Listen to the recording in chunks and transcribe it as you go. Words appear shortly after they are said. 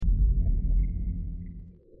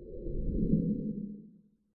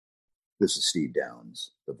This is Steve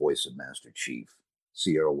Downs, the voice of Master Chief,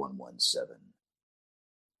 Sierra 117,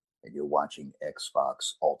 and you're watching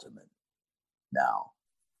Xbox Ultimate. Now,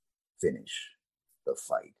 finish the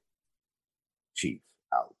fight. Chief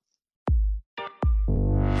out.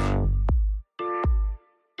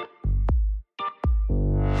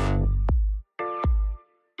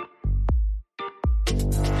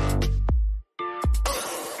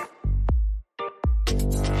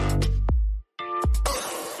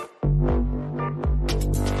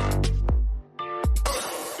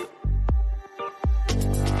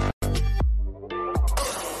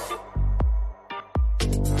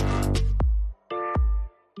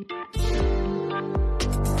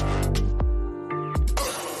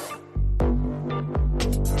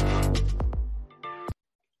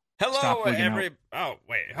 Hello, every. Oh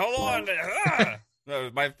wait, hold on.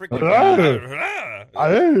 My freaking.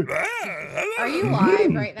 Are you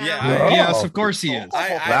live right now? Yeah. Yes, of course he is.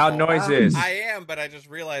 Loud noises. I am, but I just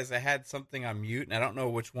realized I had something on mute, and I don't know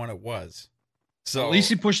which one it was. So at least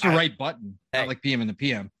you pushed the right button, not like PM in the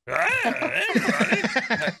PM.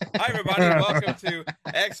 Hi, everybody. Welcome to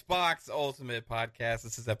Xbox Ultimate Podcast.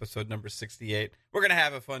 This is episode number 68. We're going to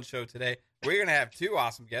have a fun show today. We're going to have two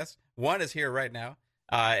awesome guests. One is here right now,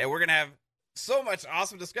 and we're going to have so much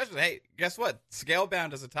awesome discussion. Hey, guess what?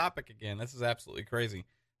 Scalebound is a topic again. This is absolutely crazy.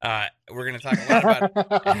 We're going to talk a lot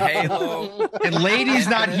about Halo. And Lady's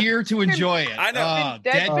not here to enjoy it. I know.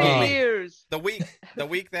 Dead years. The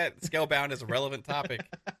week that Scalebound is a relevant topic,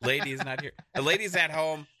 Lady's not here. The Lady's at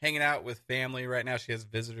home hanging out with family right now. She has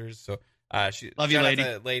visitors. So she love you, Lady.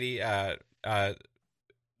 Lady,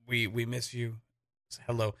 we miss you.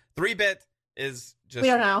 Hello. 3-bit is just. We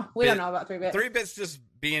don't know. We don't know about 3-bit. 3-bit's just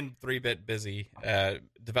being 3-bit busy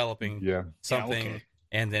developing something. Yeah, okay.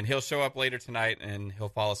 And then he'll show up later tonight, and he'll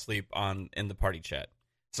fall asleep in the party chat.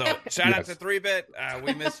 So shout out to 3-bit.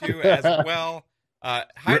 We miss you as well. Hi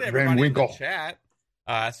to everybody in the chat.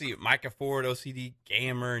 I see Micah Ford, OCD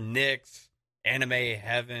Gamer, Nix, Anime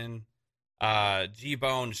Heaven,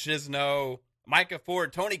 G-Bone, Shizno, Micah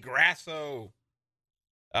Ford, Tony Grasso,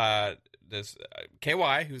 this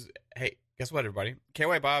KY, who's, hey, guess what, everybody?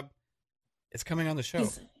 KY Bob is coming on the show.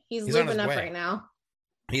 He's looping up right now.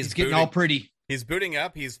 He's getting all pretty. He's booting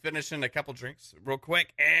up. He's finishing a couple drinks real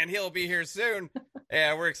quick, and he'll be here soon.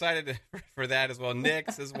 Yeah, we're excited for that as well.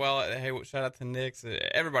 Nix as well. Hey, shout out to Nix.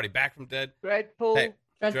 Everybody back from dead. Dreadpool. Hey,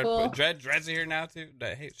 Dreadpool. Dread's here now too.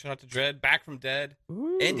 Hey, shout out to Dread. Back from dead.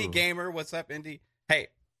 Ooh. Indie Gamer, what's up, Indie? Hey,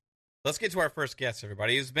 let's get to our first guest,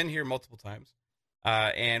 everybody. He's been here multiple times,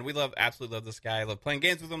 and we absolutely love this guy. I love playing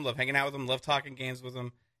games with him. Love hanging out with him. Love talking games with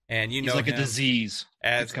him. And you know, he's like a disease.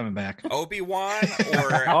 As coming back. Obi-Wan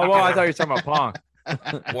or Oh, well, I thought you were talking about Pong.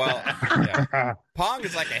 Well, yeah. Pong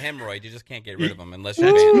is like a hemorrhoid. You just can't get rid of him unless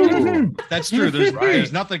you ban. That's true.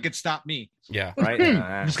 There's nothing that could stop me. Yeah. Right.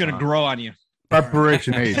 I'm just going to grow on you.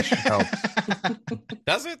 Preparation age helps.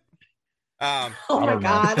 Does it? Oh my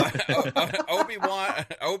God. Obi-Wan I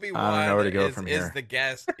don't know where to go from is here. the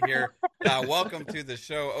guest here. Welcome to the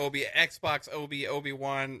show, Obi, Xbox Obi,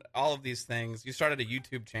 Obi-Wan, all of these things. You started a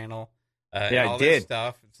YouTube channel. And Yeah, all I this did.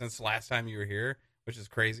 stuff since the last time you were here, which is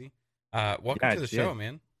crazy. Welcome Yeah, to the I show,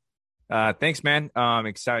 did. man. Thanks, man. I'm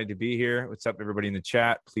excited to be here. What's up, everybody in the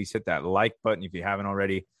chat? Please hit that like button if you haven't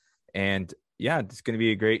already. And yeah, it's going to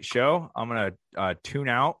be a great show. I'm going to tune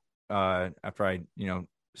out after I,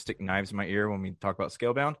 stick knives in my ear when we talk about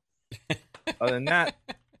Scalebound. Other than that,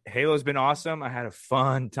 Halo's been awesome. I had a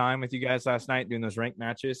fun time with you guys last night doing those ranked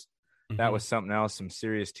matches. That was something else, some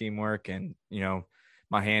serious teamwork, and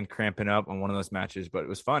my hand cramping up on one of those matches, but it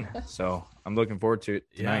was fun. So I'm looking forward to it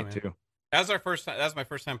tonight too. That was my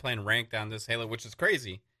first time playing ranked on this Halo, which is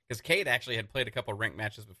crazy because Kate actually had played a couple ranked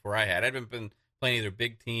matches before I had. I'd been playing either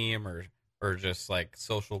big team or just like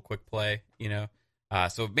social quick play,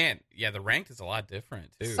 So man, yeah, the ranked is a lot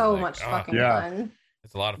different too. So much fucking fun.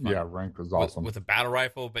 It's a lot of fun. Yeah, ranked was awesome. With a battle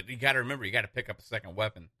rifle, but you got to remember, you got to pick up a second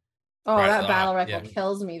weapon. Oh, Right, that battle rifle yeah.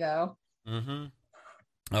 kills me though. Mm-hmm.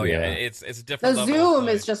 Oh yeah, Yeah. it's a The different. level of zoom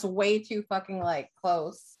play. is just way too fucking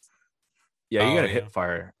close. Yeah, you Oh, got to yeah. hit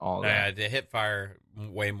fire all that. The hip fire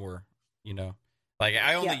way more. Like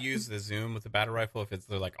I only Yeah. use the zoom with the battle rifle if it's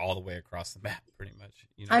like all the way across the map, pretty much.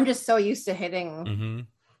 I'm just so used to hitting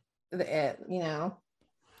Mm-hmm. it.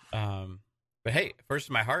 But hey, first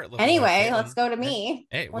in my heart. Anyway, let's go to me.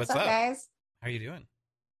 Hey, What's what's up, guys? How you doing?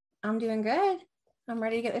 I'm doing good. I'm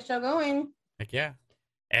ready to get the show going. Heck yeah.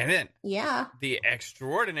 And then Yeah. the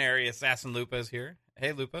extraordinary assassin Lupa is here.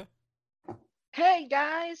 Hey, Lupa. Hey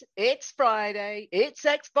guys, it's Friday. It's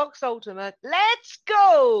Xbox Ultimate. Let's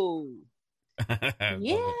go! Love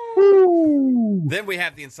Yeah. it. Then we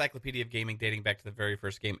have the Encyclopedia of Gaming dating back to the very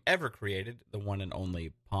first game ever created, the one and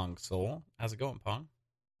only Pong Soul. How's it going, Pong?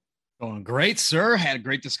 Going great, sir. Had a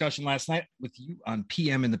great discussion last night with you on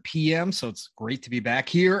PM in the PM, so it's great to be back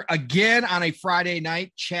here again on a Friday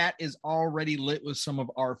night. Chat is already lit with some of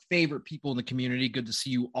our favorite people in the community. Good to see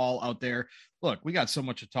you all out there. Look, we got so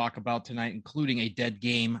much to talk about tonight, including a dead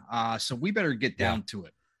game, so we better get down to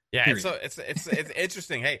it. Yeah, it's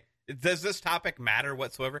interesting. Hey, does this topic matter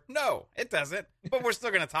whatsoever? No, it doesn't, but we're still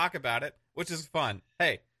going to talk about it, which is fun.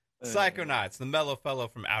 Hey, Psychonauts, the mellow fellow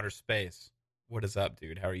from outer space. What is up,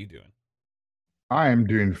 dude? How are you doing? I am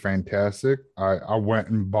doing fantastic. I went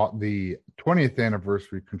and bought the 20th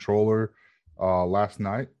anniversary controller last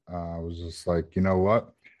night. I was just like, you know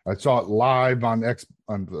what? I saw it live on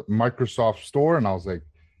the Microsoft Store, and I was like,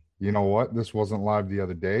 you know what? This wasn't live the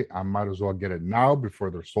other day. I might as well get it now before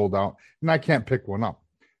they're sold out, and I can't pick one up.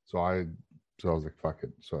 So I was like, fuck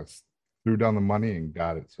it. So I threw down the money and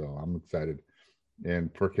got it. So I'm excited.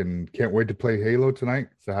 And freaking can't wait to play Halo tonight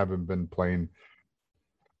because I haven't been playing.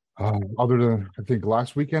 Other than I think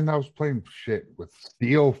last weekend I was playing shit with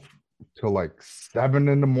Steel till like 7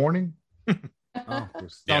 a.m.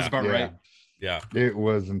 Sounds about right. Yeah, it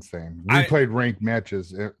was insane. We played ranked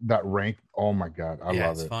matches. That rank, oh my god, I love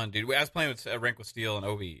it. It's fun, dude. I was playing with rank with Steel and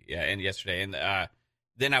Obi, and yesterday, and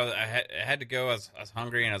then I had to go. I was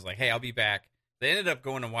hungry, and I was like, hey, I'll be back. They ended up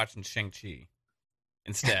going and watching Shang-Chi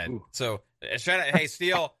instead. So shout out, hey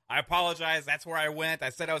Steel, I apologize. That's where I went. I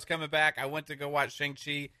said I was coming back. I went to go watch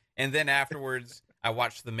Shang-Chi, and then afterwards I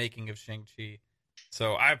watched the making of Shang-Chi.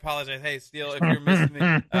 So I apologize. Hey Steel, if you're missing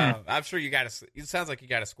me, I'm sure you got it sounds like you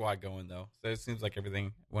got a squad going though. So it seems like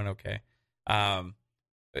everything went okay.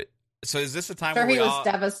 So is this a time where he was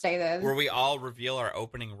devastated? Where we all reveal our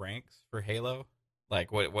opening ranks for Halo?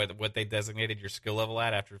 Like what they designated your skill level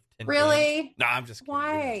at after 10 Really? games? No, I'm just kidding.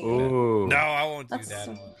 Why? Ooh. No, I won't do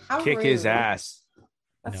that. Kick rude. his ass.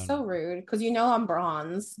 That's so rude because you know I'm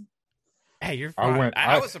bronze. Hey, you're fine.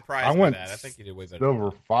 I was surprised by that. I think you did way better.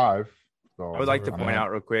 Silver 5. So I would like to point out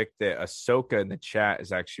real quick that Ahsoka in the chat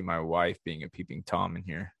is actually my wife being a peeping Tom in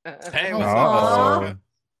here. Hey, what's up? A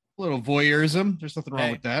little voyeurism. There's nothing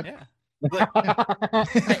wrong with that. Yeah.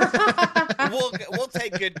 We'll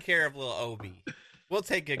take good care of little Obi. We'll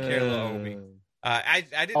take good care of little Obi. I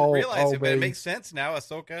didn't realize it, but it makes sense now.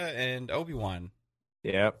 Ahsoka and Obi-Wan.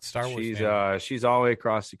 Yep. Star Wars. She's all the way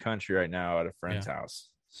across the country right now at a friend's house.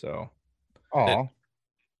 So,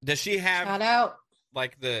 does she have shout out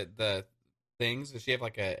like the things? Does she have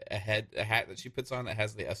like a hat that she puts on that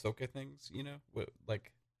has the Ahsoka things? You know,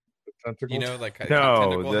 like tentacles? You know, like that's a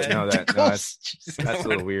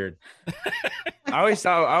little weird. I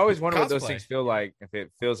always wonder what those things feel like. If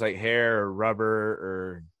it feels like hair or rubber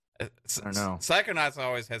or I don't know. Psychonauts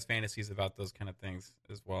always has fantasies about those kind of things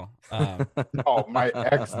as well. My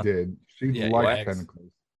ex did. She liked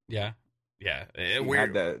tentacles. Yeah.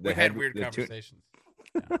 Weird. We've had weird conversations.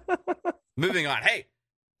 Moving on. Hey.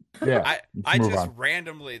 Yeah. I just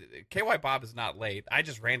randomly, KY Bob is not late. I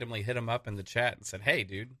just randomly hit him up in the chat and said, hey,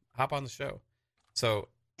 dude, hop on the show. So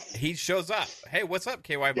he shows up. Hey, what's up,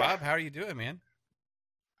 KY Bob? How are you doing, man?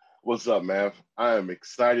 What's up, Mav? I am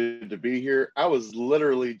excited to be here. I was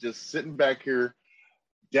literally just sitting back here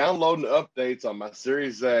downloading updates on my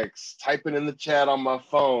Series X, typing in the chat on my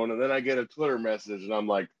phone, and then I get a Twitter message, and I'm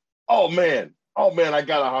like, oh, man, I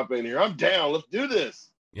got to hop in here. I'm down. Let's do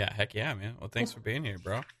this. Yeah, heck yeah, man. Well, thanks for being here,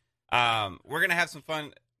 bro. We're going to have some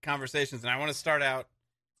fun conversations, and I want to start out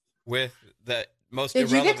with the most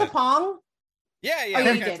irrelevant. Did you get to Pong? Yeah.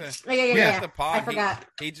 Oh, you did. Yeah. Pong. I forgot.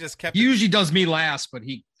 He just kept. He usually does me last, but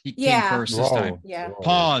he came first this time. Yeah.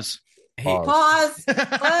 Pause. Pause.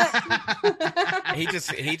 He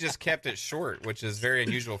just kept it short, which is very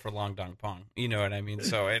unusual for Long Dong Pong. You know what I mean?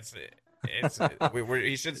 So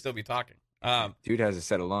he should still be talking. Dude has a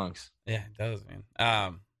set of lungs. Yeah, it does,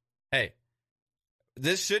 man. Hey,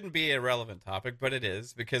 this shouldn't be a relevant topic, but it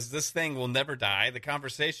is because this thing will never die. The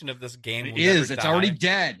conversation of this game will never die. It's already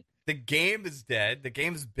dead. The game is dead. The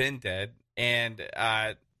game's been dead, and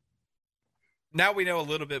now we know a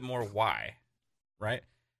little bit more why, right?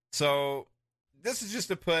 So this is just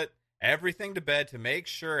to put everything to bed to make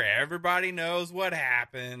sure everybody knows what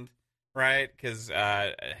happened, right? Because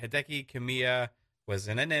Hideki Kamiya was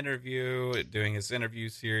in an interview doing his interview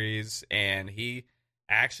series, and he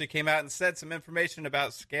actually came out and said some information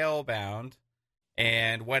about Scalebound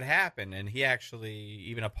and what happened, and he actually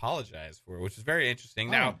even apologized for it, which is very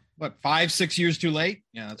interesting. Now, what, 5-6 years too late?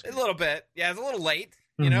 Yeah, that's a little bit. Yeah, it's a little late,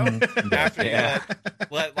 you know. After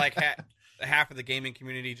let like half of the gaming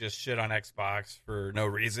community just shit on Xbox for no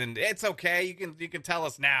reason. It's okay. You can tell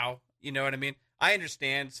us now. You know what I mean? I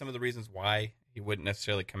understand some of the reasons why he wouldn't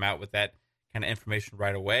necessarily come out with that kind of information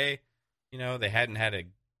right away. They hadn't had a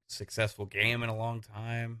successful game in a long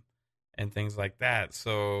time and things like that.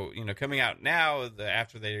 So, coming out now,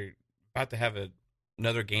 after they're about to have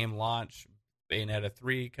another game launch, Bayonetta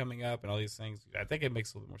 3 coming up and all these things, I think it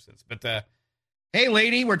makes a little more sense. But hey,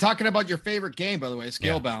 lady, we're talking about your favorite game, by the way,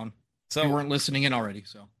 Scalebound. Yeah. So you weren't listening in already.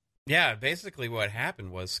 So yeah, basically what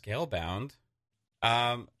happened was Scalebound.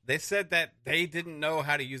 They said that they didn't know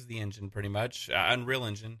how to use the engine, pretty much, Unreal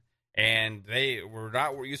Engine, and they were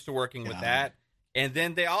not used to working with that. And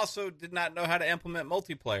then they also did not know how to implement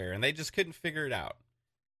multiplayer, and they just couldn't figure it out.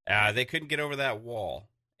 They couldn't get over that wall.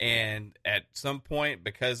 And at some point,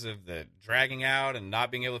 because of the dragging out and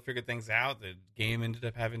not being able to figure things out, the game ended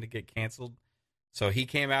up having to get canceled. So he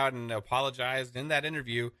came out and apologized in that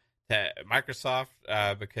interview to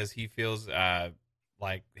Microsoft because he feels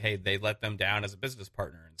like, hey, they let them down as a business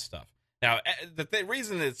partner and stuff. Now, the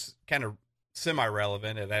reason it's kind of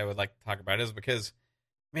semi-relevant that I would like to talk about is because,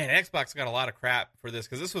 man, Xbox got a lot of crap for this,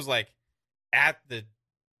 because this was like at the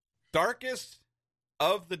darkest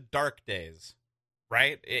of the dark days,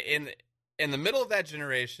 right? In the middle of that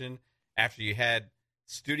generation, after you had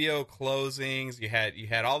studio closings, you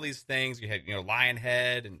had all these things, you had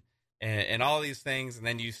Lionhead and all these things, and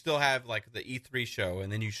then you still have like the E3 show,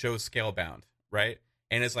 and then you show Scalebound, right?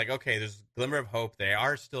 And it's like, okay, there's a glimmer of hope. They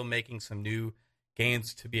are still making some new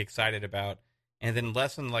games to be excited about. And then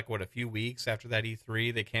less than a few weeks after that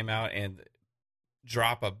E3, they came out and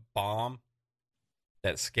drop a bomb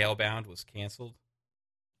that Scalebound was canceled.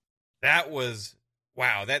 That was,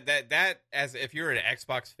 wow. That as if you're an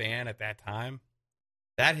Xbox fan at that time,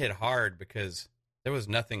 that hit hard, because there was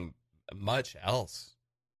nothing much else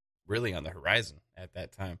really on the horizon at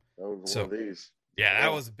that time. That was one of these. Yeah,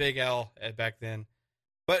 that was a big L back then.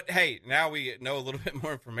 But hey, now we know a little bit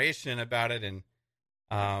more information about it, and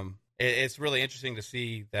it's really interesting to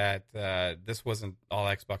see that this wasn't all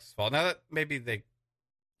Xbox's fault. Now that maybe they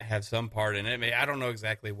have some part in it. I don't know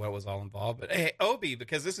exactly what was all involved, but hey, Obi,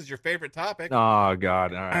 because this is your favorite topic. Oh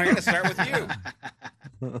God! All right. I'm going to start with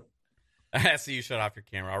you. I see you shut off your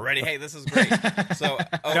camera already. Hey, this is great. So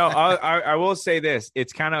no, I will say this.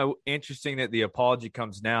 It's kind of interesting that the apology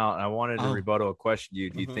comes now. And I wanted to rebuttal a question to you.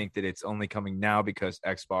 Do you think that it's only coming now because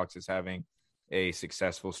Xbox is having a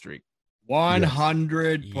successful streak?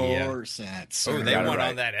 100%. Oh, they went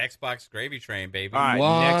on that Xbox gravy train, baby. All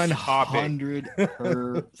right,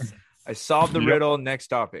 100%. I solved the riddle. Next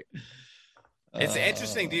topic. It's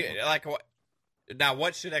interesting. Do you like what? Now,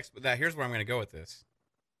 what should now? Here's where I'm going to go with this.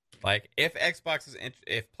 Like, if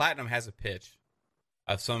if Platinum has a pitch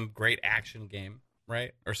of some great action game,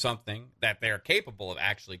 right, or something that they're capable of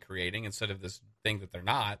actually creating instead of this thing that they're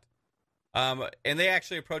not, and they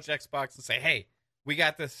actually approach Xbox and say, "Hey, we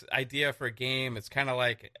got this idea for a game. It's kind of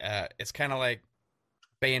like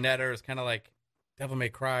Bayonetta, or it's kind of like Devil May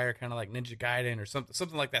Cry, or kind of like Ninja Gaiden, or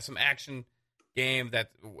something like that. Some action game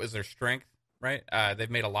that was their strength, right?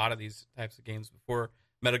 They've made a lot of these types of games before.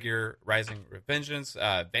 Metal Gear Rising: Revengeance,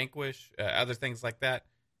 Vanquish, other things like that.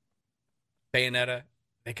 Bayonetta.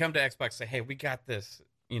 They come to Xbox and say, "Hey, we got this.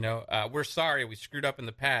 We're sorry we screwed up in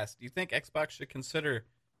the past. Do you think Xbox should consider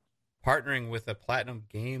partnering with a Platinum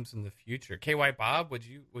Games in the future?" KY Bob, would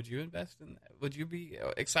you invest in that? Would you be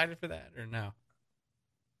excited for that, or no?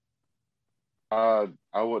 I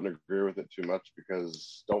wouldn't agree with it too much,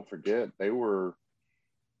 because don't forget, they were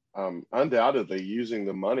undoubtedly using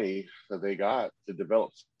the money that they got to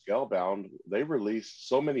develop Scalebound. They released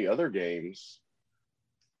so many other games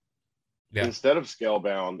instead of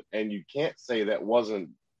Scalebound, and you can't say that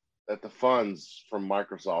the funds from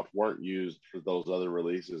Microsoft weren't used for those other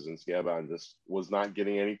releases, and Scalebound just was not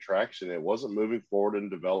getting any traction. It wasn't moving forward in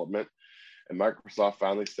development, and Microsoft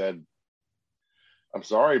finally said, "I'm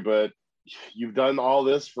sorry, but you've done all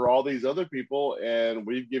this for all these other people, and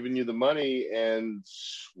we've given you the money, and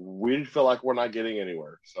we feel like we're not getting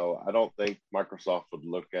anywhere." So I don't think Microsoft would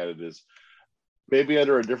look at it as, maybe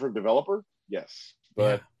under a different developer, yes,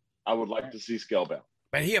 but I would like to see Scalebound.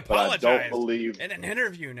 But he apologized. I don't believe in an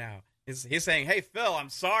interview now. He's saying, "Hey, Phil, I'm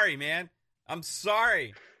sorry, man. I'm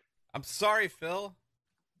sorry, Phil."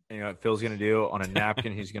 And you know what Phil's gonna do? On a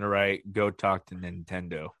napkin, he's gonna write, "Go talk to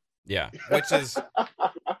Nintendo." Yeah,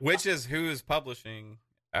 which is who's publishing,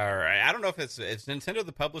 or I don't know if it's Nintendo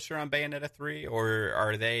the publisher on Bayonetta 3, or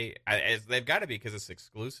are they? They've got to be, because it's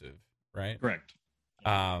exclusive, right? Correct.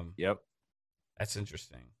 Yep. That's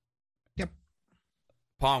interesting. Yep.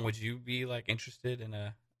 Pong, would you be interested in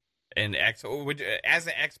as an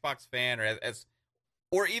Xbox fan, or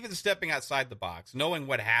or even stepping outside the box, knowing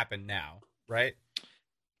what happened now, right?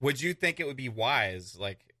 Would you think it would be wise,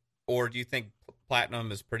 or do you think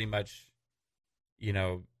Platinum is pretty much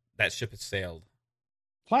that ship has sailed.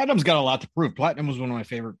 Platinum's got a lot to prove. Platinum was one of my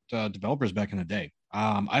favorite developers back in the day.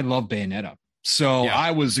 I love Bayonetta. So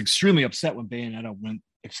I was extremely upset when Bayonetta went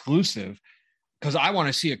exclusive because I want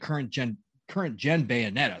to see a current gen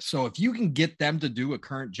Bayonetta. So if you can get them to do a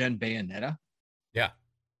current gen Bayonetta,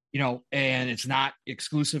 and it's not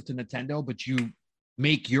exclusive to Nintendo, but you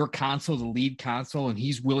make your console the lead console and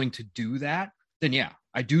he's willing to do that, then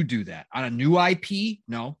I do that. On a new IP,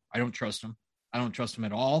 no, I don't trust him. I don't trust him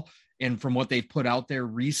at all. And from what they've put out there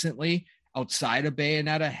recently, outside of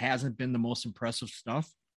Bayonetta, hasn't been the most impressive stuff.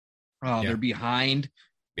 They're behind.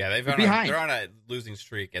 Yeah, they're on a losing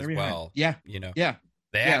streak as well. Yeah.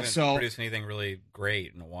 They haven't produced anything really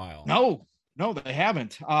great in a while. No, they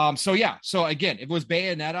haven't. So again, if it was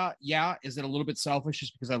Bayonetta, is it a little bit selfish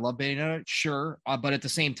just because I love Bayonetta? Sure. But at the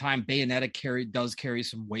same time, Bayonetta does carry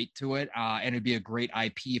some weight to it. And it'd be a great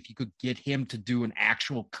IP if you could get him to do an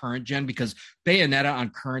actual current gen, because Bayonetta on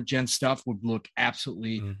current gen stuff would look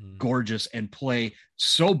absolutely gorgeous and play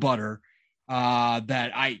so butter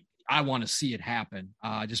that I want to see it happen,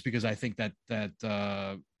 just because I think that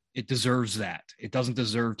it deserves that. It doesn't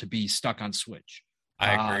deserve to be stuck on Switch.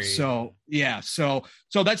 I agree. So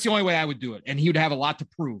that's the only way I would do it. And he would have a lot to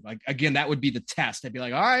prove. Like, again, that would be the test. I'd be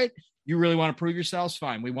like, all right, you really want to prove yourselves?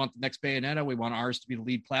 Fine. We want the next Bayonetta. We want ours to be the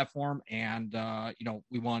lead platform. And,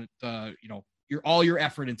 we want, all your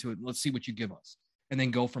effort into it. Let's see what you give us. And then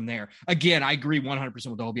go from there. Again, I agree 100%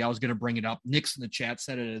 with Obi. I was going to bring it up. Nick's in the chat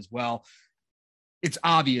said it as well. It's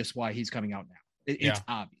obvious why he's coming out now. It's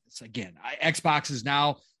obvious. Again, Xbox is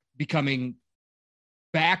now climbing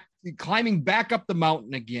back up the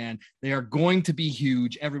mountain again. They are going to be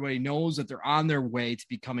huge. Everybody knows that they're on their way to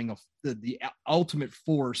becoming the ultimate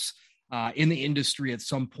force in the industry at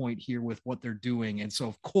some point here with what they're doing. And so,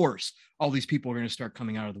 of course, all these people are going to start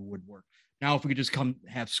coming out of the woodwork. Now, if we could just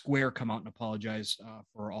have Square come out and apologize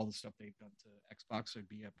for all the stuff they've done to Xbox, it'd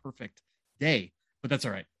be a perfect day. But that's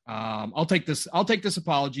all right. I'll take this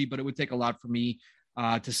apology, but it would take a lot for me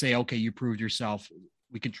to say, okay, you proved yourself.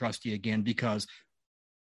 We can trust you again, because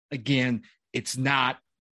again, it's not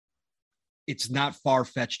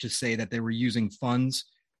far-fetched to say that they were using funds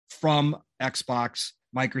from Xbox,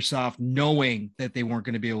 Microsoft, knowing that they weren't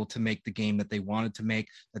going to be able to make the game that they wanted to make,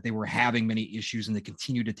 that they were having many issues, and they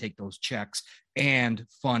continue to take those checks and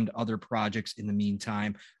fund other projects in the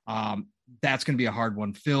meantime. That's going to be a hard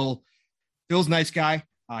one. Phil's a nice guy.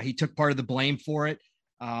 He took part of the blame for it.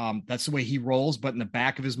 That's the way he rolls. But in the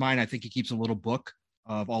back of his mind, I think he keeps a little book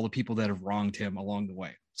of all the people that have wronged him along the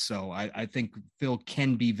way. So I think Phil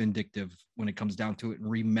can be vindictive when it comes down to it and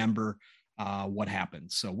remember what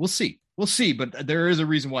happened. So we'll see. But there is a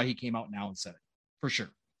reason why he came out now and said it, for sure.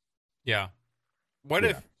 Yeah. What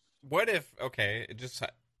if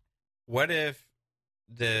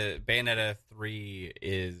the Bayonetta 3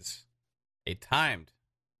 is a timed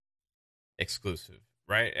exclusive,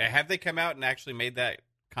 right? Have they come out and actually made that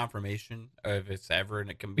confirmation of it's ever, and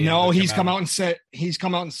it can be? No, he's come out and said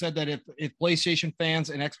that if PlayStation fans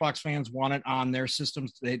and Xbox fans want it on their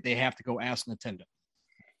systems, they have to go ask Nintendo.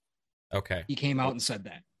 Okay. He came out and said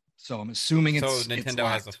that. So I'm assuming Nintendo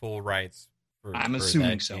has the full rights for assuming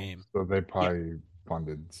that so. Game. So they probably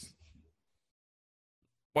funded.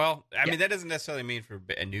 Well, I mean, that doesn't necessarily mean for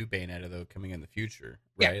a new Bayonetta, though, coming in the future,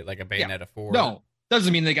 right? Yeah. Like a Bayonetta 4. No,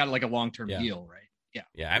 doesn't mean they got like a long-term deal, right? Yeah.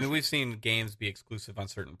 Yeah. I mean, we've seen games be exclusive on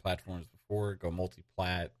certain platforms before, go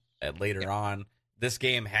multi-plat later on. This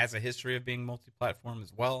game has a history of being multi-platform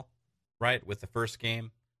as well, right? With the first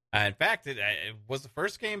game. In fact, it was the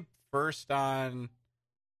first game first on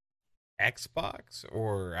Xbox,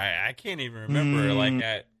 or I can't even remember.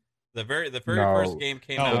 Like the very first game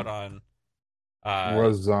came out on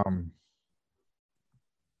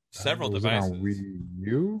several devices. It on Wii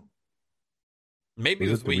U? Maybe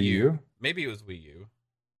it was Wii U. Maybe it was Wii U.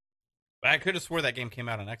 But I could have swore that game came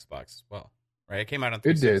out on Xbox as well, right? It came out on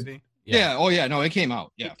 360. It did. Yeah. Oh yeah. No, it came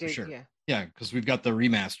out. Yeah, for did, sure. yeah. Yeah, because we've got the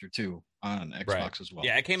remaster too on Xbox as well.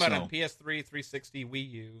 Yeah, it came out on PS3, 360, Wii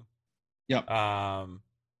U. Yep.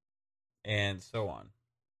 And so on.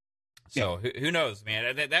 So who knows,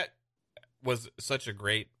 man? That was such a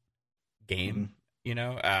great game, you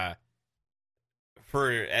know.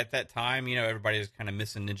 For at that time, you know, everybody was kind of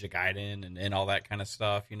missing Ninja Gaiden and all that kind of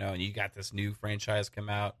stuff, you know. And you got this new franchise come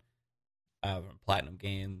out, Platinum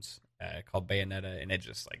Games, called Bayonetta, and it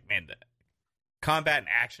just like, man, the combat and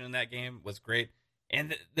action in that game was great.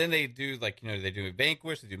 And then they do like, you know, they do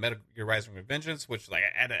Vanquish, they do Metal Gear Rising: Revengeance, which like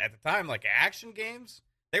at the time, like action games,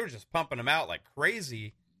 they were just pumping them out like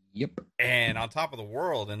crazy. Yep. And on top of the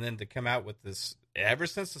world, and then to come out with this, ever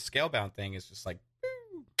since the Scalebound thing, is just like,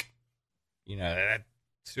 you know, that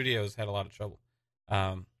studio's had a lot of trouble.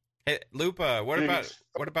 Hey, Lupa, what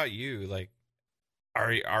about you? Like,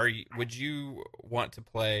 would you want to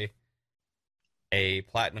play a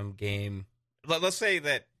Platinum game? Let's say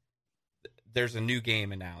that there's a new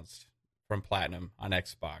game announced from Platinum on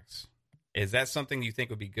Xbox. Is that something you think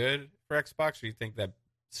would be good for Xbox, or do you think that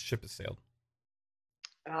ship has sailed?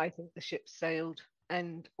 I think the ship sailed,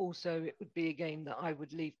 and also it would be a game that I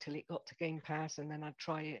would leave till it got to Game Pass, and then I'd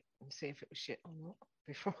try it and see if it was shit or not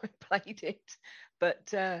before I played it.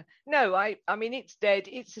 But no, I mean, it's dead.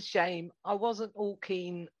 It's a shame. I wasn't all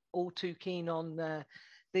too keen on the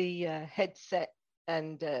headset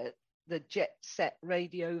and the jet set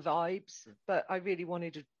radio vibes, but I really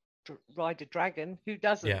wanted to ride a dragon. Who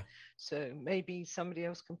doesn't? Yeah. So maybe somebody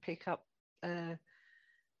else can pick up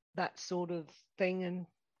that sort of thing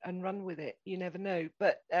and run with it. You never know.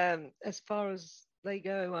 But as far as they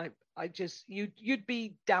go, I just you'd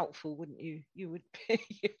be doubtful, wouldn't you? You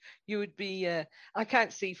would be I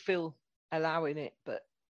can't see Phil allowing it, but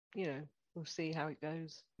we'll see how it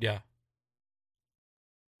goes. Yeah.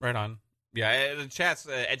 Right on. Yeah, the chat's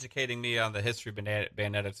educating me on the history of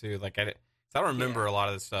Bayonetta too. Like I don't remember a lot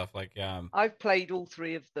of this stuff. Like I've played all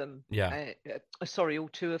three of them. Yeah. Sorry, all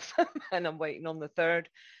two of them, and I'm waiting on the third.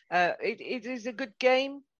 It is a good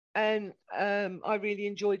game, and I really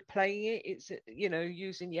enjoyed playing it. It's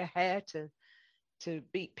using your hair to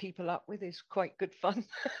beat people up with is quite good fun.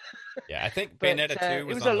 Yeah, I think Bayonetta 2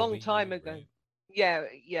 was a long Wii time U, ago. right? Yeah,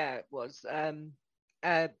 it was.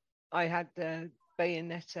 I had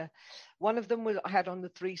Bayonetta. One of them I had on the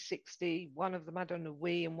 360. One of them I had on the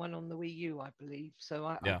Wii, and one on the Wii U, I believe. So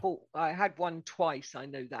I had one twice. I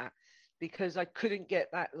know that because I couldn't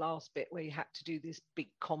get that last bit where you had to do this big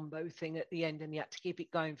combo thing at the end, and you had to keep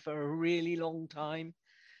it going for a really long time.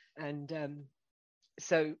 And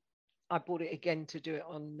so I bought it again to do it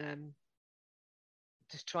on,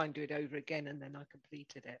 just try and do it over again, and then I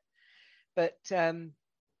completed it. But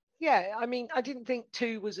yeah, I mean, I didn't think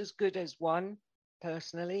 2 was as good as 1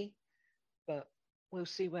 personally, but we'll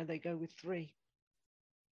see where they go with 3.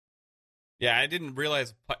 Yeah, I didn't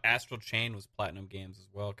realize Astral Chain was Platinum Games as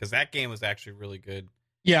well, because that game was actually really good.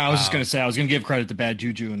 Yeah, I was just going to say, I was going to give credit to Bad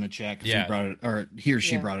Juju in the chat because Yeah. he brought it, or he or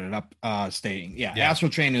she brought it up, stating, Yeah.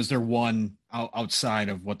 Astral Chain is their one outside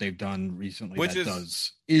of what they've done recently Which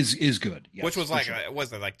that is good. Yes, which was like, sure.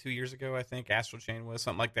 was it like 2 years ago? I think Astral Chain was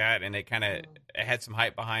something like that, and it kind of had some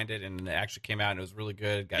hype behind it, and it actually came out and it was really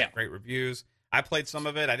good. Got great reviews. I played some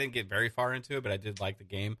of it. I didn't get very far into it, but I did like the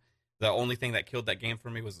game. The only thing that killed that game for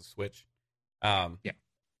me was the Switch.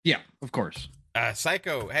 Yeah, of course.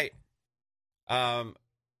 Psycho, hey,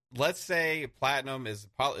 let's say Platinum is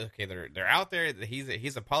okay. They're out there.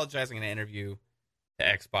 He's apologizing in an interview to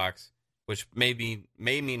Xbox, which may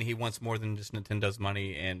mean he wants more than just Nintendo's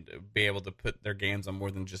money and be able to put their games on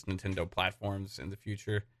more than just Nintendo platforms in the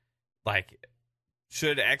future. Like,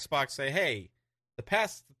 should Xbox say, "Hey, the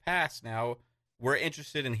past now. We're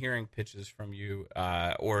interested in hearing pitches from you,"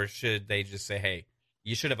 or should they just say, "Hey,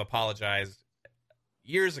 you should have apologized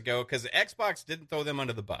years ago," because Xbox didn't throw them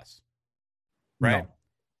under the bus, right? No.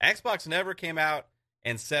 Xbox never came out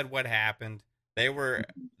and said what happened. They were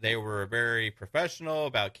very professional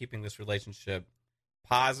about keeping this relationship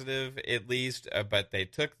positive, at least. But they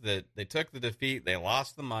took the defeat. They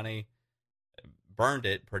lost the money, burned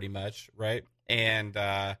it pretty much, right? And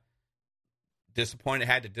had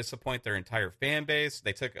to disappoint their entire fan base.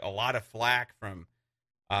 They took a lot of flack from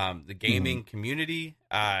the gaming community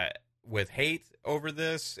with hate over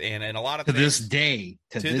this, and a lot of To things,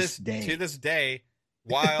 this day.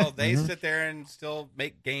 while they sit there and still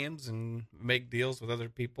make games and make deals with other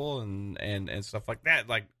people and stuff like that.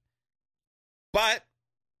 Like, but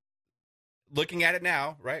looking at it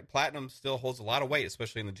now, right? Platinum still holds a lot of weight,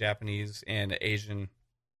 especially in the Japanese and Asian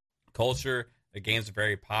culture. The games are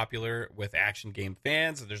very popular with action game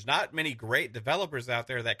fans. There's not many great developers out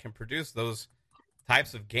there that can produce those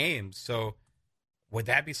types of games. So would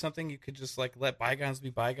that be something you could just like let bygones be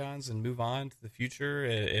bygones and move on to the future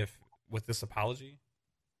if with this apology?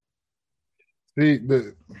 See,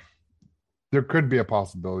 there could be a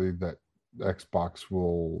possibility that Xbox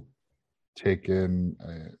will take in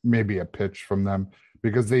maybe a pitch from them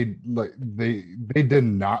because they did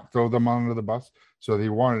not throw them under the bus, so they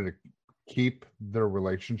wanted to keep their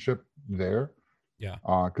relationship there. Yeah.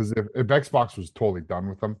 Because if Xbox was totally done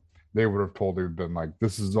with them, they would have totally been like,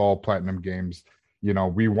 "This is all Platinum Games.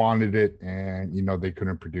 We wanted it, and they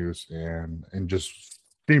couldn't produce and just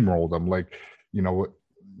steamroll them like what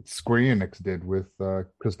Square Enix did with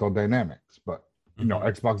Crystal Dynamics." But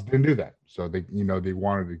Xbox didn't do that, so they they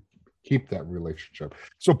wanted to keep that relationship.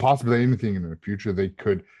 So possibly anything in the future they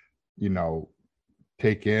could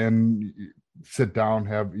take in sit down,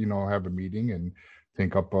 have a meeting and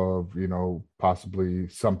think up of possibly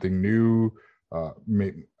something new.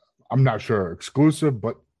 Maybe, I'm not sure exclusive,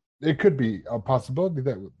 but it could be a possibility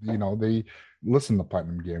that they listen to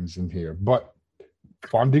Platinum Games in here. But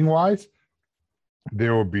funding wise, they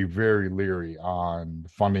will be very leery on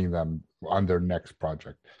funding them on their next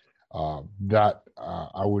project. I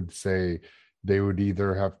would say they would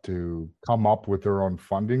either have to come up with their own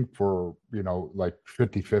funding for, like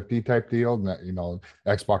 50-50 type deal. That,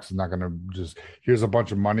 Xbox is not going to just, here's a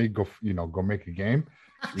bunch of money, go make a game.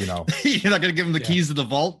 You're not going to give them the keys to the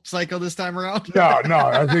vault, Psycho, this time around? No.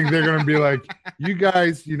 I think they're going to be like, you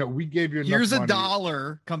guys, we gave you enough here's money.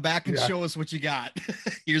 $1. Come back and show us what you got.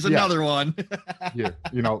 Here's another one. You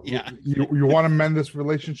want to mend this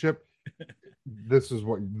relationship. This is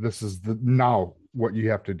now what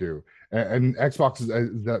you have to do. And Xbox is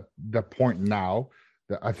at that point now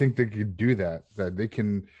that I think they could do that they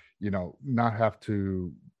can, not have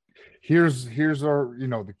to, here's our,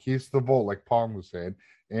 the keys to the vault, like Paul was saying,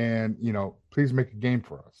 and, please make a game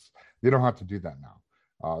for us. They don't have to do that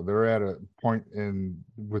now. They're at a point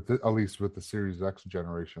at least with the Series X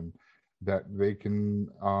generation, that they can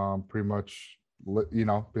pretty much, be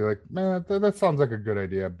like, man, that sounds like a good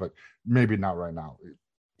idea, but maybe not right now.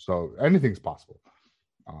 So anything's possible.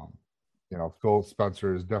 Phil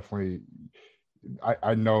Spencer is definitely,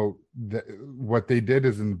 I know that what they did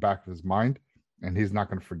is in the back of his mind, and he's not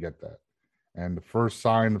going to forget that. And the first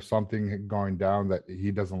sign of something going down that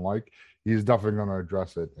he doesn't like, he's definitely going to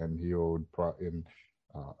address it, and he'll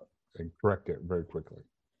and correct it very quickly,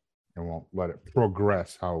 and won't let it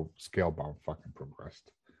progress how Scalebound fucking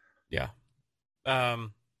progressed. Yeah.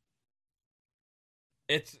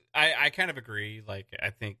 It's I kind of agree. Like, I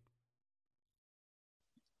think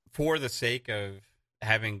for the sake of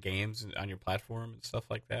having games on your platform and stuff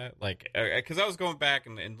like that, like, because I was going back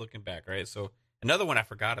and looking back, right? So another one I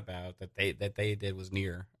forgot about that they did was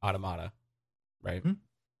Nier Automata, right? Mm-hmm.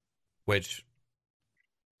 Which,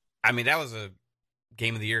 I mean, that was a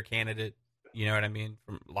Game of the Year candidate. You know what I mean?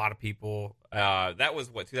 From a lot of people. That was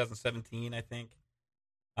 2017, I think.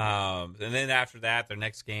 And then after that, their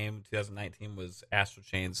next game, 2019, was Astral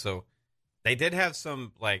Chain. So they did have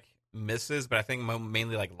some like misses, but I think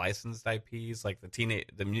mainly like licensed IPs, like the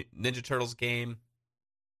Ninja Turtles game,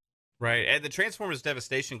 right? And the Transformers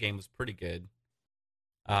Devastation game was pretty good.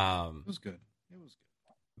 It was good.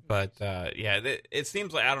 But it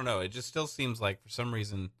seems like, I don't know. It just still seems like for some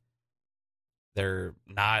reason they're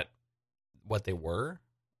not what they were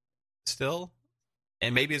still.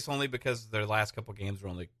 And maybe it's only because their last couple games were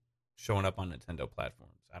only showing up on Nintendo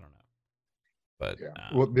platforms. I don't know. But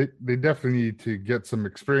well, they definitely need to get some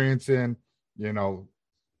experience in,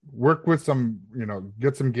 work with some,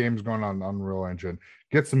 get some games going on Unreal Engine,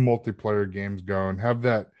 get some multiplayer games going, have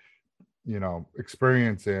that,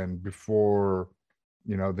 experience in before,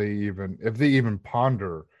 if they even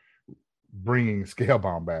ponder bringing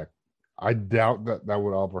Scalebound back. I doubt that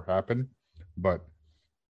would ever happen, but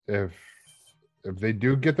if they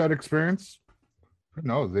do get that experience, who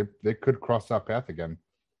knows? They could cross that path again.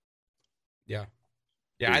 Yeah.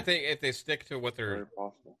 I think if they stick to what they're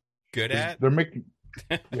good at, they're making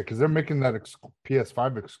because they're making that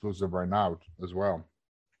PS5 exclusive right now as well.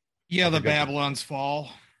 Yeah, the Babylon's Fall.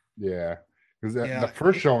 Yeah, because the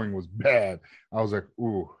first showing was bad. I was like,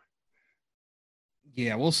 ooh.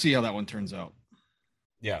 Yeah, we'll see how that one turns out.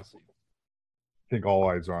 Yeah, I think all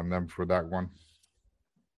eyes are on them for that one.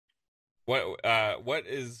 What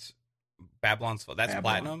is Babylon's Fall? That's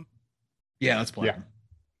Babylon. Platinum? Yeah, that's Platinum.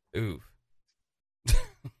 Yeah. Ooh.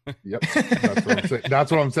 Yep.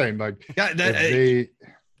 That's what I'm saying. Like,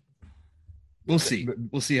 we'll see.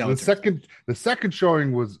 We'll see how the second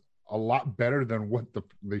showing was a lot better than what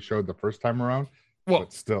they showed the first time around. Well,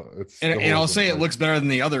 but still, and I'll say it looks better than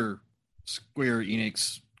the other Square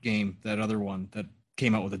Enix game, that other one that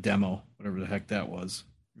came out with a demo, whatever the heck that was.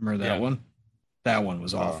 Remember that one? That one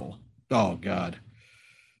was awful. Oh God.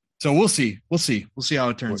 So we'll see how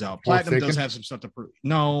it turns out. Platinum does have some stuff to prove.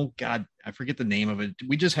 No, God, I forget the name of it.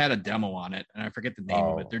 We just had a demo on it, and I forget the name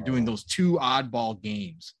of it. They're doing those two oddball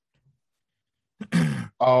games.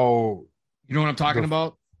 Oh, you know what I'm talking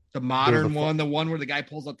about? The modern one, the one where the guy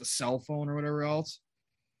pulls out the cell phone or whatever else.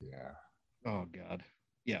 Yeah. Oh God.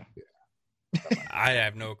 Yeah. I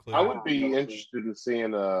have no clue. I would be interested in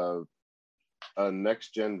seeing a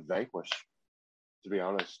next gen Vanquish. To be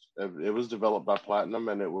honest, it was developed by Platinum,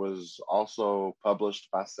 and it was also published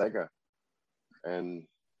by Sega. And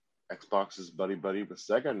Xbox is buddy with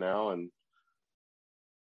Sega now, and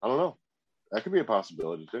I don't know. That could be a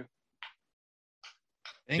possibility too.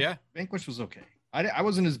 Vanquish was okay. I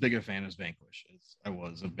wasn't as big a fan as Vanquish as I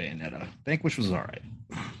was of Bayonetta. Vanquish was all right.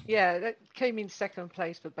 Yeah, that came in second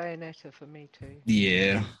place for Bayonetta for me too.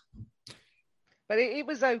 Yeah. But it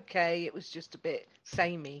was okay. It was just a bit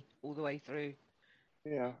samey all the way through.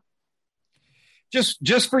 Yeah.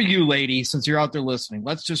 Just for you, lady, since you're out there listening,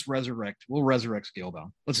 let's just resurrect. We'll resurrect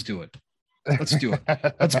Scalebound. Let's do it. Let's do it.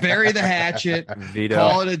 Let's bury the hatchet. Veto.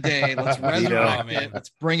 Call it a day. Let's resurrect it. Let's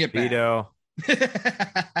bring it back.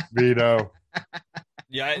 Veto.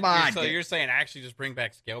 Yeah. So you're saying actually just bring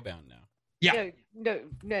back Scalebound now? Yeah. No.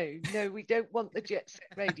 We don't want the Jet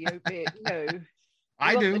Set Radio bit. No.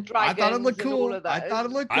 I do. I thought it looked cool.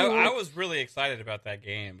 I was really excited about that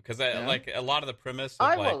game because like a lot of the premise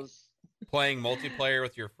of playing multiplayer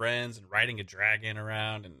with your friends and riding a dragon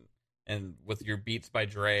around and with your Beats by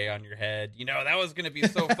Dre on your head. That was going to be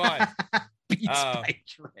so fun. Beats by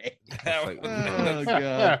Dre. Oh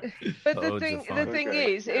god. But the thing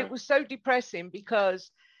is, it was so depressing because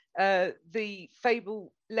the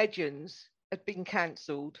Fable Legends had been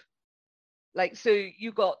cancelled. Like, so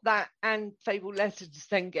you got that and Fable Legends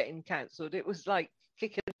then getting cancelled. It was like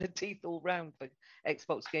kicking the teeth all round for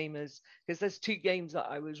Xbox gamers because there's two games that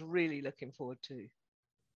I was really looking forward to.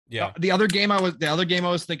 Yeah. The other game I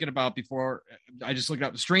was thinking about before I just looked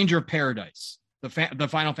up, Stranger of Paradise, the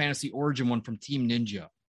Final Fantasy Origin one from Team Ninja.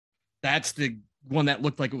 That's the one that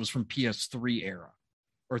looked like it was from PS3 era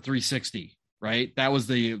or 360, right? That was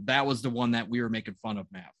the one that we were making fun of,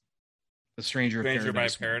 Matt. The Stranger by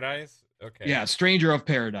Paradise. Okay. Yeah, Stranger of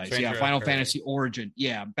Paradise. Final Fantasy Origin.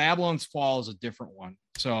 Yeah, Babylon's Fall is a different one.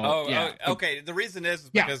 So, okay. The reason is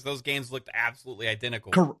because those games looked absolutely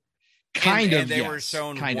identical. And they were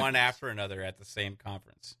shown one after another at the same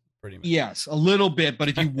conference, pretty much. Yes, a little bit, but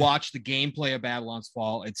if you watch the gameplay of Babylon's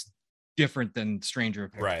Fall, it's different than Stranger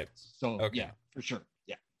of Paradise. Right. So, yeah, for sure.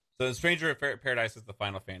 Yeah. So, the Stranger of Paradise is the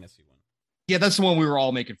Final Fantasy one. Yeah, that's the one we were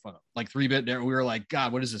all making fun of. Like 3-bit, we were like,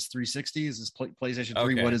 God, what is this? 360? Is this PlayStation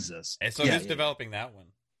 3? Okay. What is this? And so who's developing that one?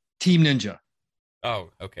 Team Ninja. Oh,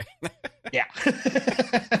 okay. Yeah.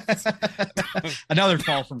 Another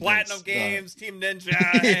fall from Platinum Games, Team Ninja.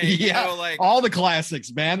 Hey, all the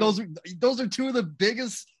classics, man. Those are two of the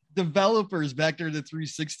biggest developers back there in the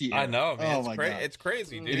 360 era. I know, man. It's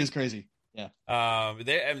crazy, dude. It is crazy. Yeah.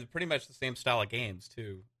 They're pretty much the same style of games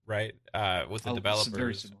too, right? With the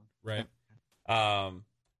developers, right?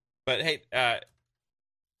 But hey,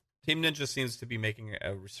 Team Ninja seems to be making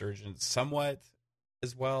a resurgence somewhat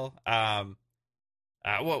as well.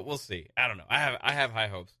 We'll see. I don't know. I have high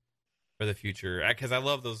hopes for the future because I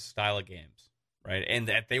love those style of games, right? And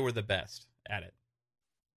that they were the best at it.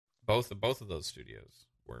 Both of those studios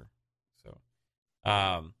were. So,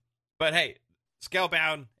 but hey,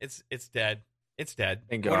 Scalebound, it's dead. It's dead.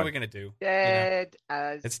 Thank what God. Are we gonna do? Dead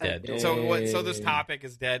as it's dead. So this topic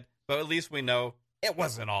is dead. But at least we know it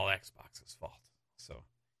wasn't all Xbox's fault. So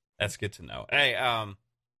that's good to know. Hey,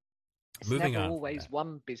 it's moving never on. Always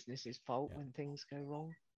one business's fault when things go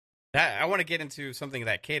wrong. I want to get into something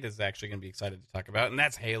that Kate is actually going to be excited to talk about, and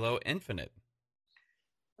that's Halo Infinite.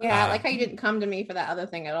 Yeah, like how you didn't come to me for that other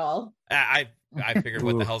thing at all. I figured,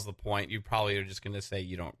 what the hell's the point? You probably are just going to say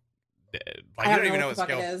you don't. Like, you don't even know what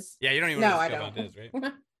skill is. Yeah, you don't even know what skill is,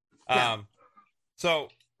 right? No. So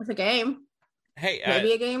it's a game. Hey,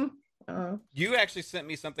 maybe a game. You actually sent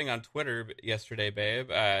me something on Twitter yesterday, babe.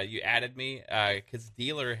 You added me because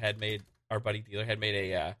our buddy Dealer had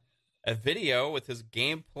made a video with his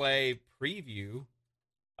gameplay preview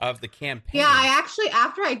of the campaign. Yeah, I actually,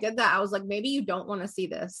 after I did that, I was like, maybe you don't want to see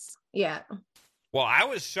this yet. Well, I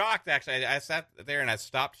was shocked, actually. I sat there and I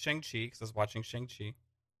stopped Shang-Chi because I was watching Shang-Chi.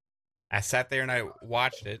 I sat there and I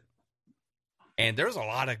watched it, and there was a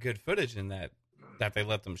lot of good footage in that they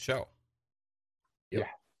let them show. Yeah.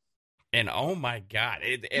 And oh my God,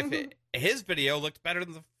 his video looked better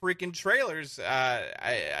than the freaking trailers.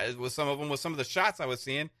 With some of the shots I was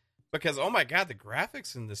seeing, because oh my God, the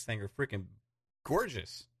graphics in this thing are freaking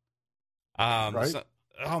gorgeous. Right. So,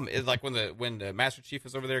 it's like when the Master Chief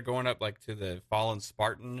was over there going up like to the fallen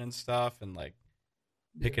Spartan and stuff, and like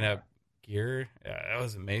picking up gear. Yeah, that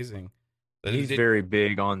was amazing. He's very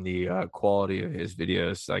big on the quality of his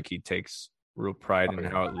videos. Like he takes real pride in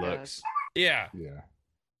how it looks. Yeah. Yeah.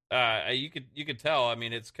 You could tell. I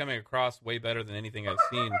mean, it's coming across way better than anything I've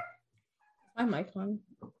seen. My mic on.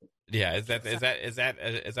 Yeah, is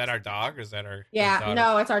that our dog or is that our? Yeah,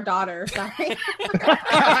 no, it's our daughter. Sorry.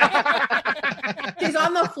 She's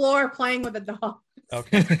on the floor playing with a dog.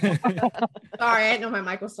 Okay. Sorry, I didn't know my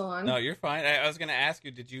mic was still on. No, you're fine. I was going to ask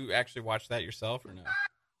you, did you actually watch that yourself or no?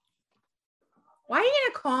 Why are you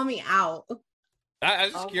going to call me out? I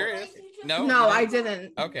was just curious. No, I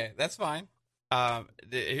didn't. Okay, that's fine.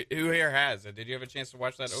 Who here has it? Did you have a chance to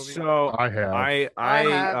watch that, Obi? So I have. I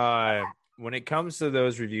have. When it comes to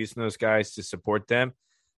those reviews from those guys to support them,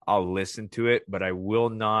 I'll listen to it, but I will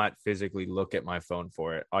not physically look at my phone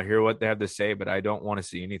for it. I'll hear what they have to say, but I don't want to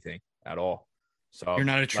see anything at all. So You're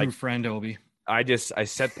not a true friend, Obi. I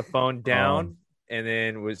set the phone down and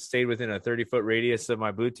then stayed within a 30-foot radius of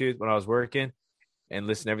my Bluetooth when I was working and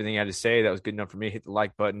listened to everything I had to say. That was good enough for me. Hit the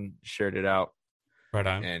like button, shared it out. Right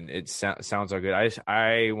on. And it sounds all good.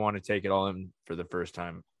 I want to take it all in for the first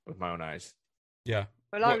time with my own eyes. Yeah.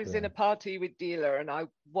 Well, I was in a party with Dealer and I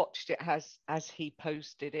watched it as he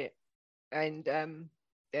posted it. And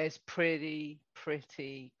it's pretty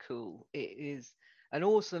cool. It is an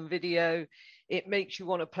awesome video. It makes you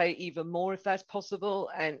want to play even more if that's possible.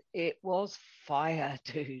 And it was fire,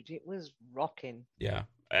 dude. It was rocking. Yeah.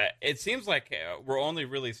 It seems like we're only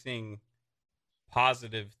really seeing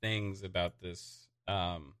positive things about this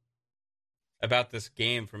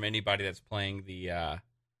game from anybody that's playing the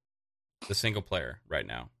single player right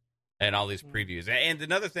now and all these previews. And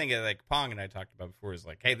another thing that like Pong and I talked about before is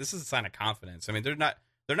like, hey, this is a sign of confidence. I mean, they're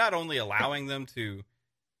not only allowing them to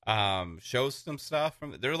show some stuff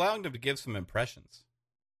they're allowing them to give some impressions,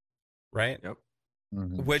 right? Yep.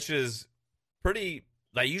 Mm-hmm. Which is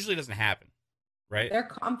that usually doesn't happen, right? They're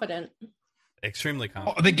confident. Extremely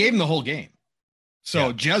confident. Oh, they gave him the whole game.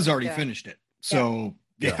 So Jez already finished it. So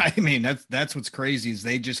I mean, that's what's crazy is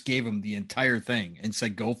they just gave him the entire thing and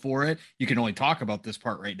said, go for it. You can only talk about this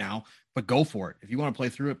part right now, but go for it. If you want to play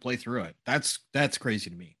through it. That's crazy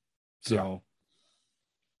to me. So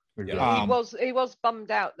he was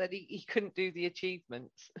bummed out that he couldn't do the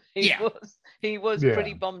achievements. He was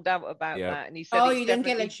pretty bummed out about that. And he said, you didn't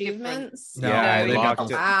get achievements? No, they got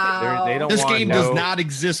it. Wow. They don't this game does not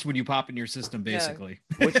exist when you pop in your system, basically.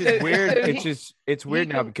 No. Which is weird. It's weird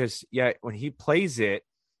now because when he plays it,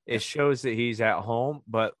 it shows that he's at home,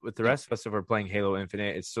 but with the rest of us, if we're playing Halo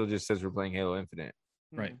Infinite, it still just says we're playing Halo Infinite.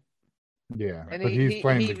 Right. Yeah. And but he's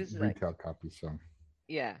playing the retail copy, so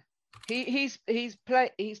yeah. He's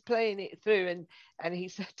playing it through and he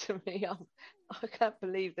said to me, I can't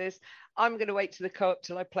believe this. I'm going to wait to the co-op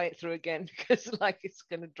till I play it through again because it's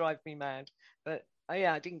going to drive me mad. But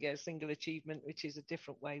I didn't get a single achievement, which is a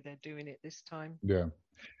different way they're doing it this time. Yeah.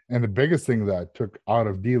 And the biggest thing that I took out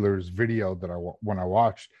of Dealer's video that when I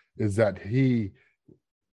watched is that he's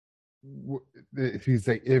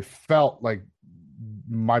like, it felt like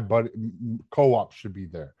my buddy co-op should be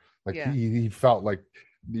there. Like he felt like,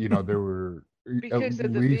 there were because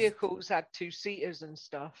of the vehicles had 2-seaters and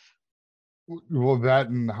stuff. Well, that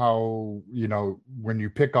and how when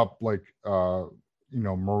you pick up like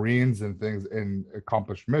Marines and things and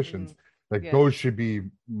accomplish missions, those should be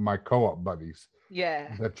my co-op buddies.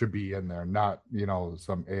 Yeah, that should be in there, not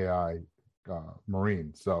some AI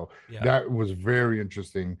Marine. So that was very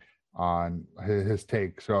interesting on his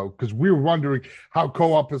take. So because we were wondering how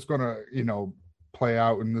co-op is going to play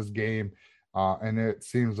out in this game. And it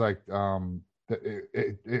seems like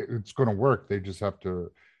it's going to work. They just have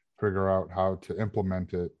to figure out how to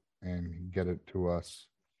implement it and get it to us,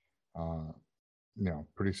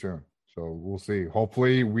 pretty soon. So we'll see.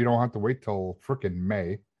 Hopefully, we don't have to wait till frickin'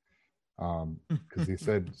 May, because he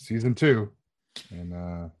said season 2,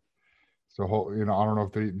 and so I don't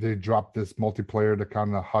know if they dropped this multiplayer to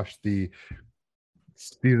kind of hush the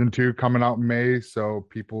season 2 coming out in May, so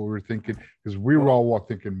people were thinking, because we were all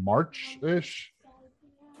thinking March-ish.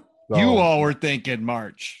 So, you all were thinking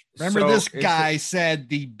March. Remember, this guy said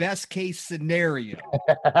the best case scenario.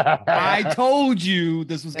 I told you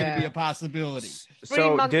this was going to be a possibility.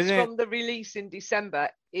 3 months from the release in December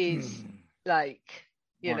is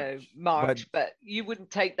March, but you wouldn't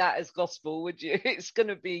take that as gospel, would you? It's going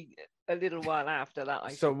to be a little while after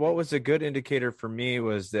that. What was a good indicator for me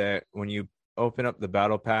was that when you open up the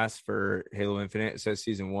battle pass for Halo Infinite, it says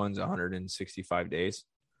season 1's 165 days.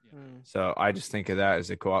 So I just think of that as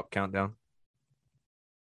a co-op countdown.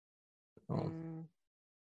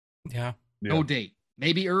 No date.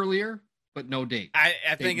 Maybe earlier, but no date. I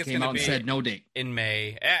think it's going to be said no date in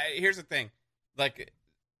May. Here's the thing. Like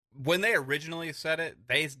when they originally said it,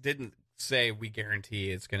 they didn't say we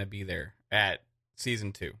guarantee it's going to be there at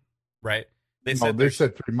season 2, right? They said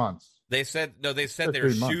 3 months. They said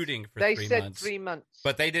they're shooting for 3 months. They said 3 months,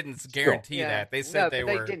 but they didn't guarantee that. They said they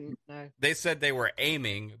didn't. No. They said they were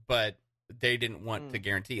aiming, but they didn't want to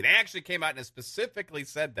guarantee. They actually came out and specifically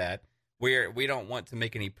said that we don't want to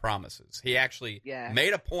make any promises. He actually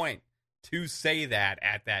made a point to say that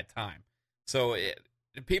at that time. So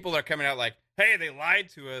people are coming out like, "Hey, they lied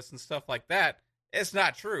to us" and stuff like that. It's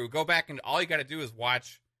not true. Go back and all you got to do is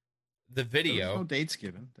watch the video. There was no dates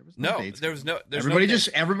given.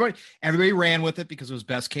 Everybody ran with it because it was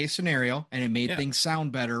best case scenario, and it made things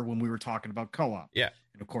sound better when we were talking about co-op. Yeah.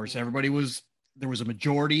 And of course, there was a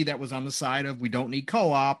majority that was on the side of we don't need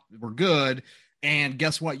co-op, we're good. And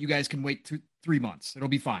guess what? You guys can wait 3 months. It'll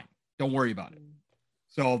be fine. Don't worry about it.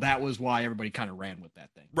 So that was why everybody kind of ran with that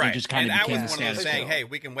thing. Right. It just kind of became the status saying, hey,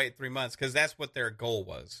 we can wait 3 months because that's what their goal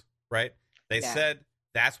was, right? They said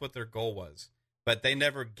that's what their goal was, but they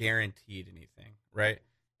never guaranteed anything, right?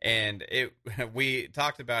 And we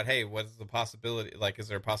talked about, hey, what's the possibility? Like, is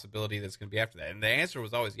there a possibility that's going to be after that? And the answer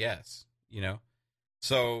was always yes, you know?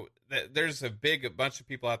 So there's a bunch of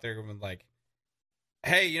people out there going like,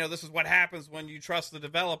 hey, you know, this is what happens when you trust the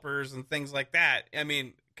developers and things like that. I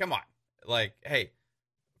mean, come on. Like, hey,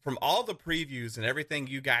 from all the previews and everything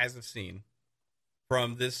you guys have seen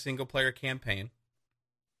from this single player campaign,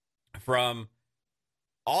 from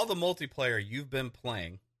all the multiplayer you've been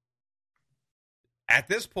playing, at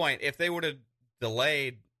this point, if they would have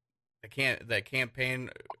delayed the campaign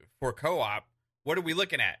for co-op, what are we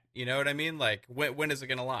looking at? You know what I mean? Like, when is it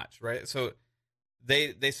going to launch, right? So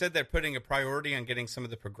they said they're putting a priority on getting some of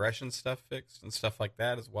the progression stuff fixed and stuff like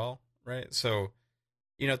that as well, right? So,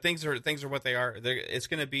 you know, things are what they are. It's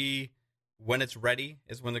going to be when it's ready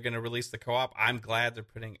is when they're going to release the co-op. I'm glad they're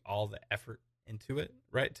putting all the effort into it,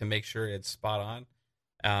 right, to make sure it's spot on.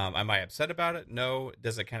 Am I upset about it? No.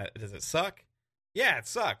 Does it suck? Yeah, it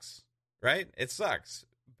sucks, right? It sucks.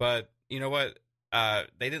 But you know what?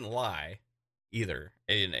 They didn't lie either.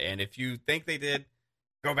 And if you think they did,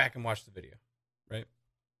 go back and watch the video, right?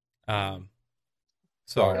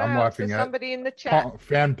 So I'm laughing at somebody in the chat.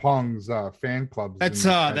 Fan Pong's fan clubs.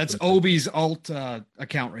 That's Obi's alt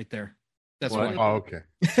account right there. That's what? Why. Oh, okay.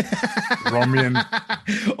 Romian.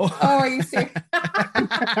 Are you serious?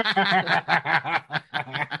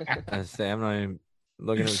 I'm not even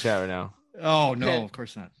looking at the chat right now. Oh no, of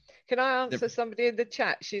course not. Can I answer somebody in the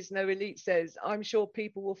chat? She's No Elite says, I'm sure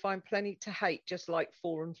people will find plenty to hate, just like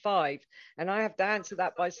 4 and 5. And I have to answer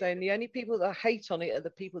that by saying the only people that hate on it are the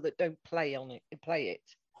people that don't play it.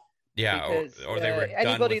 Yeah, because, or they were done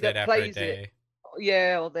anybody with that it plays after a day. it.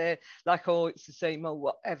 Yeah, or they're like, oh, it's the same or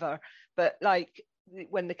whatever. But like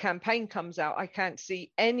when the campaign comes out, I can't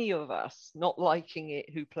see any of us not liking it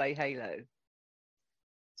who play Halo.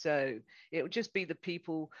 So it would just be the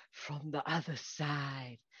people from the other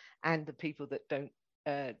side and the people that don't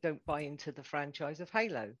buy into the franchise of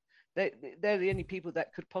Halo. They're the only people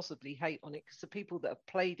that could possibly hate on it, because the people that have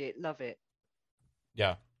played it love it.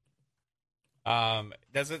 Yeah.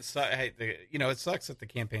 Does it suck? Hey, it sucks that the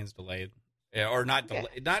campaign's delayed, or not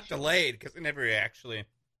delayed, because it never actually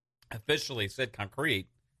officially said concrete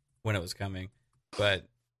when it was coming, but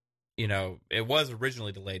it was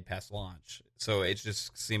originally delayed past launch, so it's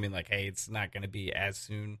just seeming like, hey, it's not going to be as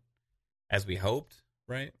soon as we hoped,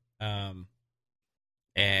 right? And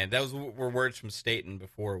that were words from Staten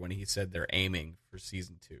before when he said they're aiming for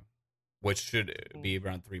season 2, which should be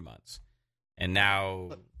around 3 months, and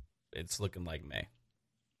now it's looking like May.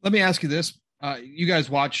 Let me ask you this: you guys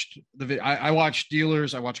watched the video? I watched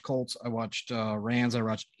Dealers, I watched Colts, I watched Rands, I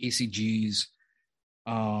watched ACGs,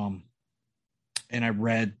 and I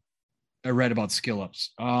read about skill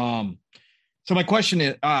ups. So my question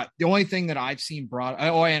is, the only thing that I've seen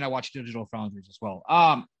and I watched Digital Foundries as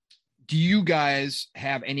well. Do you guys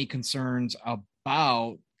have any concerns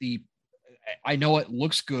about I know it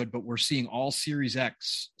looks good, but we're seeing all Series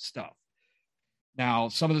X stuff. Now,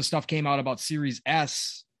 some of the stuff came out about Series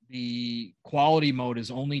S. The quality mode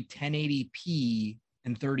is only 1080p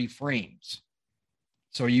and 30 frames.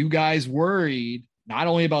 So are you guys worried not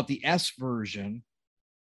only about the S version,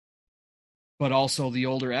 but also the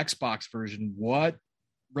older Xbox version? What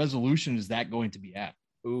resolution is that going to be at?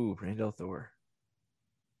 Ooh, Randall Thor.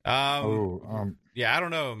 Yeah, I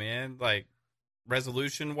don't know, man. Like,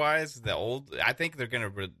 resolution wise, I think they're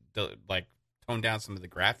gonna tone down some of the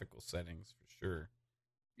graphical settings for sure.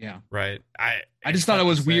 Yeah, right. I just thought it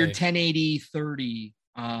was weird. 1080 30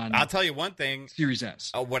 on. I'll tell you one thing. Series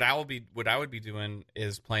S. What I would be doing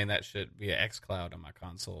is playing that shit via xCloud on my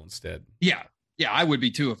console instead. Yeah, I would be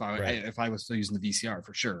too if I was still using the VCR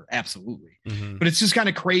for sure. Absolutely. Mm-hmm. But it's just kind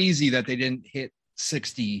of crazy that they didn't hit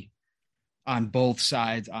 60 on both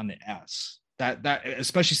sides on the S. That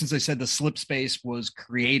especially since they said the slip space was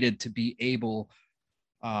created to be able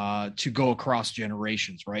to go across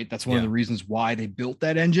generations, right? That's one of the reasons why they built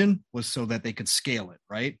that engine, was so that they could scale it,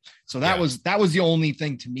 right? So that was the only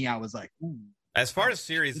thing to me I was like, ooh. As far as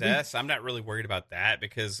Series S, I'm not really worried about that,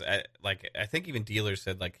 because I think even Dealer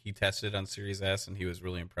said he tested on Series S and he was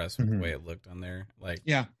really impressed with the way it looked on there.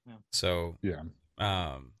 So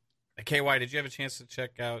KY, did you have a chance to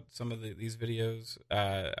check out some of these videos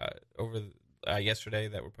over yesterday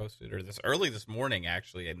that were posted, or early this morning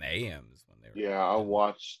actually in the AMs when they were? Yeah, I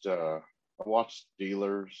watched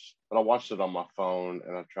Dealers, but I watched it on my phone,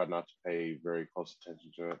 and I tried not to pay very close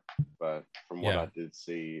attention to it. But from what I did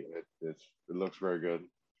see, it looks very good,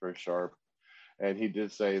 very sharp. And he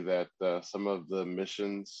did say that some of the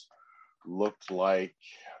missions looked like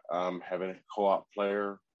having a co-op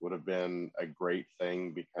player would have been a great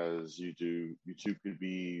thing, because you two could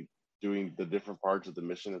be doing the different parts of the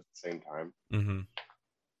mission at the same time,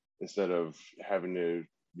 instead of having to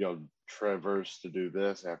traverse to do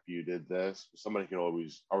this after you did this. Somebody could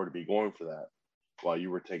always already be going for that while you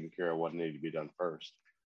were taking care of what needed to be done first.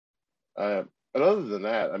 But other than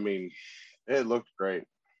that, I mean, it looked great.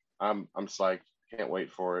 I'm psyched. Can't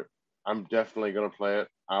wait for it. I'm definitely going to play it.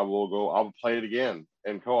 I'll play it again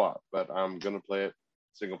in co-op, but I'm going to play it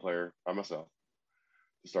single player by myself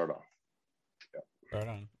to start off. Right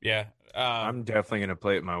on. Yeah. I'm definitely going to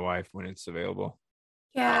play it with my wife when it's available.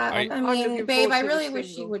 Yeah. I mean, babe, I really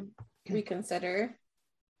wish you would reconsider.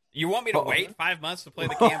 You want me to wait 5 months to play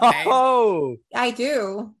the campaign? Oh, I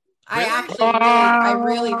do. Really? I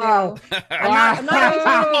really do. I'm not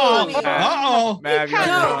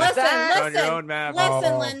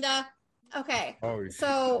Listen, Linda. Okay.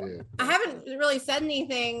 So I haven't really said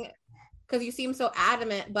anything because you seem so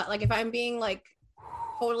adamant, but like if I'm being like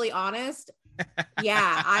totally honest,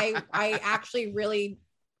 yeah, I actually really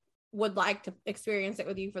would like to experience it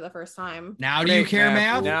with you for the first time. Now do you care,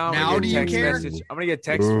 Mav? Now do you care? I'm gonna get a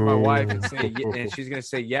text from my wife and she's gonna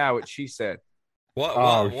say, yeah, what she said. We'll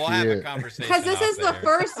have a conversation. Because this is the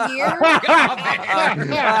first year.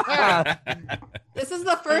 This is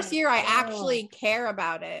the first year I actually care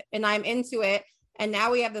about it and I'm into it. And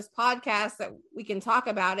now we have this podcast that we can talk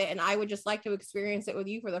about it. And I would just like to experience it with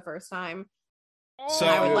you for the first time. So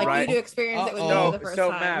I would like you to experience it with me for the first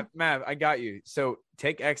time. Mav, I got you. So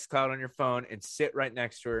take xCloud on your phone and sit right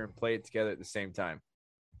next to her and play it together at the same time.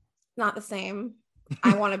 Not the same.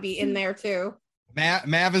 I want to be in there too.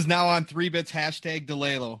 Mav is now on 3bits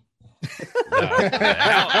 #Delalo.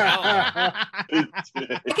 I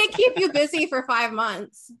could keep you busy for 5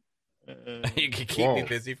 months. You can keep me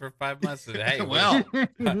busy for 5 months. Hey, well, what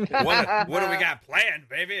do we got planned,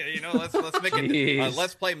 baby? Let's make it.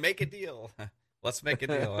 Let's play Make a Deal. Let's make a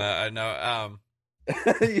deal. No.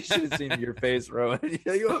 You should have seen your face, Rowan.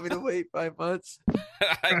 You want me to wait 5 months?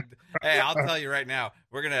 Hey, I'll tell you right now.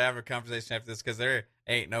 We're gonna have a conversation after this because there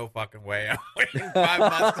ain't no fucking way I'm waiting 5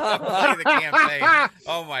 months to play the campaign.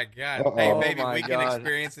 Oh my god! Hey, baby, we can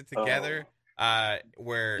experience it together.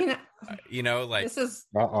 Where like this is.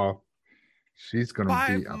 She's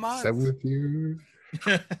gonna be upset with you.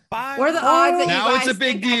 What are the odds that now you guys it's a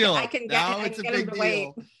big deal. I can get a big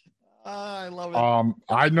deal. I love it.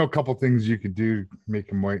 I know a couple things you could do to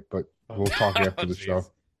make him wait, but we'll talk after the show.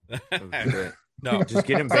 No, just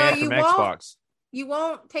get him banned from Xbox. You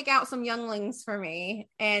won't take out some younglings for me,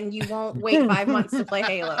 and you won't wait 5 months to play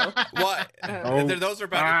Halo. What? Those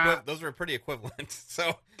are those are pretty equivalent.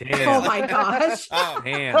 So, oh my gosh!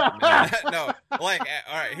 Damn, no, like,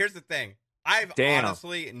 all right. Here's the thing. I've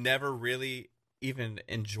honestly never really even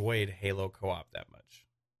enjoyed Halo co-op that much.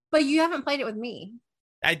 But you haven't played it with me.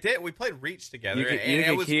 I did. We played Reach together, and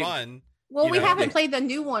it was fun. Well, we haven't played the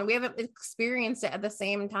new one. We haven't experienced it at the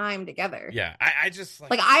same time together. Yeah, I just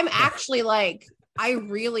like I'm actually like I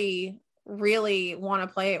really, really want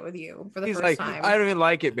to play it with you for the first time. I don't even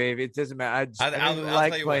like it, baby. It doesn't matter. I'll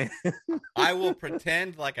like playing. I will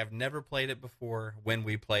pretend like I've never played it before when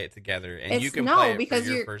we play it together, and you can play it because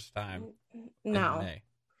for your first time. No,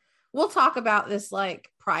 we'll talk about this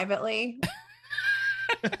like privately.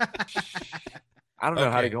 I don't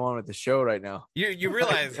know how to go on with the show right now. You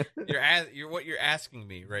realize what you're asking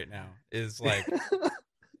me right now is like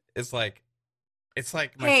it's like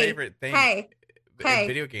my favorite thing. Hey,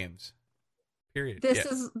 video games. Period. This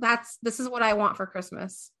is what I want for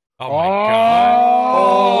Christmas. Oh my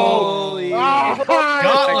god! Holy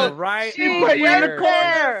God! Right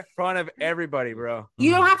in front of everybody, bro.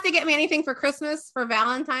 You don't have to get me anything for Christmas for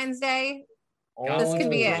Valentine's Day. This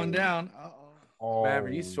could be it. Down. Mav, are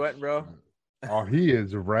you sweating, bro? Oh, he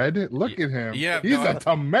is red. Look at him. Yeah, he's a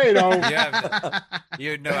tomato. I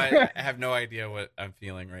have no idea what I'm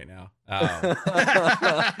feeling right now.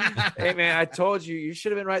 Hey, man, I told you. You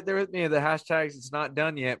should have been right there with me. The hashtags, it's not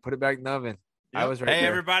done yet. Put it back in the oven. Yep. I was right there. Hey,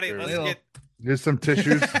 everybody, let's get... Here's some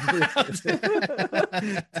tissues.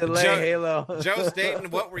 Halo. Joe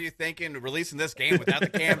Staten, what were you thinking releasing this game without the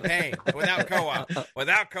campaign, without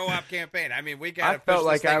co-op campaign? I mean, we got. I felt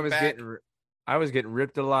like I was getting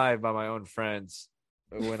ripped alive by my own friends.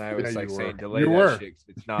 when I was saying delay that shit.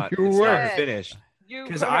 It's not finished.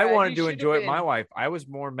 Because I wanted to enjoy it. My wife. I was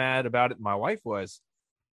more mad about it than my wife was.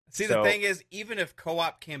 See, the thing is, even if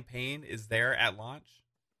co-op campaign is there at launch,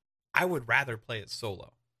 I would rather play it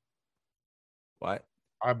solo. What?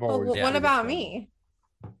 I've always. What about me?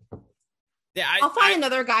 Yeah, I'll find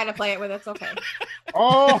another guy to play it with. It's okay. Hit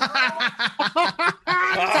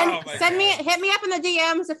me up in the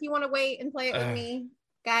DMs if you want to wait and play it with me,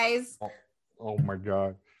 guys. Oh my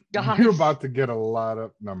god, you're about to get a lot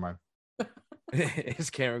of. Never mind. His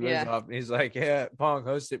camera goes off and he's like, yeah, Pong,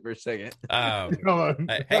 host it for a second. Hey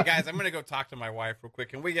guys, I'm gonna go talk to my wife real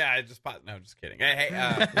quick. And no, just kidding.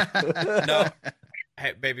 No,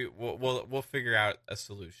 hey baby, we'll figure out a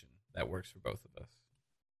solution that works for both of us.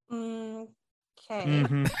 Okay.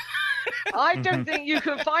 Mm-hmm. I don't think you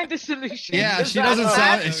can find a solution. Yeah, she doesn't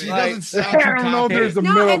sound. I don't know. There's a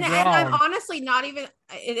middle ground. And I'm honestly not even.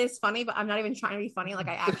 It is funny, but I'm not even trying to be funny. Like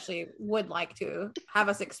I actually would like to have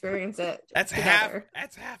us experience it. That's together.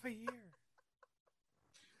 That's half a year.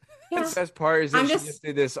 Yeah. The best part is that she just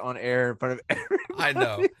did this on air in front of everyone. I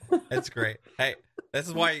know. That's great. Hey, this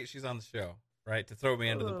is why she's on the show. Right, to throw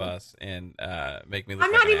me under the bus and make me look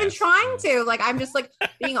I'm like not even ass. trying to. Like, I'm just like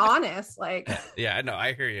being honest. Like, yeah, no,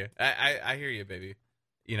 I hear you. I hear you, baby.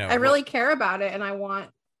 You know, I really care about it and I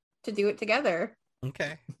want to do it together.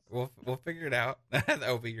 Okay, we'll figure it out.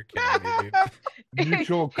 Obi, you're killing me, dude.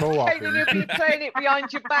 Mutual co-op. You'll be playing it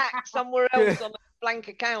behind your back somewhere else on a blank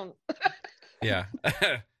account. Yeah,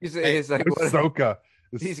 he's like Ahsoka.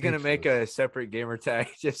 He's gonna make a separate gamer tag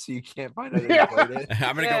just so you can't find out.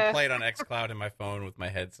 I'm gonna go play it on XCloud in my phone with my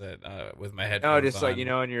headset, with my headphones. No, just on. Like in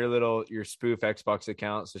your spoof Xbox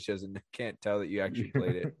account, so she can't tell that you actually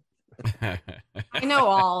played it. I know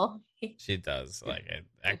all. She does. Like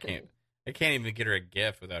I can't even get her a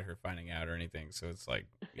gift without her finding out or anything. So it's like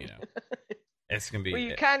it's gonna be. Well,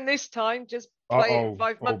 you can this time. Just play it in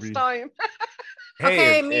 5 months' time.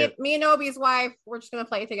 Hey, me and Obi's wife, we're just gonna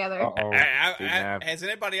play it together. Has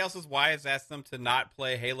anybody else's wives asked them to not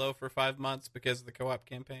play Halo for 5 months because of the co-op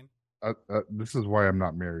campaign? This is why I'm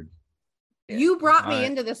not married. You brought me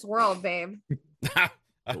into this world, babe.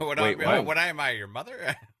 What am I, your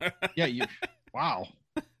mother? Yeah, you. Wow.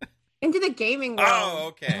 Into the gaming world. Oh,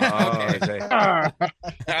 okay. I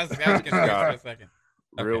was confused for a second.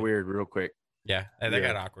 Okay. Real weird, real quick. Yeah, that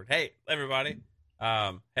got awkward. Hey, everybody.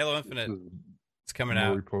 Halo Infinite. It's coming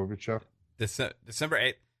out December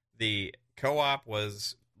 8th. The co-op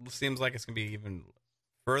seems like it's going to be even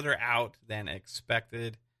further out than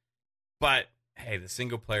expected. But, hey, the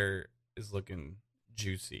single player is looking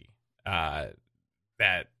juicy.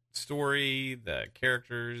 That story, the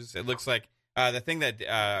characters, it looks like the thing that,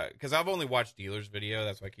 because I've only watched Dealer's video,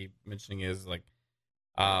 that's why I keep mentioning is like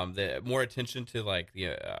the more attention to like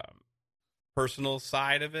the personal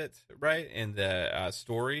side of it, right? And the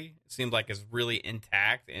story seemed like is really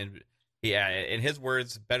intact, and in his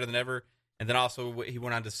words, better than ever. And then also he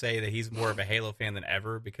went on to say that he's more of a Halo fan than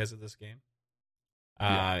ever because of this game,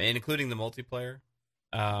 and including the multiplayer.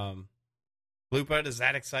 Lupa, does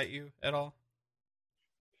that excite you at all?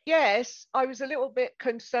 Yes, I was a little bit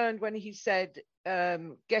concerned when he said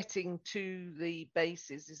getting to the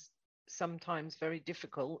bases is sometimes very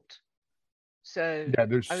difficult. So yeah,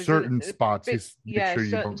 there's certain spots.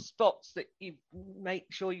 Certain spots that you make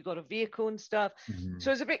sure you got a vehicle and stuff. Mm-hmm.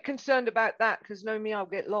 So I was a bit concerned about that because know me, I'll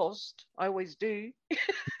get lost. I always do.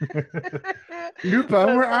 Lupa,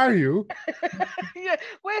 where are you? Yeah,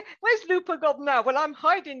 where's Lupa gone now? Well, I'm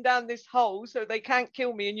hiding down this hole so they can't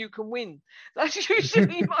kill me and you can win. That's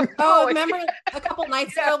usually my Oh, remember a couple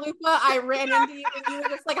nights ago, Lupa, I ran into you and you were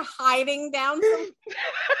just like hiding down some.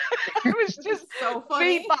 I was just so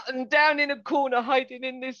funny. V-button down in a corner hiding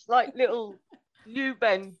in this like little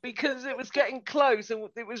U-bend because it was getting close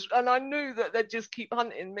and I knew that they'd just keep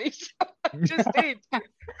hunting me, so I just did.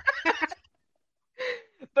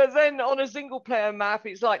 But then on a single player map,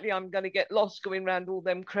 it's likely I'm going to get lost going around all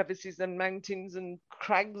them crevices and mountains and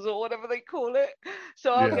crags or whatever they call it.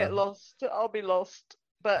 So I'll get lost. I'll be lost.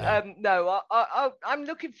 But no, I'm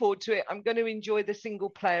looking forward to it. I'm going to enjoy the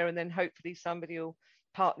single player and then hopefully somebody will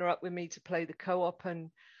partner up with me to play the co-op,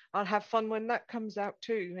 and I'll have fun when that comes out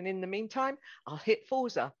too. And in the meantime, I'll hit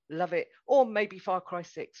Forza, love it, or maybe Far Cry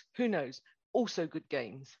 6. Who knows? Also good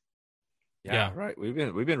games. Yeah, right. We've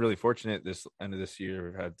been really fortunate this end of this year.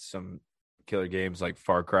 We've had some killer games like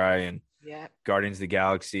Far Cry and Guardians of the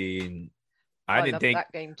Galaxy, and I didn't think.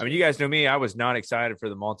 That game too. I mean, you guys know me. I was not excited for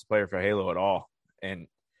the multiplayer for Halo at all, and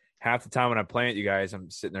half the time when I'm playing it, you guys, I'm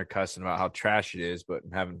sitting there cussing about how trash it is, but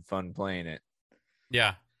I'm having fun playing it.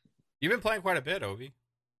 Yeah, you've been playing quite a bit, Obi.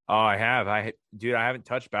 Oh, I have. I haven't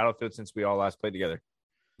touched Battlefield since we all last played together.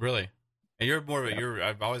 Really? And you're more of a,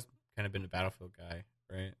 I've always kind of been a Battlefield guy,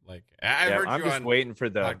 right? Like I'm just waiting for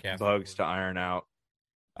the bugs to iron out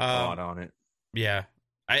a lot on it. Yeah.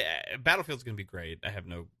 Battlefield's going to be great. I have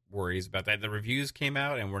no worries about that. The reviews came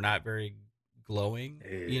out and were not very glowing,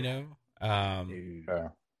 you know?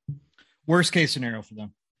 Worst case scenario for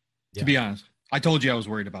them, to be honest. I told you I was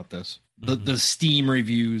worried about this. The Steam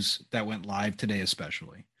reviews that went live today,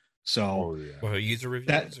 especially. So, well, user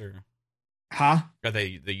reviews are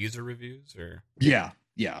they the user reviews or? Yeah.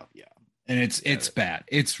 And it's bad.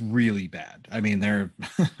 It's really bad. I mean, they're.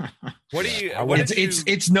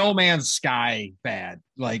 It's No Man's Sky bad.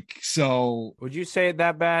 Like, so. Would you say it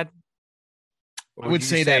that bad? I would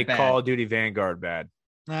say that bad. Call of Duty Vanguard bad.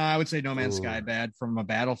 I would say No Man's Sky bad. From a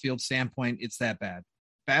Battlefield standpoint, it's that bad.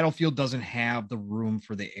 Battlefield doesn't have the room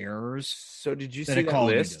for the errors. So did you see that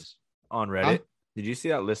list on Reddit? Did you see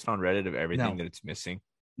that list on Reddit of everything that it's missing?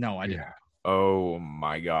 No, I didn't. Oh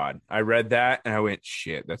my God. I read that and I went,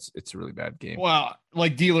 shit, it's a really bad game. Well,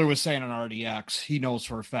 like Dealer was saying on RDX, he knows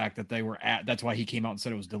for a fact that that's why he came out and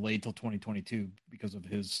said it was delayed till 2022 because of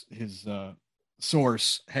his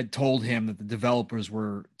source had told him that the developers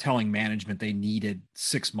were telling management they needed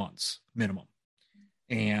 6 months minimum.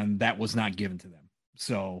 And that was not given to them.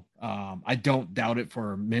 So I don't doubt it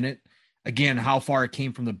for a minute. Again, how far it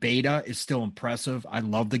came from the beta is still impressive. I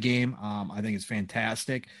love the game. I think it's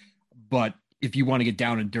fantastic. But if you want to get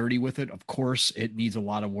down and dirty with it, of course, it needs a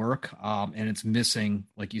lot of work. And it's missing,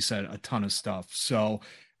 like you said, a ton of stuff. So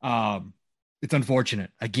it's unfortunate.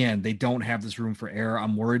 Again, they don't have this room for error.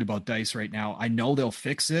 I'm worried about DICE right now. I know they'll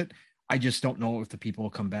fix it. I just don't know if the people will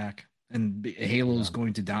come back. And Halo is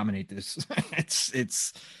going to dominate this.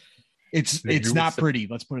 It's not pretty.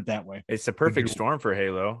 Let's put it that way. It's the perfect storm for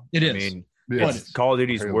Halo. It is. I mean, it's Call of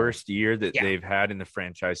Duty's worst year that they've had in the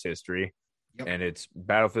franchise history. Yep. And it's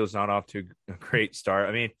Battlefield's not off to a great start.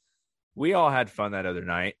 I mean, we all had fun that other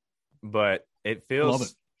night, but it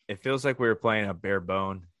feels like we were playing a bare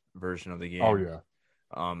bone version of the game. Oh yeah.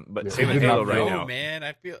 But same with Halo right now. Man,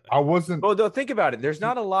 I wasn't. Well, think about it. There's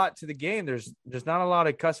not a lot to the game. There's not a lot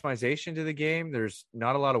of customization to the game. There's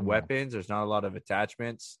not a lot of weapons. There's not a lot of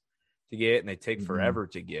attachments to get, and they take forever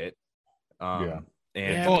to get.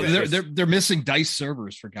 They're missing DICE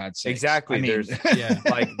servers, for God's sake. Exactly. I mean, there's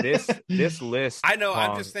like this list. I know.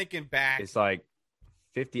 I'm just thinking back. It's like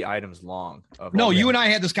 50 items long. You and I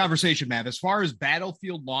had this conversation, Matt. As far as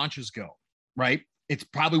Battlefield launches go, right? It's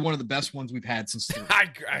probably one of the best ones we've had since.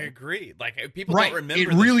 I agree. Like people don't remember.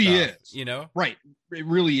 It really stuff, is. You know, right? It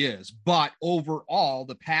really is. But overall,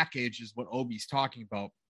 the package is what Obi's talking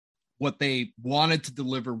about. What they wanted to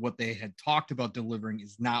deliver, what they had talked about delivering,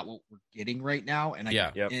 is not what we're getting right now. And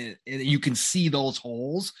you can see those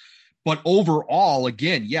holes. But overall,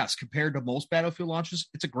 again, yes, compared to most Battlefield launches,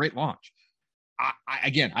 it's a great launch.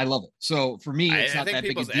 I love it. So for me, it's not that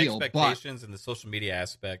big a deal. Expectations and the social media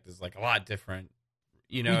aspect is like a lot different.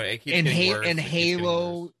 You know, it keeps worse, and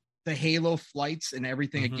Halo, the Halo flights and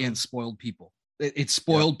everything again spoiled people. It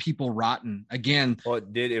spoiled people rotten again. Well,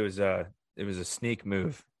 it did. It was a sneak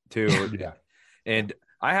move too. And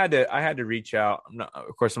I had to reach out.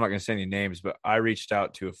 Of course, I'm not going to say any names, but I reached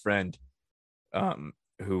out to a friend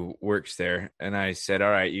who works there, and I said,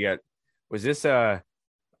 "All right, was this a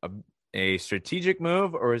strategic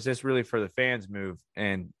move, or is this really for the fans move?"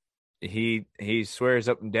 And he swears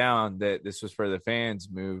up and down that this was for the fans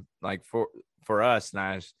move, like for us.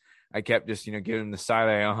 And I kept just giving him the side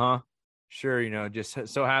eye. Sure, just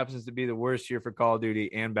so happens to be the worst year for Call of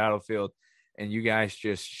Duty and Battlefield, and you guys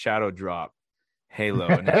just shadow drop Halo,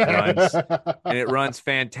 and it runs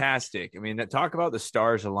fantastic. I mean, talk about the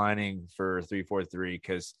stars aligning for 343,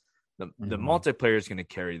 because the multiplayer is going to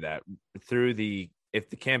carry that through if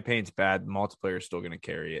the campaign's bad, the multiplayer is still going to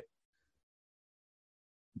carry it.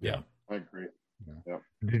 Yeah, I agree. Yeah.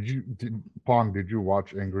 Did you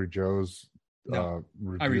watch Angry Joe's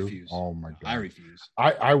review? I refuse. Oh my god, I refuse.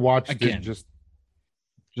 I watched it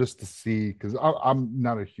just to see, because I'm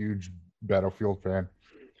not a huge Battlefield fan,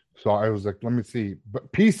 so I was like, let me see.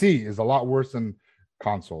 But PC is a lot worse than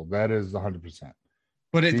console. That is 100%.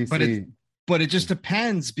 But it just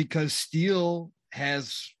depends, because Steele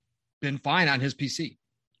has been fine on his PC,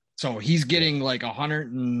 so he's getting like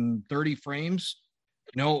 130 frames.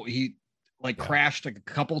 He crashed a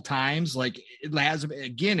couple times. Like it has,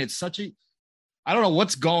 again, it's such a, I don't know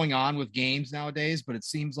what's going on with games nowadays, but it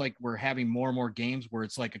seems like we're having more and more games where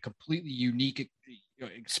it's like a completely unique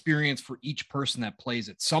experience for each person that plays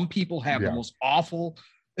it. Some people have the most awful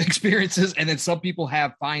experiences, and then some people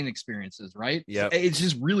have fine experiences, right? Yeah, it's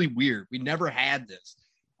just really weird. We never had this.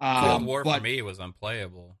 Cold War for me was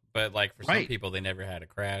unplayable, but like for some people, they never had a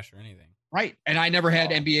crash or anything. Right. And I never had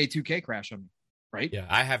NBA 2K crash on me. Right. Yeah,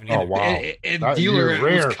 I haven't. Oh, wow. And dealer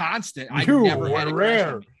was constant. I never had it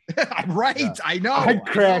rare. Right. Yeah. I know. I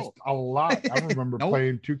crashed a lot. I remember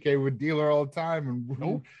playing 2K with dealer all the time,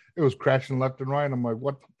 and it was crashing left and right. I'm like,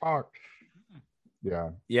 what the fuck? Yeah.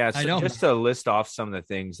 Yeah. So just to list off some of the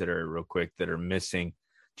things that are real quick that are missing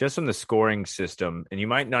just from the scoring system. And you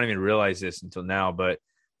might not even realize this until now, but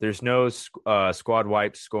there's no squad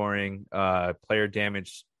wipe scoring, player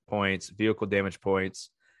damage points, vehicle damage points,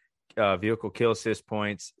 vehicle kill assist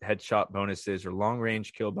points, headshot bonuses or long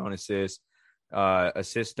range kill bonuses.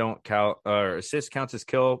 Assist don't count, or assist counts as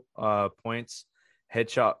kill points.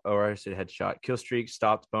 Headshot, kill streak,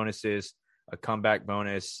 stopped bonuses, a comeback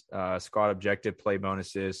bonus, squad objective play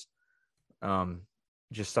bonuses,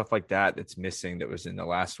 just stuff like that that's missing that was in the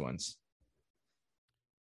last ones.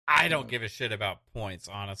 I don't give a shit about points,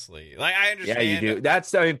 honestly. Like, I understand. Yeah, you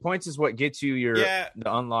do. Points is what gets you the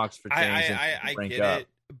unlocks for things. I get it,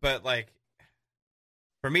 but like,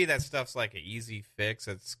 for me, that stuff's like an easy fix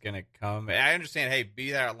that's gonna come. I understand. Hey,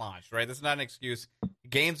 be there at launch, right? That's not an excuse.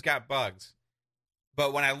 Games got bugs,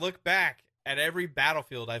 but when I look back at every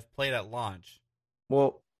Battlefield I've played at launch,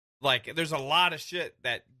 well, like, there's a lot of shit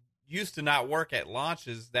that used to not work at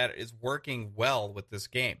launches that is working well with this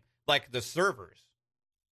game. Like, the servers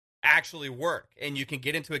actually work, and you can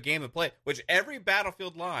get into a game and play, which every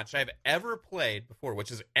Battlefield launch I've ever played before,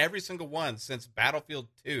 which is every single one since Battlefield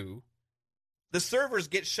 2, the servers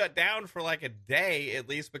get shut down for like a day at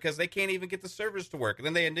least because they can't even get the servers to work.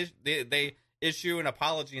 And then they issue an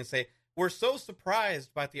apology and say, we're so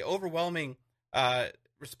surprised by the overwhelming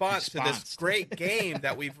response to this great game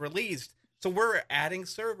that we've released, so we're adding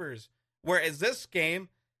servers. Whereas this game,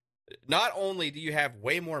 not only do you have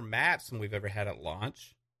way more maps than we've ever had at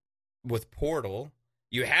launch with Portal,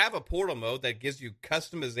 you have a Portal mode that gives you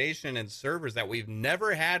customization and servers that we've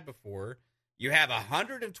never had before. You have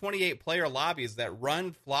 128 player lobbies that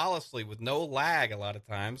run flawlessly with no lag a lot of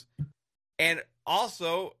times. And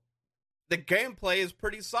also, the gameplay is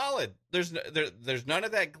pretty solid. There's none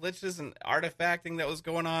of that glitches and artifacting that was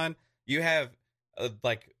going on. You have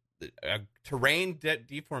like a terrain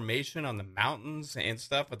deformation on the mountains and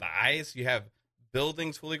stuff with the ice. You have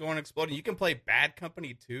buildings fully going exploding. You can play Bad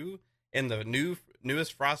Company 2 in the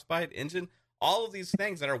newest Frostbite engine. All of these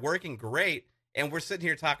things that are working great, and we're sitting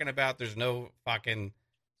here talking about there's no fucking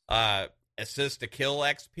assist to kill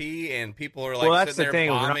XP, and people are like sitting there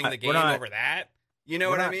bombing the game over that. You know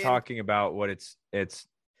what I mean? We're not talking about what it's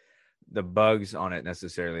the bugs on it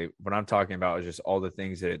necessarily. What I'm talking about is just all the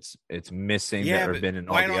things that it's missing that have been in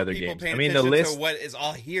all the other games. I mean, the list, what is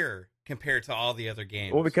all here compared to all the other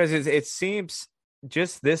games? Well, because it seems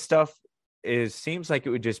just this stuff seems like it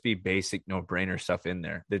would just be basic no-brainer stuff in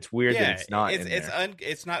there. That's weird that it's not in there.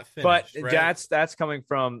 It's not finished. But right? that's coming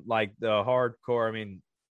from like the hardcore, I mean,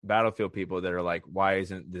 Battlefield people that are like, why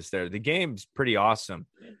isn't this there? The game's pretty awesome,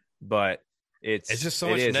 but it's just so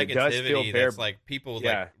much negativity that's like people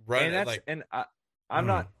like run it. And I'm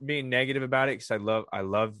not being negative about it because I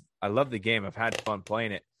love the game. I've had fun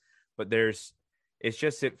playing it, but it's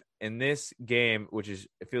just in this game,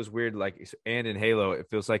 it feels weird, like, and in Halo, it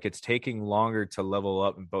feels like it's taking longer to level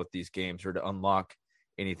up in both these games or to unlock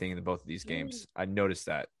anything in both of these games. I noticed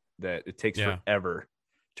that it takes forever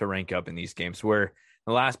to rank up in these games, where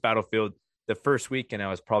the last Battlefield, the first weekend, I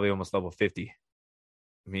was probably almost level 50.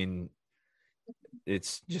 I mean,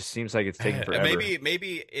 it just seems like it's taking forever.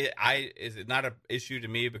 Maybe is it not an issue to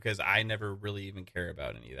me because I never really even care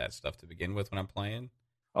about any of that stuff to begin with when I'm playing.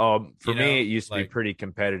 For me, it used to be pretty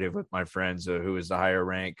competitive with my friends, who was the higher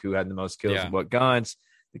rank, who had the most kills, what guns,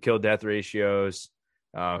 the kill death ratios,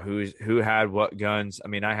 who had what guns. I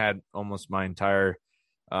mean, I had almost my entire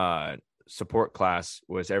support class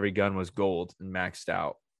was every gun was gold and maxed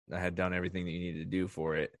out. I had done everything that you needed to do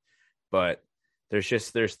for it, but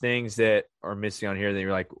there's things that are missing on here that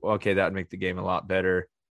you're like, okay, that would make the game a lot better.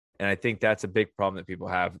 And I think that's a big problem that people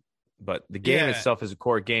have. But the game itself as a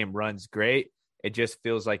core game runs great. It just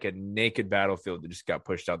feels like a naked Battlefield that just got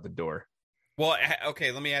pushed out the door. Well,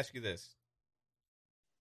 okay, let me ask you this.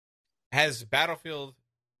 Has Battlefield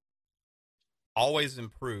always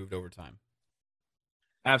improved over time?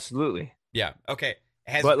 Absolutely. Yeah, okay.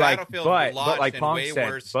 Has Battlefield launched in way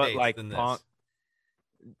worse states than this?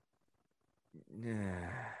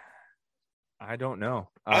 I don't know.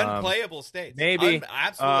 Unplayable states. Maybe.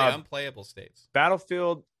 Absolutely unplayable states.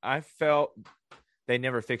 Battlefield, I felt they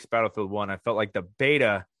never fixed Battlefield 1. I felt like the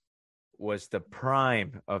beta was the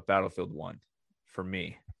prime of Battlefield 1 for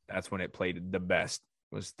me. That's when it played the best,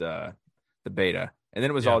 was the beta. And then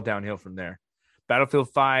it was all downhill from there. Battlefield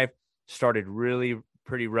 5 started really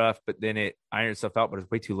pretty rough, but then it ironed itself out, but it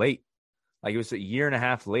was way too late. Like it was a year and a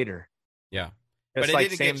half later. Yeah. It's but it like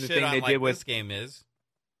didn't same get the shit thing on they like did with this game is.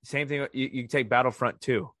 Same thing. You take Battlefront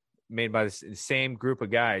 2, made by the same group of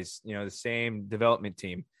guys, the same development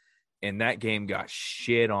team, and that game got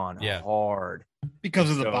shit on hard because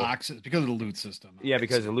of the boxes, because of the loot system. Yeah,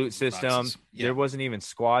 because of the loot system. Yeah. There wasn't even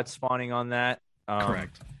squad spawning on that.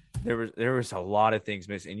 Correct. There was a lot of things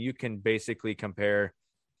missing. You can basically compare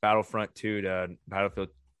Battlefront 2 to Battlefield,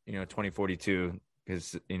 2042,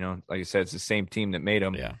 because like I said, it's the same team that made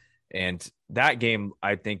them. Yeah. And that game,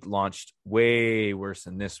 I think, launched way worse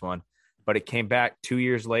than this one, but it came back 2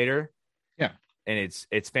 years later. Yeah. And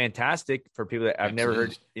it's fantastic for people that I've never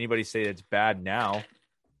heard anybody say it's bad now.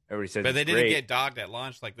 Everybody says, but they didn't great. get dogged at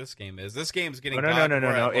launch like this game is. This game's getting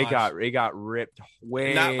no. It got ripped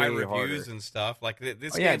way not by reviews harder. and stuff. Like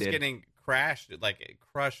this game's getting crushed with. It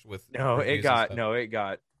was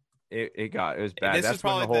bad. This That's is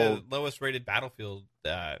probably the lowest rated Battlefield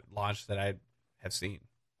launch that I have seen.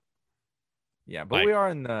 Yeah, but we are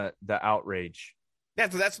in the outrage.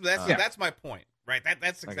 That's my point, right?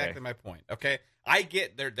 That's exactly my point. Okay, I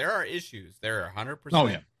get there are issues. There are 100%. Oh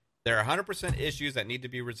yeah. There are 100% issues that need to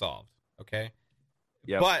be resolved. Okay.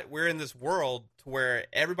 Yeah. But we're in this world to where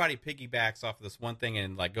everybody piggybacks off of this one thing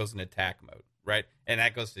and like goes in attack mode, right? And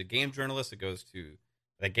that goes to game journalists, it goes to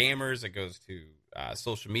the gamers, it goes to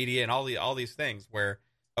social media, and all these things. Where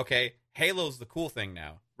Halo's the cool thing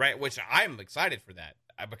now, right? Which I'm excited for that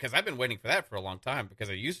because I've been waiting for that for a long time because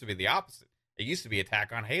it used to be the opposite. It used to be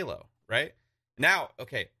attack on Halo, right? Now,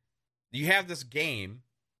 you have this game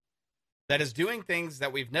that is doing things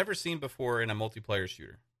that we've never seen before in a multiplayer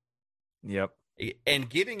shooter. Yep. And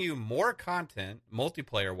giving you more content,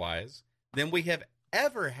 multiplayer-wise, than we have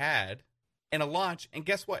ever had in a launch. And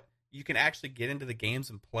guess what? You can actually get into the games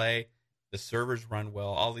and play. The servers run well.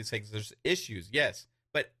 All these things. There's issues, yes.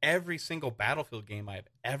 But every single Battlefield game I've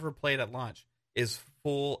ever played at launch is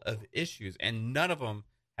full of issues. And none of them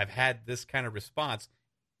have had this kind of response.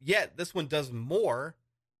 Yet, this one does more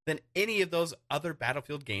than any of those other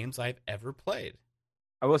Battlefield games I've ever played.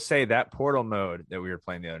 I will say that Portal mode that we were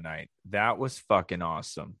playing the other night, that was fucking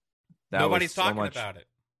awesome. Nobody's talking about it.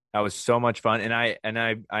 That was so much fun, and I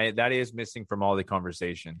that is missing from all the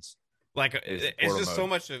conversations. Like it's just so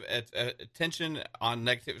much of attention on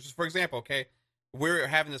negative. Just for example, we're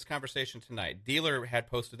having this conversation tonight. Dealer had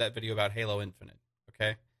posted that video about Halo Infinite.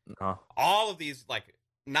 All of these, like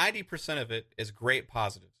 90% of it is great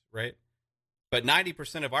positives, right? But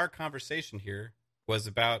 90% of our conversation here was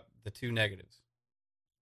about the two negatives.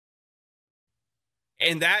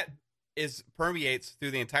 And that permeates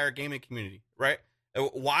through the entire gaming community, right?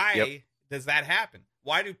 Why does that happen?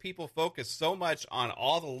 Why do people focus so much on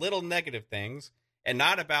all the little negative things and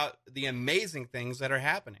not about the amazing things that are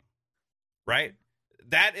happening, right?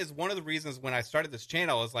 That is one of the reasons when I started this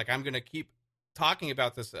channel is like, I'm going to keep talking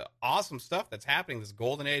about this awesome stuff that's happening, this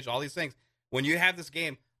golden age, all these things. When you have this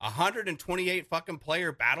game, 128 fucking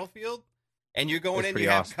player Battlefield, and you're going in, you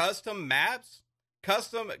have custom maps,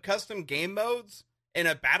 custom game modes in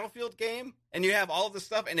a Battlefield game, and you have all of this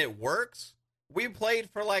stuff, and it works. We played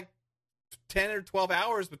for like 10 or 12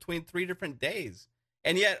 hours between 3 different days,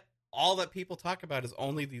 and yet all that people talk about is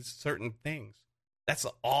only these certain things. That's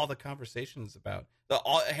all the conversation is about.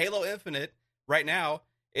 Halo Infinite right now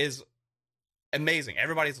is amazing.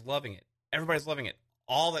 Everybody's loving it.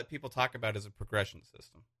 All that people talk about is a progression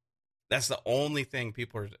system. That's the only thing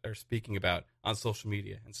people are speaking about on social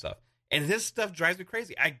media and stuff. And this stuff drives me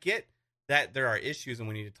crazy. I get that there are issues and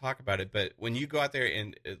we need to talk about it, but when you go out there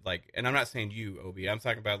and and I'm not saying you, Obi, I'm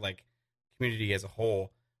talking about like community as a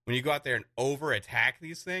whole. When you go out there and over attack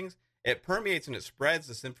these things, it permeates and it spreads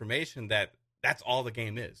this information that's all the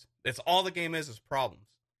game is. That's all the game is problems.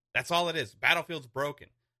 That's all it is. Battlefield's broken.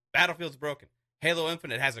 Halo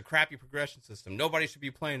Infinite has a crappy progression system. Nobody should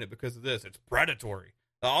be playing it because of this. It's predatory.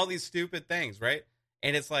 All these stupid things, right?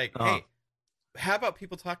 And it's like, hey, how about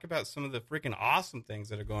people talk about some of the freaking awesome things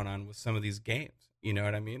that are going on with some of these games? You know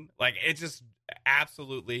what I mean? Like, it just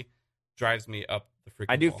absolutely drives me up the freaking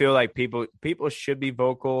I do wall. feel like people should be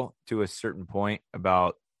vocal to a certain point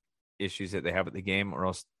about issues that they have with the game, or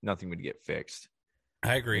else nothing would get fixed.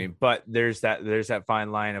 I agree. But there's that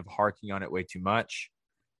fine line of harking on it way too much.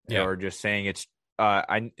 Yeah. Or just saying it's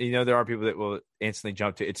there are people that will instantly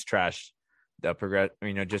jump to it's trash,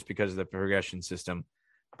 just because of the progression system.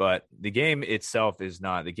 But the game itself is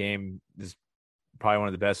not. The game is probably one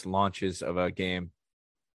of the best launches of a game.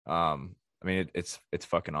 It's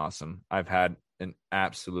fucking awesome. I've had an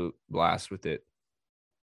absolute blast with it.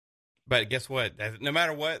 But guess what? No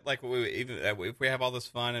matter what, like if we have all this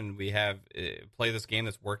fun and we have play this game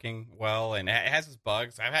that's working well and it has its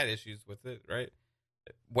bugs, I've had issues with it, right?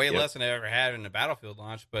 way less than I ever had in a Battlefield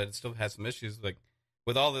launch, but it still has some issues. Like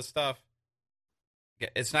with all this stuff,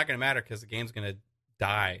 it's not going to matter because the game's going to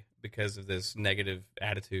die because of this negative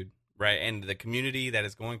attitude, right? And the community that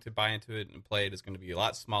is going to buy into it and play it is going to be a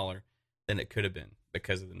lot smaller than it could have been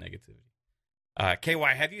because of the negativity.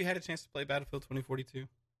 KY, have you had a chance to play Battlefield 2042?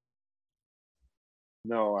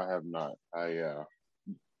 No, I have not.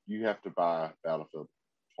 You have to buy Battlefield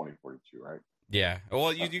 2042, right? Yeah.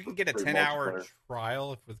 Well, you can get a 10-hour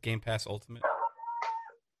trial with Game Pass Ultimate.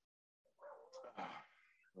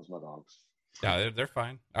 Those my dogs. Yeah, they're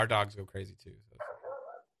fine. Our dogs go crazy too.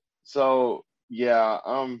 So yeah,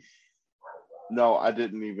 no, I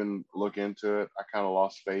didn't even look into it. I kind of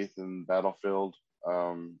lost faith in Battlefield,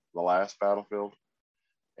 the last Battlefield,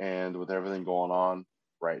 and with everything going on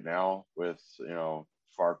right now with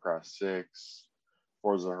Far Cry 6,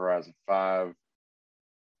 Forza Horizon 5,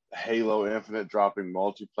 Halo Infinite dropping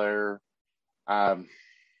multiplayer, I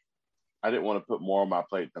didn't want to put more on my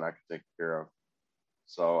plate than I could take care of.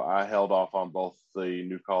 So I held off on both the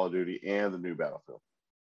new Call of Duty and the new Battlefield.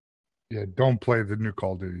 Yeah, don't play the new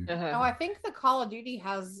Call of Duty. Uh-huh. Oh, I think the Call of Duty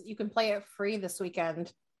you can play it free this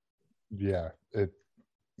weekend. Yeah.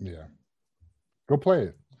 Go play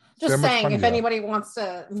it. Just saying, if anybody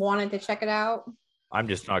wanted to check it out. I'm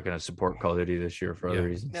just not going to support Call of Duty this year for other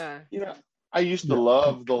reasons. Yeah. I used to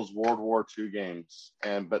love those World War II games,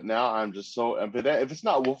 but now I'm just if it's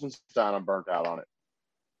not Wolfenstein, I'm burnt out on it.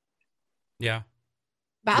 Yeah.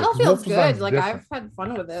 Battlefield's good. Like I've had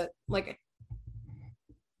fun with it. Like,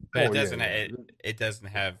 but it doesn't. It doesn't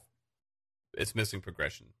have. It's missing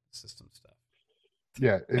progression system stuff.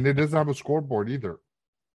 Yeah, and it doesn't have a scoreboard either.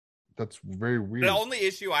 That's very weird. The only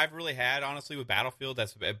issue I've really had, honestly, with Battlefield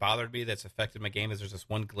it bothered me, that's affected my game, is there's this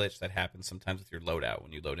one glitch that happens sometimes with your loadout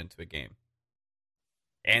when you load into a game.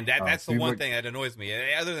 And that's the one thing that annoys me.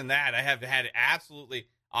 Other than that, I have had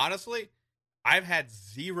honestly, I've had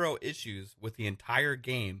zero issues with the entire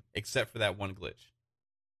game except for that one glitch.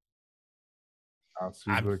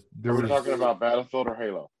 We're talking about Battlefield or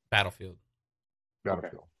Halo? Battlefield. Okay.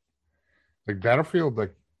 Like Battlefield,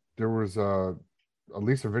 like there was at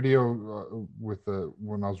least a video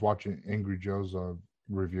when I was watching Angry Joe's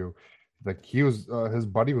review, like he was his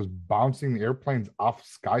buddy was bouncing the airplanes off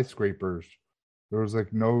skyscrapers. There was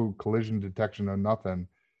like no collision detection or nothing,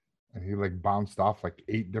 and he like bounced off like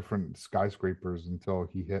 8 different skyscrapers until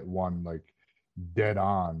he hit one like dead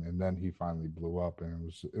on, and then he finally blew up,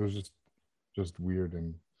 and it was just weird.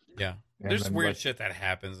 And yeah, there's weird shit that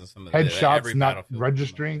happens in some of headshots not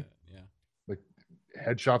registering. Like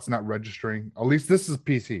headshots not registering. At least this is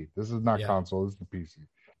PC. This is not console. This is the PC.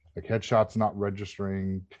 Like headshots not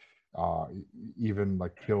registering. Even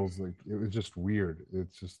like kills. Like it was just weird.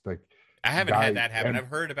 It's just like I haven't had that happen. I've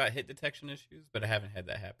heard about hit detection issues, but I haven't had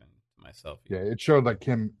that happen to myself yet. Yeah, it showed like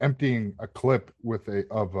him emptying a clip with a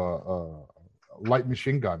light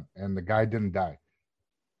machine gun, and the guy didn't die.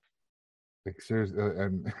 Like seriously,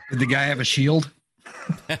 and did the guy have a shield?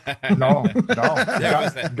 No.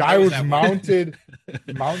 Guy was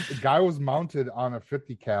mounted on a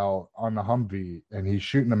 50 cal on the Humvee, and he's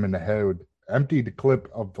shooting him in the head. Emptied the clip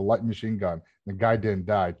of the light machine gun. The guy didn't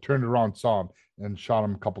die. Turned around, saw him, and shot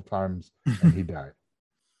him a couple times, and he died.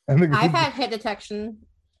 And I've had hit detection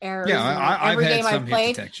errors. Yeah, every game I've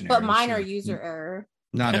played, but mine are user error.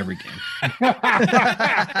 Not every game.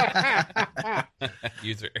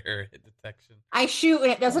 User error hit detection. I shoot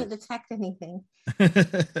and it doesn't detect anything.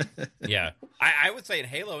 Yeah. I would say in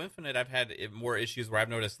Halo Infinite, I've had more issues where I've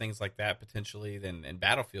noticed things like that potentially than in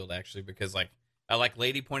Battlefield, actually, because like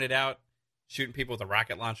Lady pointed out, shooting people with a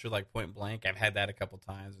rocket launcher like point blank. I've had that a couple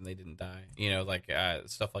times and they didn't die.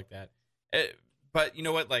 Stuff like that. But you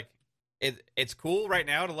know what? Like, it's cool right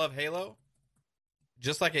now to love Halo.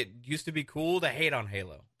 Just like it used to be cool to hate on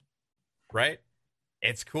Halo, right?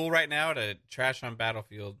 It's cool right now to trash on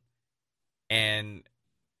Battlefield, and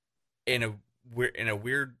in a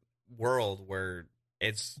weird world where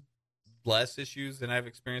it's less issues than I've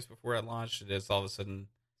experienced before at launch, it's all of a sudden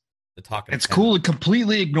the talking. It's cool to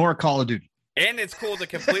completely ignore Call of Duty. And it's cool to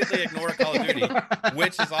completely ignore Call of Duty,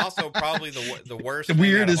 which is also probably the worst, the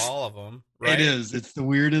weirdest out of all of them. Right? It is. It's the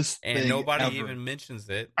weirdest, and nobody even mentions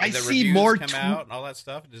it. I see more come out and all that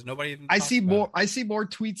stuff. Does nobody even? I see more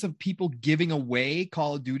tweets of people giving away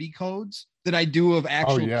Call of Duty codes than I do of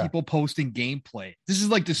actual people posting gameplay. This is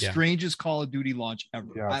like the strangest Call of Duty launch ever.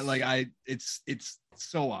 Yes. It's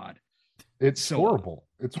so odd. It's so horrible.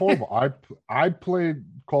 It's horrible. I played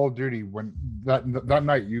Call of Duty when that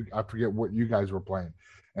night. I forget what you guys were playing,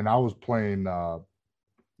 and I was playing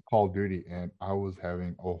Call of Duty, and I was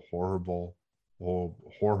having a horrible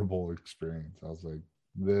experience. I was like,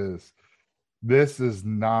 this this is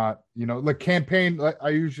not, like campaign. Like I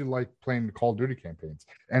usually like playing the Call of Duty campaigns,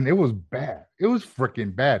 and it was bad. It was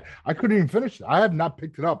freaking bad. I couldn't even finish it. I have not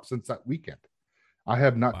picked it up since that weekend. I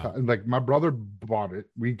have not. Wow. Like my brother bought it.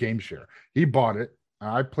 We game share. He bought it.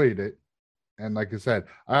 I played it, and like I said,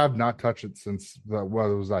 I have not touched it since it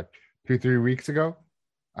was like 2-3 weeks ago.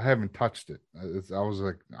 I haven't touched it. I was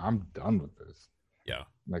like, I'm done with this. Yeah.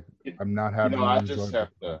 Like I'm not having. I just have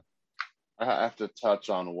to. I have to touch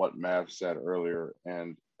on what Mav said earlier,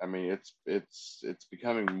 and I mean it's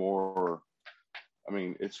becoming more. I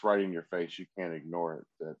mean, it's right in your face. You can't ignore it.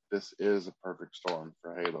 That this is a perfect storm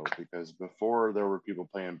for Halo, because before there were people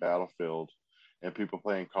playing Battlefield and people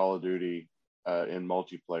playing Call of Duty in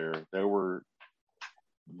multiplayer.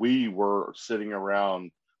 We were sitting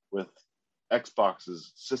around with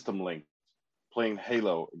Xbox's system linked, playing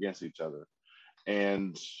Halo against each other.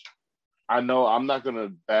 And I know I'm not going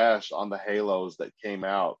to bash on the Halos that came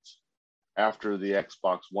out after the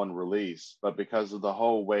Xbox One release, but because of the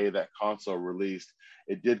whole way that console released,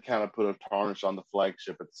 it did kind of put a tarnish on the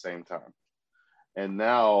flagship at the same time. And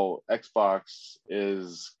now Xbox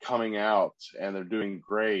is coming out and they're doing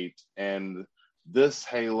great. And this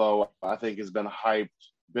Halo, I think, has been hyped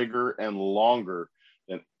bigger and longer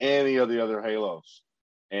than any of the other Halos.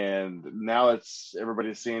 And now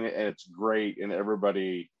everybody's seeing it and it's great. And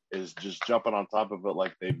everybody is just jumping on top of it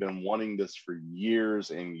like they've been wanting this for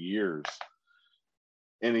years and years,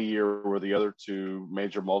 in a year where the other two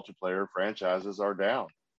major multiplayer franchises are down.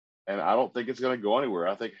 And I don't think it's going to go anywhere.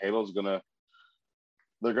 I think Halo's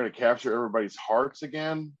they're going to capture everybody's hearts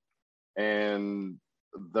again, and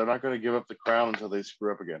they're not going to give up the crown until they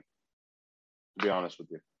screw up again, to be honest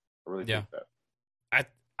with you. I really think that.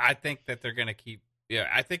 I think that they're going to keep,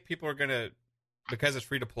 I think people are going to, because it's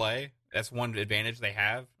free to play, that's one advantage they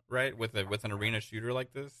have, right? With an arena shooter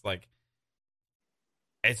like this, like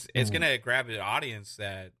it's going to grab an audience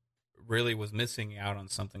that really was missing out on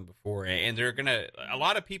something before. And they're going to, a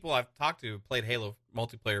lot of people I've talked to played Halo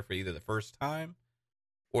multiplayer for either the first time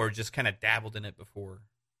or just kind of dabbled in it before,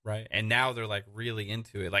 right? And now they're like really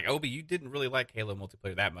into it. Like, Obi, you didn't really like Halo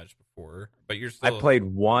multiplayer that much before, but you're still. I played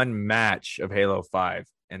one match of Halo 5,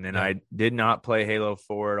 and then I did not play Halo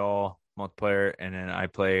 4 at all multiplayer, and then I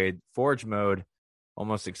played Forge mode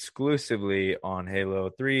almost exclusively on Halo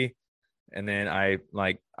 3, and then I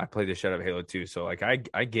played the shit out of Halo 2. So like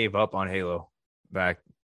I gave up on Halo back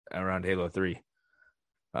around Halo 3,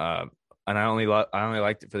 and I only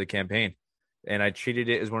liked it for the campaign. And I treated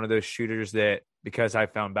it as one of those shooters that, because I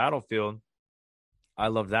found Battlefield, I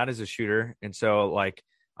love that as a shooter. And so like,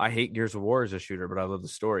 I hate Gears of War as a shooter, but I love the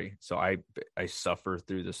story. So I suffer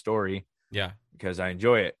through the story. Yeah. Because I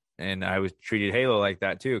enjoy it. And I was treated Halo like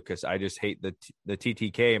that too, because I just hate the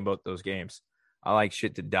TTK in both those games. I like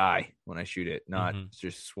shit to die when I shoot it, not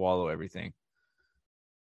just swallow everything.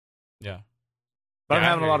 Yeah. But I'm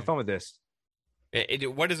having a lot of fun with this.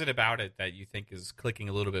 What is it about it that you think is clicking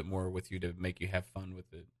a little bit more with you to make you have fun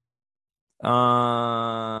with it?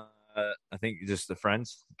 I think just the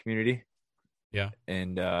friends community. Yeah.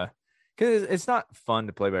 And because it's not fun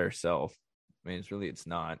to play by yourself. I mean, it's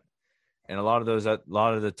not. And a lot of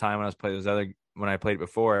the time when I was playing when I played it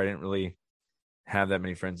before, I didn't really have that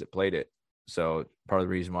many friends that played it. So part of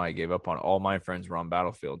the reason why I gave up on all my friends were on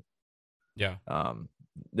Battlefield. Yeah.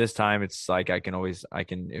 This time it's like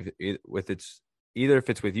if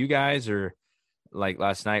it's with you guys, or like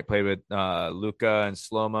last night played with Luca and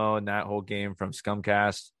Slow-Mo and that whole game from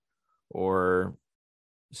Scumcast, or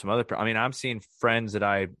some other. I mean, I'm seeing friends that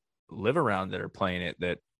I live around that are playing it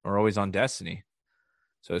that are always on Destiny.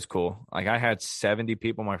 So it's cool. Like I had 70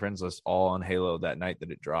 people on my friends list all on Halo that night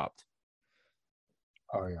that it dropped.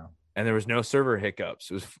 Oh yeah. And there was no server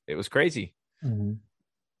hiccups. It was crazy. Mm-hmm.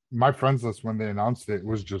 My friends list, when they announced it,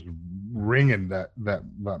 was just ringing that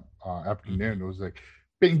afternoon. It was like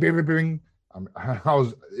bing, bing, bing, bing.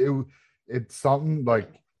 It's something like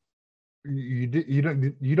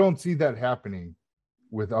you don't see that happening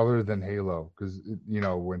with other than Halo, because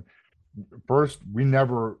when first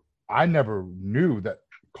I never knew that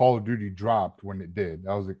Call of Duty dropped when it did.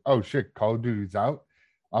 I was like, oh shit, Call of Duty's out.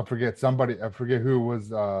 I forget who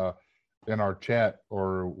was in our chat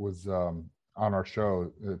or was on our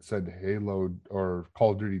show. It said Halo or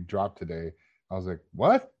Call of Duty dropped today. I was like,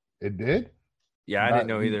 what? It did? Yeah, I didn't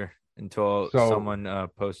know either until someone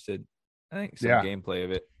posted, I think, some gameplay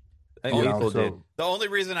of it. I think people did. The only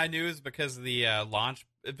reason I knew is because of the launch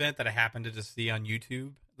event that I happened to just see on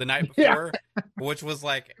YouTube the night before, which was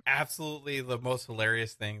like absolutely the most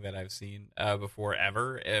hilarious thing that I've seen before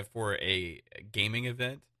ever for a gaming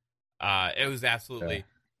event. It was absolutely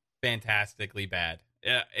fantastically bad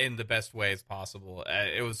in the best ways possible.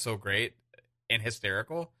 It was so great. and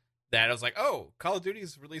hysterical that I was like, oh, Call of Duty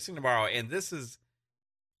is releasing tomorrow, and this is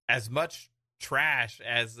as much trash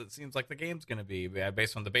as it seems like the game's going to be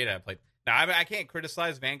based on the beta I played. Now, I can't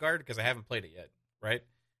criticize Vanguard because I haven't played it yet, right?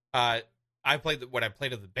 I played what I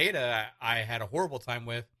played of the beta, I had a horrible time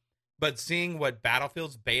with, but seeing what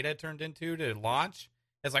Battlefield's beta turned into to launch,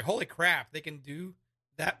 it's like, holy crap, they can do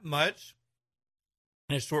that much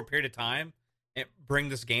in a short period of time and bring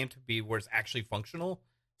this game to be where it's actually functional.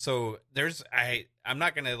 So I'm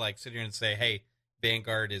not going to like sit here and say, hey,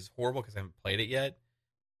 Vanguard is horrible because I haven't played it yet,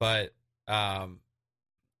 but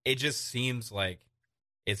it just seems like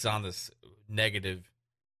it's on this negative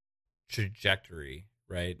trajectory,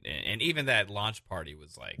 right? And even that launch party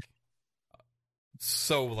was like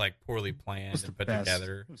so like poorly planned and put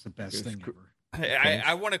together. It was the best thing ever.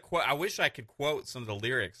 I want to quote. I wish I could quote some of the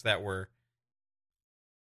lyrics that were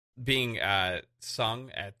being sung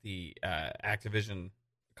at the Activision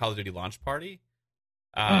Call of Duty launch party,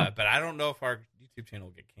 but I don't know if our YouTube channel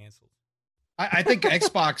will get canceled. I think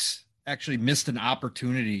Xbox actually missed an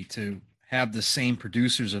opportunity to have the same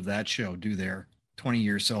producers of that show do their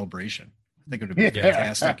 20-year celebration. I think it would be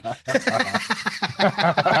fantastic.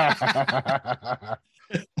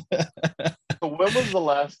 So when was the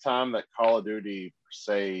last time that Call of Duty, per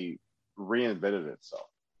se, reinvented itself?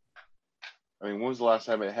 I mean, when was the last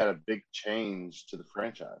time it had a big change to the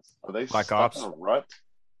franchise? Are they Black stuck Ops in a rut?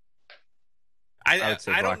 I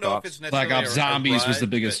don't know if it's necessarily Black Ops Zombies was the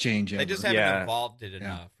biggest change ever. They just haven't evolved it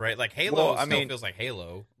enough, right? Like Halo still feels like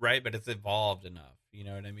Halo, right? But it's evolved enough. You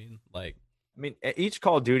know what I mean? Like, I mean, each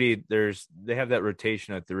Call of Duty, they have that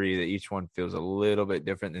rotation of 3 that each one feels a little bit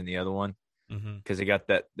different than the other one because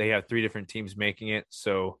they have 3 different teams making it,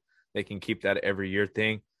 so they can keep that every year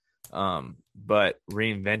thing. But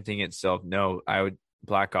reinventing itself, no,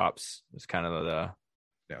 Black Ops was kind of the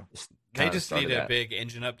they just need a big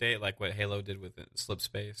engine update like what Halo did with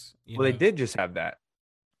Slipspace. They did just have that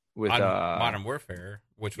with Modern Warfare,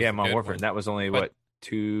 which was Modern Warfare, and that was only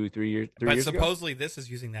 2-3 years. But supposedly this is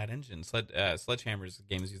using that engine. Sledgehammer's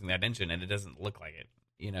game is using that engine, and it doesn't look like it.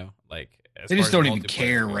 You know, like they just don't even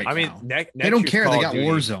care right now. I mean, they don't care. They got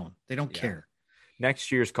Warzone. They don't care. Next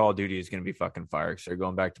year's Call of Duty is going to be fucking fire because they're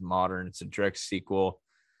going back to modern. It's a direct sequel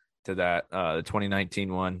to that the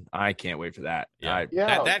 2019 one. I can't wait for that.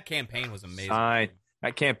 That campaign was amazing.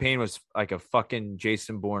 That campaign was like a fucking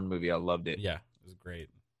Jason Bourne movie. I loved it. Yeah, it was great.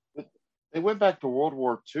 They went back to World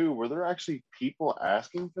War II. Were there actually people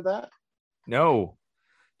asking for that? No,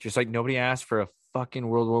 just like nobody asked for a fucking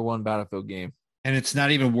World War I Battlefield game. And it's not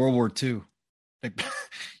even World War II. Like,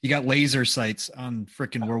 you got laser sights on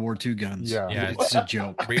freaking World War II guns. Yeah, it's a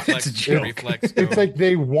joke. Reflex, it's a joke. Reflex it's like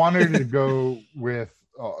they wanted to go with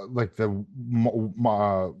like the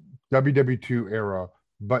WW2 era,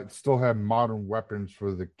 but still have modern weapons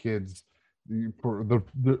for the kids, for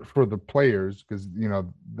the players, because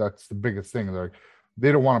that's the biggest thing. They're like,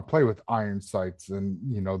 they don't want to play with iron sights and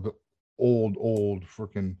the old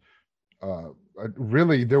freaking.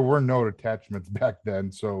 Really, there were no attachments back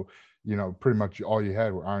then, so pretty much all you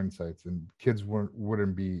had were iron sights, and kids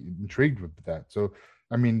wouldn't be intrigued with that. So,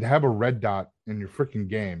 I mean, to have a red dot in your freaking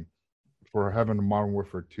game for having a Modern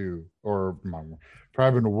Warfare 2 for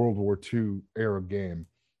having a World War II era game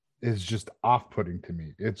is just off-putting to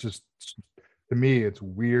me. It's just, to me, it's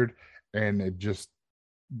weird, and it just,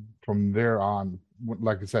 from there on,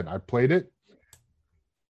 like I said, I played it.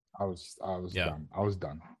 I was done. I was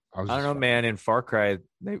done. I don't know, man. In Far Cry,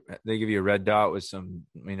 they give you a red dot with some,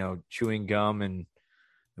 chewing gum and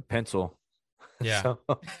a pencil. Yeah. So.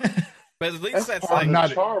 But at least that's like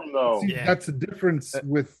not charm, though. See, that's the difference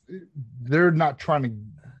with. They're not trying to.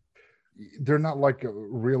 They're not like a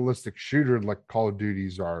realistic shooter like Call of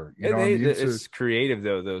Duties are. It's creative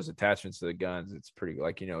though. Those attachments to the guns, it's pretty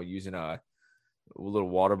using a little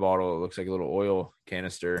water bottle. It looks like a little oil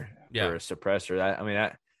canister for a suppressor.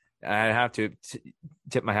 I have to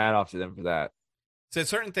tip my hat off to them for that. So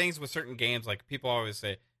certain things with certain games, like people always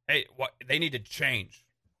say, "Hey, what they need to change,"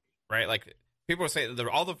 right? Like people say,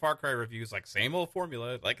 all the Far Cry reviews, like same old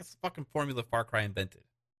formula, like it's the fucking formula Far Cry invented,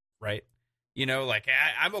 right? Like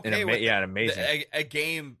I'm okay with amazing a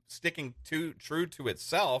game sticking true to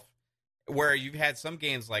itself, where you've had some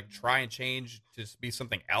games like try and change to be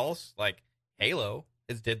something else, like Halo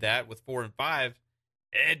did that with 4 and 5.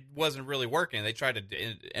 It wasn't really working. They tried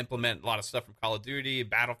to implement a lot of stuff from Call of Duty,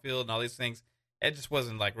 Battlefield, and all these things. It just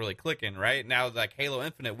wasn't like really clicking, right? Now, like Halo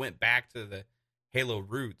Infinite went back to the Halo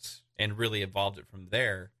roots and really evolved it from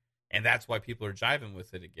there, and that's why people are jiving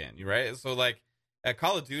with it again, right? So, like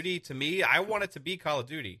Call of Duty, to me, I want it to be Call of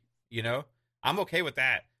Duty. I'm okay with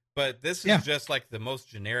that, but this is just like the most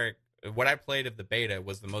generic what I played of the beta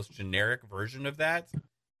was the most generic version of that,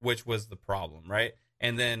 which was the problem, right?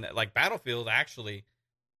 And then like Battlefield, actually, to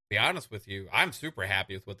be honest with you, I'm super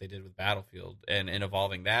happy with what they did with Battlefield and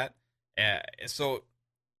evolving that. So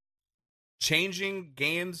changing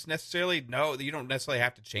games necessarily, no, you don't necessarily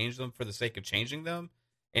have to change them for the sake of changing them,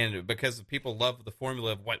 and because people love the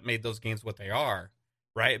formula of what made those games what they are,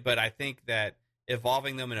 right? But I think that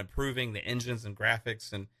evolving them and improving the engines and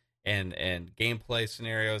graphics and gameplay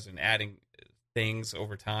scenarios and adding things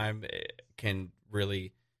over time can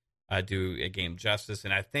really do a game justice.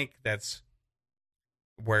 And I think that's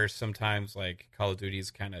where sometimes like Call of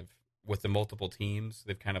Duty's kind of, with the multiple teams,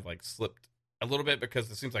 they've kind of like slipped a little bit,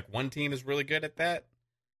 because it seems like one team is really good at that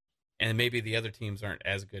and maybe the other teams aren't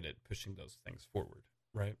as good at pushing those things forward,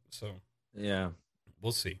 right? So yeah,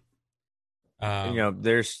 we'll see.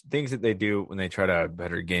 There's things that they do when they try to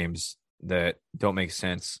better games that don't make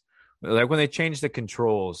sense. Like when they changed the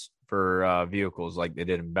controls for vehicles, like they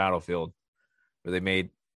did in Battlefield, where they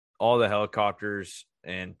made all the helicopters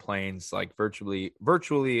and planes like virtually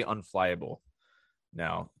unflyable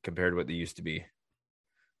now compared to what they used to be.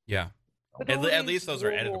 Yeah. At least those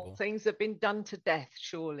are editable. Things have been done to death,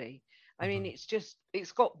 surely. I mean,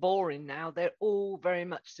 it's got boring now. They're all very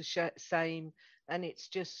much the same. And it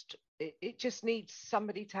just needs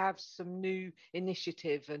somebody to have some new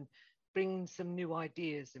initiative and bring some new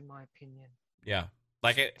ideas, in my opinion. Yeah.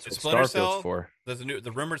 Like Splinter Cell,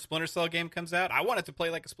 the rumored Splinter Cell game comes out. I want it to play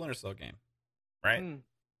like a Splinter Cell game, right?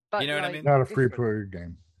 But you know what I mean? Not a free-play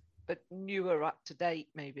game. But newer, up to date,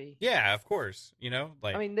 maybe. Yeah, of course.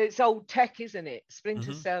 Like, I mean, it's old tech, isn't it?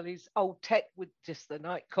 Splinter Cell is old tech with just the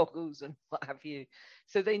night goggles and what have you.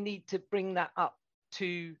 So they need to bring that up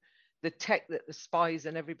to the tech that the spies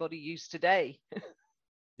and everybody use today.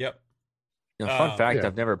 Yep. Fun fact: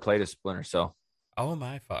 I've never played a Splinter Cell. Oh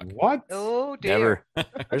my fuck! What? Oh dear! Never.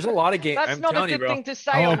 There's a lot of games. That's not a good thing to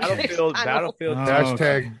say on Battlefield.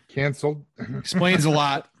 Hashtag canceled. Explains a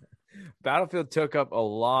lot. Battlefield took up a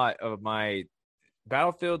lot of my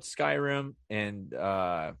Battlefield, Skyrim, and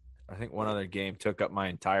I think one other game took up my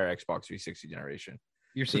entire Xbox 360 generation.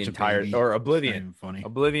 You're such or Oblivion. Funny.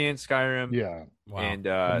 Oblivion, Skyrim. Yeah. Wow. And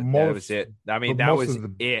that was it. I mean, that was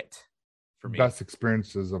it for me. Best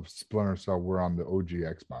experiences of Splinter Cell were on the OG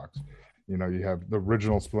Xbox. You have the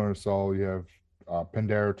original Splinter Cell, you have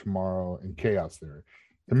Pandera Tomorrow, and Chaos Theory.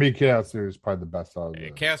 To me, Chaos Theory is probably the best out of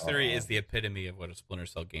the Chaos Theory is the epitome of what a Splinter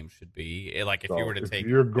Cell game should be. Like if you were to take, if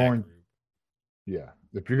you're going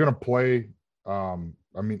to play, I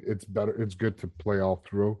mean, it's better. It's good to play all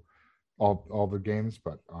through all the games,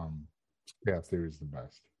 but Chaos Theory is the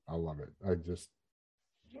best. I love it. It's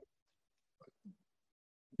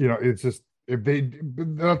just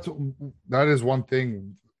that is one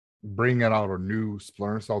thing. Bringing out a new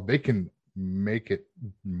Splinter Cell, they can make it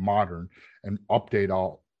modern and update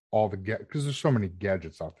all the because there's so many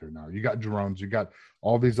gadgets out there now. You got drones, you got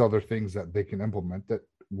all these other things that they can implement that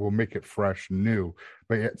will make it fresh, new,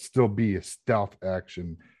 but yet still be a stealth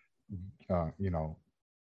action,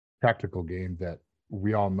 tactical game that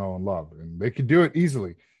we all know and love, and they can do it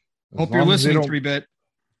easily. Hope you're listening, 3-bit.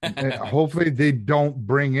 Hopefully they don't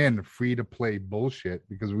bring in free to play bullshit,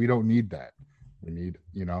 because we don't need that. We need,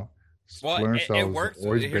 well, it works.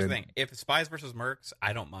 Here's the thing: if Spies versus Mercs,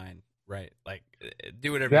 I don't mind. Right, like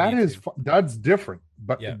do whatever. That's different.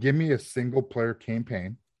 But give me a single player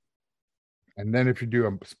campaign, and then if you do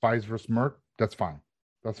a Spies versus Merc, that's fine.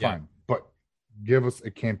 That's fine. But give us a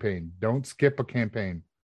campaign. Don't skip a campaign,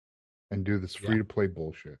 and do this free to play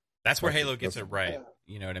bullshit. That's where Halo gets it right.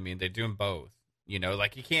 You know what I mean? They're doing both.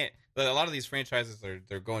 Like you can't. A lot of these franchises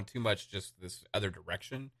they're going too much just this other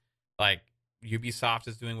direction, like Ubisoft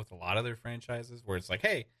is doing with a lot of their franchises, where it's like,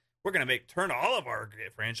 hey, we're going to turn all of our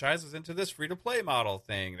franchises into this free-to-play model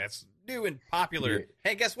thing that's new and popular. Yeah.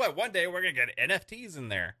 Hey, guess what? One day we're going to get NFTs in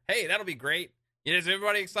there. Hey, that'll be great. Is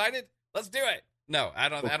everybody excited? Let's do it. No, I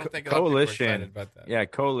don't think Coalition, excited about that. Yeah,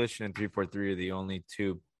 Coalition and 343 are the only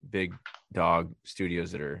two big dog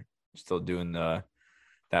studios that are still doing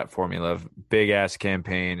that formula of big-ass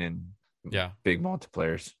campaign and big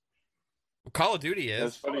multiplayers. Well, Call of Duty is.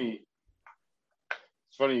 That's funny.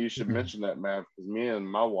 It's funny you should mention that, Matt, because me and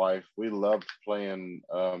my wife, we loved playing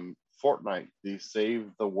Fortnite, the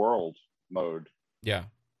Save the World mode. Yeah.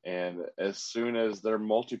 And as soon as their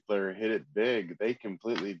multiplayer hit it big, they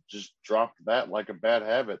completely just dropped that like a bad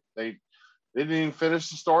habit. They didn't even finish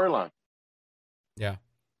the storyline. Yeah.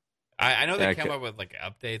 I know they came up with like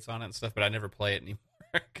updates on it and stuff, but I never play it anymore.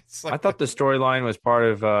 I thought the storyline was part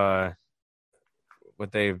of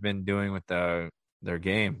what they've been doing with their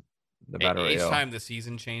game. the battle each royale. time the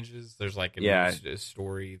season changes, there's like a new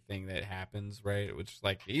story thing that happens, right? Which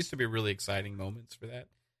like it used to be really exciting moments for that.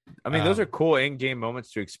 I mean, those are cool in-game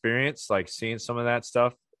moments to experience, like seeing some of that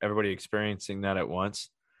stuff, everybody experiencing that at once.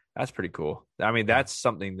 That's pretty cool. I mean, that's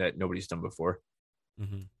something that nobody's done before.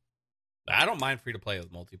 Mm-hmm. I don't mind free-to-play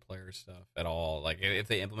with multiplayer stuff at all. Like if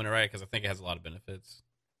they implement it right, because I think it has a lot of benefits.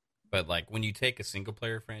 But like when you take a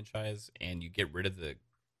single-player franchise and you get rid of the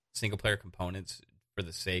single-player components for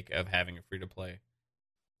the sake of having a free-to-play,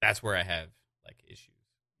 that's where I have like issues.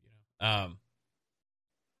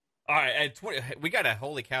 All right, we got a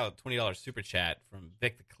holy cow $20 super chat from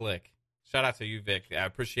Vic the Click. Shout out to you, Vic. I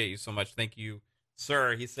appreciate you so much. Thank you,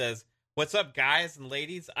 sir. He says, "What's up, guys and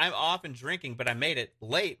ladies? I'm off and drinking, but I made it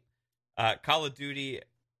late. Call of Duty.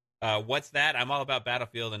 What's that? I'm all about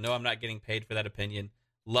Battlefield, and no, I'm not getting paid for that opinion.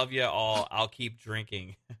 Love you all. I'll keep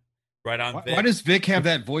drinking." Right on, Vic. Why does Vic have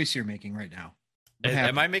that voice you're making right now?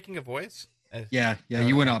 Am I making a voice? Yeah,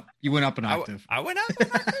 you went up. You went up an octave. I went up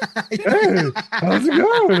an octave? Hey, how's it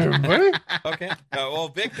going, everybody? Okay. Well,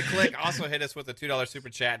 Vic the Click also hit us with a $2 super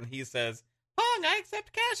chat, and he says, "Pong, I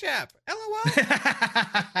accept Cash App. LOL."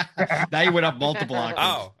 Now you went up multiple octaves.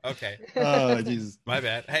 Oh, okay. Oh, Jesus. My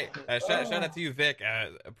bad. Hey, shout out to you, Vic.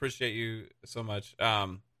 Appreciate you so much.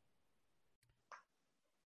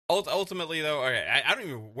 Ultimately, though, I don't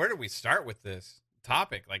even. Where do we start with this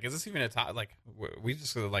topic? Like, is this even a topic? Like, we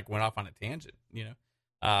just sort of like went off on a tangent,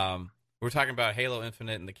 we're talking about Halo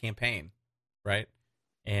Infinite and the campaign, right?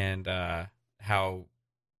 And how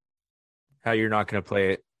you're not going to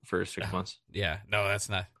play it for 6 months. Yeah, no, that's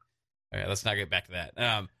not. All right, let's not get back to that.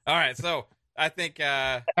 All right, so I think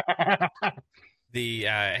the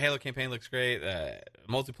Halo campaign looks great.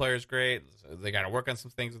 Multiplayer is great. They got to work on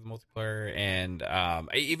some things with multiplayer, and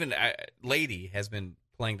even Lady has been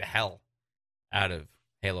playing the hell out of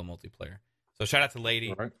Halo multiplayer. So shout out to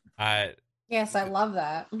Lady. Right. Yes, I love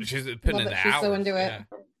that. She's putting in the hours. She's so into it.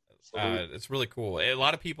 Yeah. It's really cool. A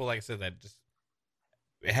lot of people, like I said, that just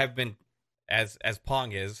have been, as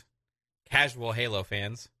Pong is, casual Halo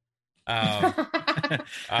fans. I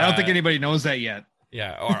don't think anybody knows that yet.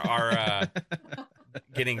 Yeah, are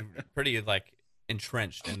getting pretty like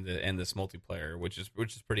entrenched in this multiplayer, which is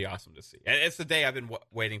pretty awesome to see. It's the day I've been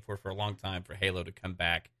waiting for a long time for Halo to come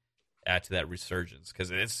back to that resurgence,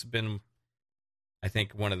 because it's been, I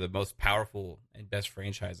think, one of the most powerful and best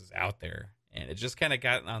franchises out there, and it just kind of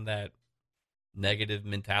got on that negative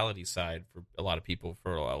mentality side for a lot of people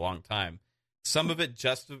for a long time. Some of it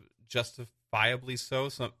justifiably so,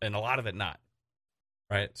 and a lot of it not.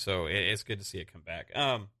 Right, so it's good to see it come back.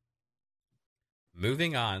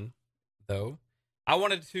 Moving on, though, I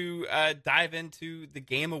wanted to dive into the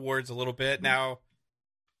Game Awards a little bit. Now,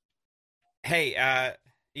 hey,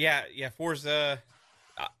 Forza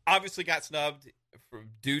obviously got snubbed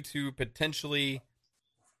due to potentially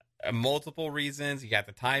multiple reasons. You got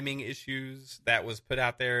the timing issues that was put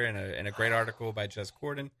out there in a great article by Jess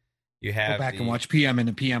Corden. You have go back and watch PM in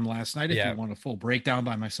the PM last night if you want a full breakdown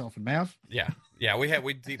by myself and Mav. Yeah,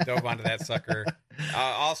 we deep dove onto that sucker.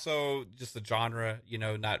 Also, just the genre,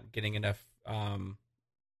 not getting enough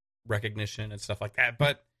recognition and stuff like that.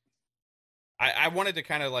 But I wanted to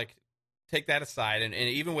kind of like take that aside, and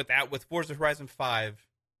even with Forza Horizon 5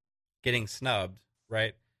 getting snubbed,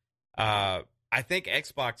 right? I think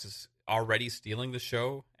Xbox is already stealing the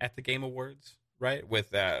show at the Game Awards. Right,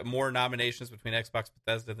 with more nominations between Xbox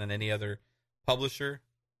Bethesda than any other publisher.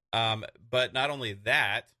 But not only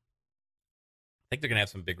that, I think they're going to have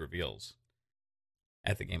some big reveals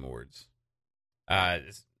at the Game Awards. I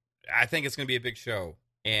think it's going to be a big show,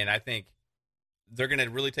 and I think they're going to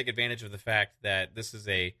really take advantage of the fact that this is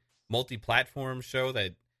a multi-platform show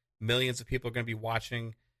that millions of people are going to be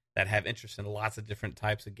watching that have interest in lots of different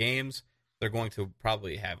types of games. They're going to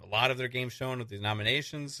probably have a lot of their games shown with these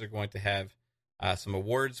nominations. They're going to have some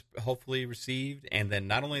awards hopefully received, and then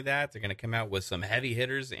not only that, they're going to come out with some heavy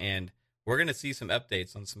hitters, and we're going to see some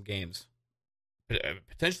updates on some games.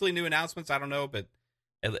 Potentially new announcements, I don't know, but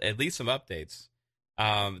at least some updates.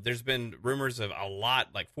 There's been rumors of a lot,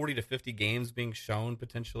 like 40 to 50 games being shown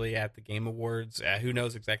potentially at the Game Awards. Who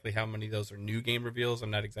knows exactly how many of those are new game reveals? I'm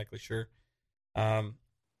not exactly sure.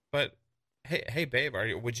 But hey, babe, are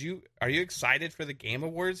you excited for the Game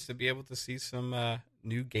Awards to be able to see some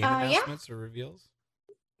new game announcements or reveals?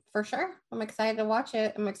 For sure. I'm excited to watch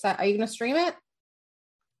it. I'm excited. Are you going to stream it?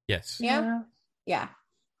 Yes. Yeah.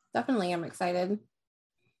 Definitely. I'm excited.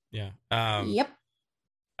 Yeah. Yep.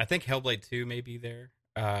 I think Hellblade 2 may be there.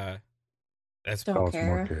 That's don't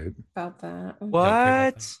care about that.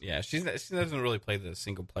 What? Yeah, she doesn't really play the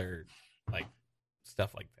single player like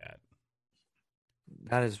stuff like that.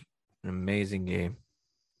 That is an amazing game.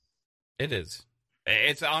 It is.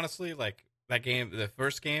 It's honestly like that game, the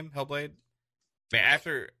first game, Hellblade. Man,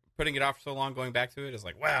 after putting it off for so long, going back to it, it's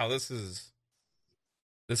like, wow, this is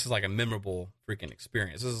like a memorable freaking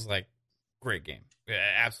experience. This is like great game,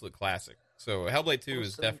 absolute classic. So Hellblade 2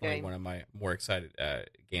 is definitely one of my more excited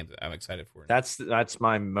games that I'm excited for. That's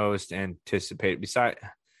my most anticipated.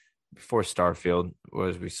 Before Starfield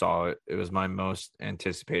we saw it, it was my most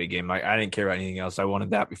anticipated game. I didn't care about anything else. I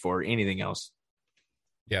wanted that before anything else.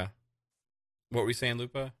 Yeah. What were you saying,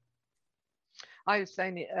 Lupa? I was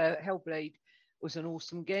saying Hellblade was an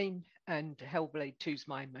awesome game, and Hellblade 2 is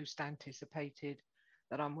my most anticipated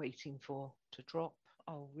that I'm waiting for to drop.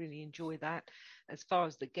 I'll really enjoy that. As far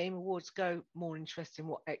as the Game Awards go, more interested in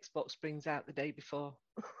what Xbox brings out the day before,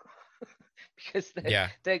 because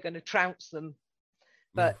they're going to trounce them.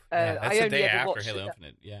 But that's I the only day ever after watched Halo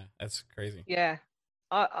Infinite. Yeah, that's crazy. Yeah,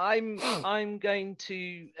 I'm going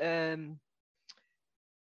to.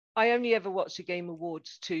 I only ever watch the Game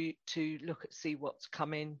Awards to look at see what's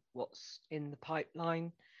coming, what's in the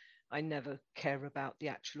pipeline. I never care about the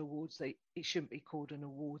actual awards. It shouldn't be called an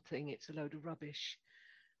award thing. It's a load of rubbish.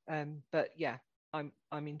 But yeah, I'm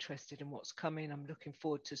interested in what's coming. I'm looking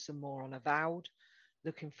forward to some more on Avowed.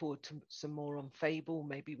 Looking forward to some more on Fable.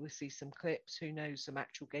 Maybe we'll see some clips. Who knows? Some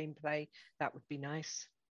actual gameplay. That would be nice.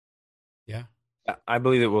 Yeah, I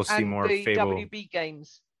believe that we'll see and more the Fable. WB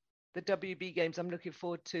games. The WB games. I'm looking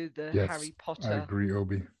forward to the Yes, Harry Potter. I agree,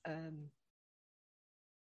 Obi.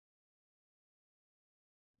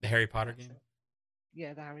 The Harry Potter game.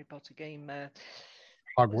 Yeah, the Harry Potter game.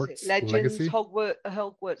 Hogwarts Legends, Legacy.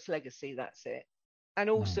 Hogwarts Legacy. That's it. And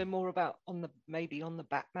also more about on the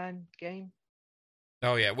Batman game.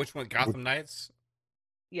 Oh yeah, which one? Gotham Knights.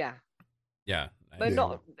 Yeah. Yeah, but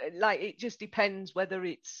not like it. Just depends whether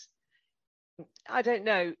it's. I don't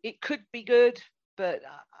know. It could be good, but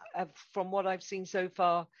from what I've seen so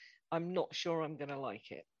far, I'm not sure I'm going to like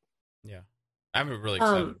it. Yeah, I'm really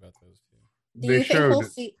excited about those two. Do you think we'll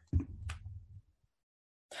see?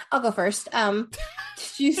 I'll go first. Do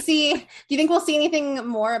you think we'll see anything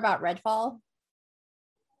more about Redfall?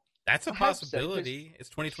 That's a possibility. So. It's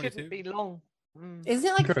 2022. Shouldn't be long. Isn't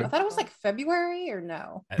it like I thought it was like February or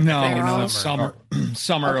no? No, summer.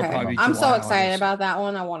 Summer. Okay. Probably I'm July, so excited August. about that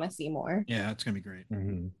one. I want to see more. Yeah, it's gonna be great.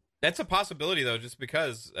 Mm-hmm. That's a possibility though, just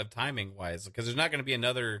because of timing wise, because there's not going to be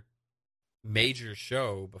another major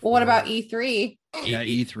show before. Well, what about E3? Yeah,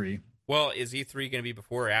 E3. Well, is E3 going to be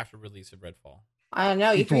before or after release of Redfall? I don't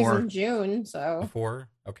know. E3's in June, so before.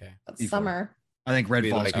 Okay, that's summer. I think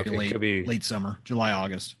Redfall's could be late summer, July,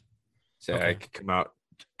 August. So it could come out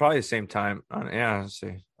probably the same time. I'll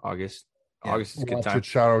say August. Yeah. August is a good time.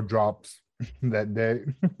 Shadow drops that day.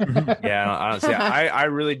 Yeah, I don't see. I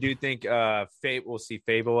really do think we'll see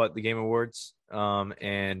Fable at the Game Awards,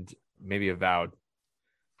 and maybe Avowed.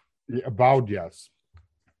 Yeah, Avowed, yes.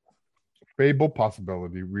 Fable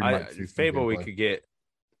possibility. We might see Fable. We could get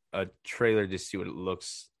a trailer to see what it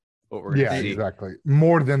looks. What we're gonna see. Exactly.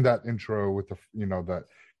 More than that intro with the that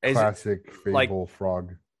classic Fable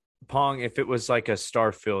frog. Pong, if it was like a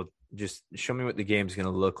Starfield, just show me what the game's going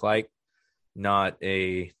to look like, not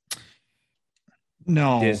a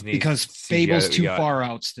Disney because Fable's too far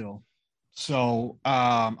out still. So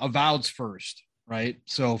Avowed's first, right?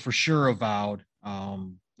 So for sure Avowed.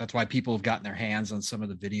 That's why people have gotten their hands on some of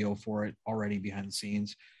the video for it already behind the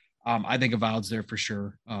scenes. I think Avowed's there for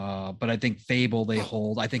sure. But I think Fable they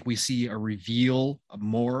hold. I think we see a reveal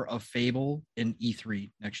more of Fable in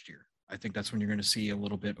E3 next year. I think that's when you're going to see a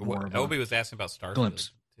little bit more. Obi was asking about Starfield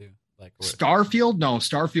glimpse. Too. Like Starfield? No,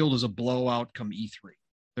 Starfield is a blowout come E3.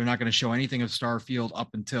 They're not going to show anything of Starfield up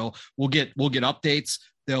until we'll get updates.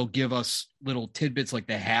 They'll give us little tidbits like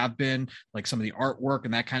they have been, like some of the artwork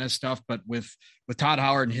and that kind of stuff. But with Todd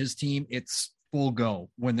Howard and his team, it's full go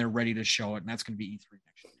when they're ready to show it, and that's going to be E3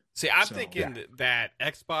 next year. See, I'm thinking that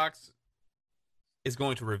Xbox is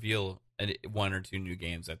going to reveal one or two new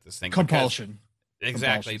games at this thing. Compulsion.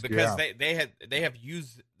 Exactly, because they have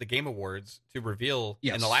used the Game Awards to reveal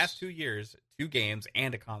in the last 2 years 2 games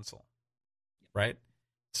and a console, right?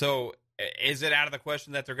 So is it out of the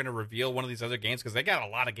question that they're going to reveal one of these other games, because they got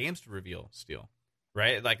a lot of games to reveal still,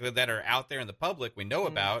 right? Like that are out there in the public we know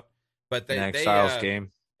about, but An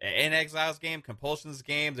Exiles game, Compulsion's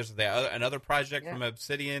game. There's another project from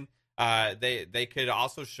Obsidian. They could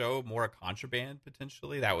also show more Contraband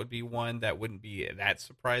potentially. That would be one that wouldn't be that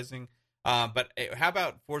surprising. But how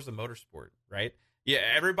about Forza Motorsport, right? Yeah,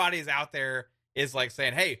 everybody's out there is like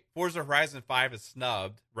saying, hey, Forza Horizon 5 is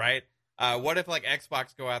snubbed, right? What if like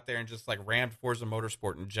Xbox go out there and just like rammed Forza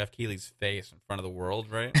Motorsport in Jeff Keighley's face in front of the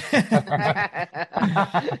world, right?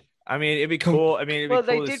 I mean, it'd be cool. I mean, it'd be cool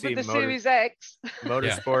they to did see with the Series X.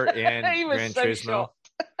 Motorsport and Gran Turismo. Shocked.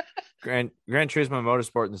 Gran Turismo and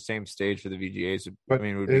Motorsport in the same stage for the VGAs. But I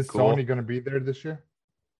mean, would is be cool. Sony going to be there this year?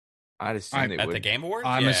 I'd assume they at would. the Game Awards.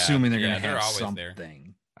 I'm assuming they're going to have always something. there.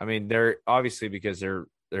 I mean, they're obviously because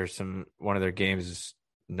there's one of their games is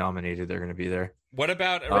nominated. They're going to be there. What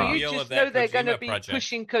about a reveal of that they're going to be project?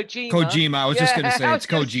 pushing Kojima. Kojima. I was just going to say it's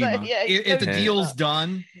Kojima. If the Kojima. deal's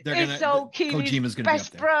done, they're going to. Kojima's going to be up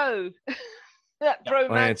there. Bro. That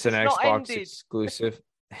bromance it's an Xbox exclusive.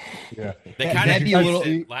 Yeah, They kind of used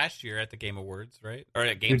it last year at the Game Awards, right? Or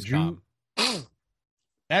at Gamescom.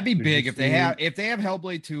 That'd be big if they have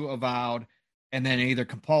Hellblade 2 Avowed, and then either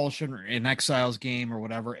Compulsion or an Exiles game or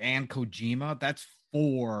whatever, and Kojima. That's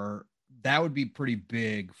 4. That would be pretty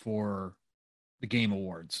big for the Game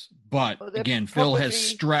Awards. But again, Phil has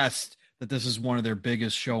stressed that this is one of their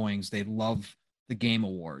biggest showings. They love the Game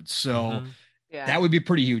Awards, so that would be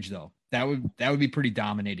pretty huge, though. That would be pretty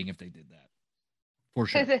dominating if they did that, for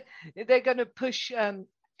sure. They're going to push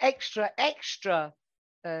extra,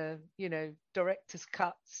 director's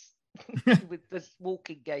cuts with this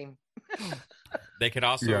walking game. They could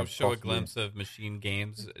also show a glimpse of Machine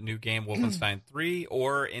Games' new game, Wolfenstein 3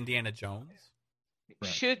 or Indiana Jones.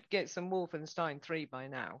 Right. Should get some Wolfenstein 3 by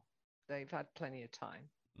now. They've had plenty of time.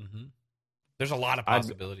 Mm-hmm. There's a lot of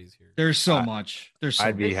possibilities here. There's so much.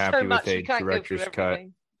 I'd be happy with a director's cut.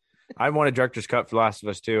 I want a director's cut for Last of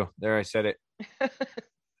Us 2. There, I said it.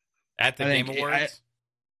 At the Game Awards?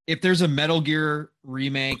 If there's a Metal Gear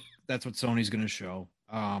remake, that's what Sony's going to show.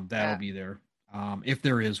 That'll be there. If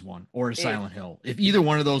there is one, or a Silent Hill. If either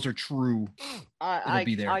one of those are true, it'll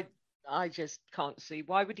be there. I just can't see.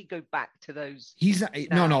 Why would he go back to those? He's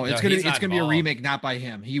no. It's gonna be a remake, not by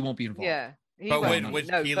him. He won't be involved. Yeah. But would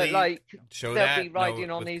Keighley show they'll that? They'll be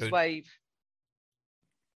riding on his wave.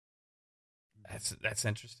 That's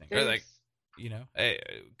interesting. Or like,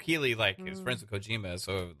 Keighley is friends with Kojima,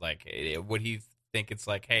 so would he think it's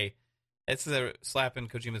like, hey, it's a slap in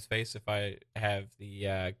Kojima's face if I have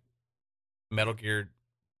the Metal Gear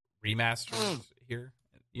remasters here?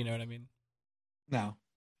 You know what I mean? No,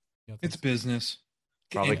 it's business.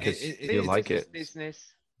 Probably because you like it.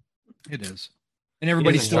 Business. It is, and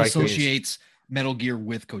everybody still associates Metal Gear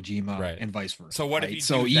with Kojima, and vice versa. So what if you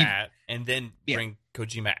do that and then bring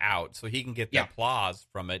Kojima out so he can get the applause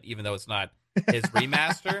from it, even though it's not his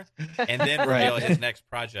remaster, and then reveal his next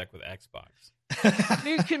project with Xbox?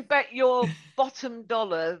 You can bet your bottom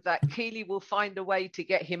dollar that Keighley will find a way to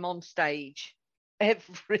get him on stage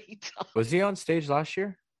every time. Was he on stage last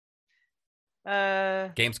year?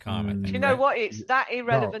 Gamescom, I think. You know what? It's that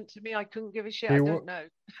irrelevant to me. I couldn't give a shit. I don't know.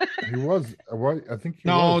 He was. I think.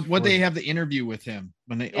 What they have the interview with him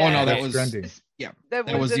when they? Yeah. Oh no, that was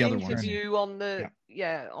That was the other one. Interview on the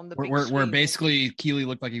on the where basically Keighley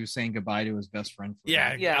looked like he was saying goodbye to his best friend.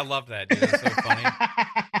 I love that. Dude. It's so funny.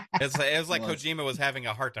 It was like Kojima was having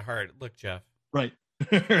a heart-to-heart. Look, Jeff. Right.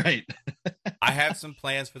 Right. I have some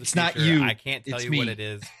plans for the future. Not you. I can't tell you what it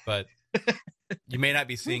is, but you may not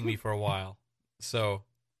be seeing me for a while. So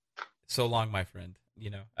long, my friend.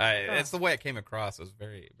 It's the way it came across. It was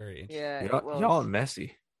very, very interesting. Yeah, y'all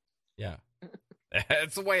messy. Yeah,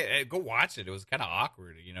 it's the way. Go watch it. It was kind of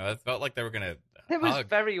awkward. It felt like they were gonna. It was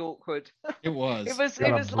very awkward. It was.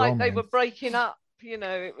 It was like they were breaking up.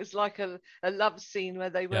 It was like a love scene where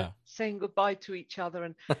they were saying goodbye to each other,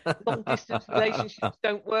 and long distance relationships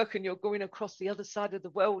don't work, and you're going across the other side of the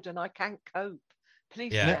world, and I can't cope.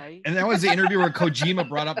 Please stay. And that was the interview where Kojima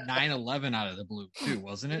brought up 9/11 out of the blue too,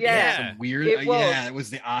 wasn't it? Yeah. Some weird. It was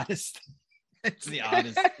the oddest. It's the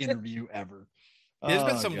oddest interview ever. There's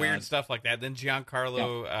been some weird stuff like that. Then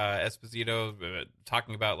Giancarlo Esposito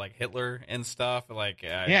talking about Hitler and stuff,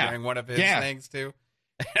 during one of his things too.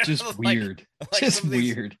 Just weird. Just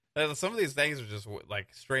weird. Some of these things are just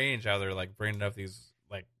strange how they're bringing up these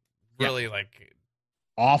really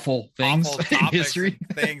awful things in history.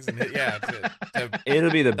 Things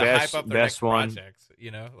it'll be the best one. Projects,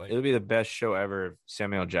 it'll be the best show ever if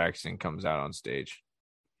Samuel Jackson comes out on stage.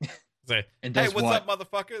 Say, hey, what's up,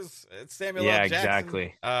 motherfuckers? It's Samuel L. Jackson.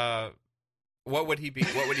 Exactly. What would he be?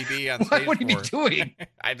 What would he be on stage? What would he be doing?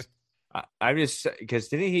 I'm just because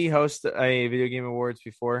didn't he host a video game awards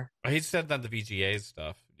before? He said that the VGA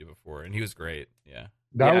stuff before, and he was great. Yeah,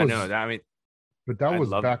 that was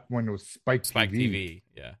back when it was Spike TV.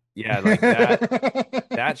 Yeah, like that.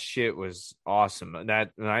 That shit was awesome.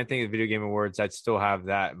 That when I think of video game awards, I'd still have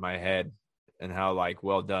that in my head and how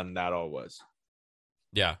well done that all was.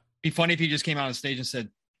 Yeah, be funny if he just came out on stage and said,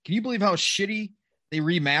 "Can you believe how shitty They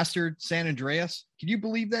remastered San Andreas. Can you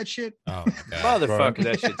believe that shit? Oh, God. Motherfucker,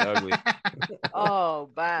 that shit's ugly. Oh,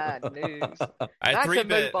 bad news. That's a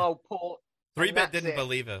mobile port. 3-Bit didn't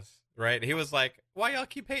believe us, right? He was like, "Why y'all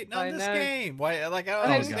keep hating on this game? Why? Like, I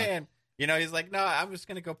don't understand." You know, he's like, "No, I'm just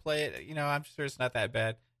gonna go play it. You know, I'm sure it's not that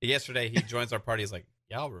bad." Yesterday, he joins our party. He's like,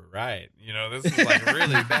 "Y'all were right. You know, this is like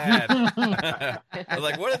really bad." I was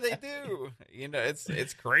like, "What did they do?" You know,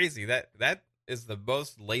 it's crazy. That is the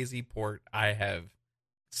most lazy port I have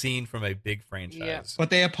seen from a big franchise. Yeah. But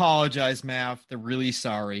they apologized, Mav. They're really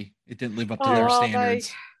sorry. It didn't live up to their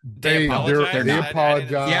standards. They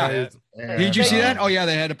apologized. Yeah. Did you see that? Oh yeah,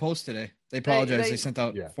 they had a post today. They apologized. They sent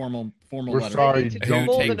out formal We're letter. Sorry, they need to do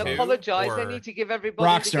more than apologize. They need to give everybody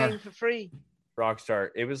Rockstar. the game for free. Rockstar.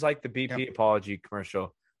 It was like the BP apology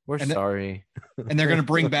commercial. We're sorry. And they're going to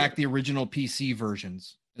bring back the original PC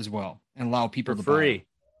versions as well and allow people to buy it.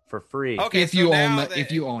 For free. Okay, if you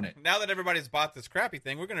own it. Now that everybody's bought this crappy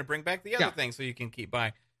thing, we're going to bring back the other thing so you can keep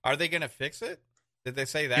buying. Are they going to fix it? Did they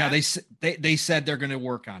say that? Yeah, they said they're going to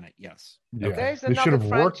work on it. Yes. Yeah. There's they should have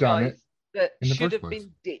worked on it that should have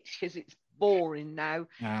been ditched because it's boring now.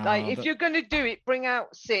 If you're going to do it, bring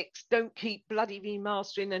out 6. Don't keep bloody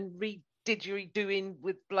remastering and doing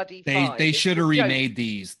with bloody 5. They should have remade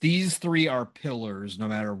these. These 3 are pillars, no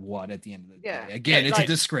matter what. At the end of the day, again, it's a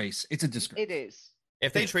disgrace. It's a disgrace. It is.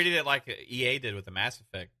 If they treated it like EA did with the Mass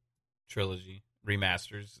Effect trilogy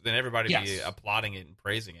remasters, then everybody would be applauding it and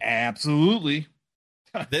praising it. Absolutely.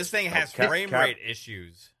 This thing has frame rate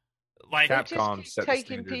issues. Like Capcom just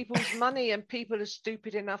taking people's money, and people are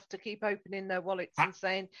stupid enough to keep opening their wallets and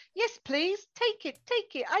saying, "Yes, please, take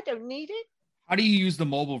it. I don't need it." How do you use the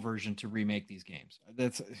mobile version to remake these games?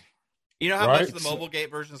 That's you know how much the mobile gate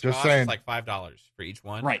versions cost? It's like $5 for each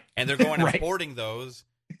one, right? And they're going and porting those.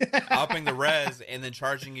 Upping the res and then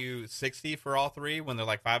charging you $60 for all 3 when they're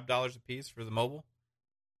like $5 a piece for the mobile.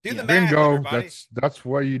 Do the math, everybody. That's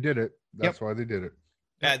why you did it. That's why they did it.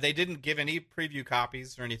 Yeah, they didn't give any preview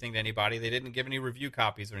copies or anything to anybody. They didn't give any review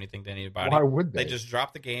copies or anything to anybody. Why would they? They just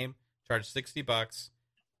dropped the game, charged $60.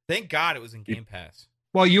 Thank God it was in Game Pass.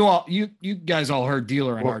 Well, you guys all heard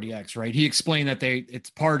Dealer on RDX, right? He explained that it's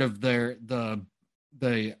part of the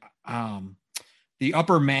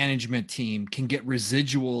upper management team can get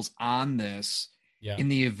residuals on this in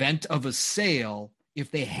the event of a sale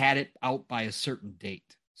if they had it out by a certain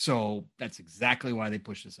date. So that's exactly why they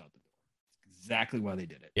pushed this out the door. Exactly why they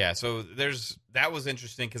did it. Yeah, so that was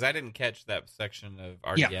interesting because I didn't catch that section of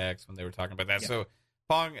RDX when they were talking about that. Yeah. So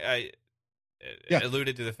Pong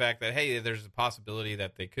alluded to the fact that, hey, there's a possibility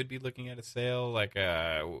that they could be looking at a sale.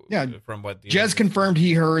 From what Jez confirmed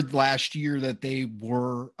he heard last year that they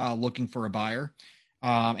were looking for a buyer.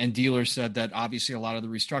 And Dealer said that obviously a lot of the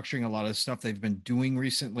restructuring, a lot of the stuff they've been doing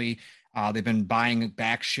recently, they've been buying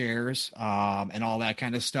back shares and all that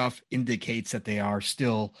kind of stuff indicates that they are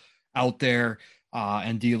still out there.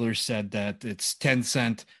 And Dealer said that it's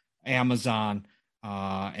Tencent, Amazon,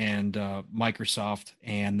 and Microsoft,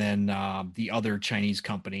 and then the other Chinese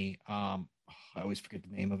company. I always forget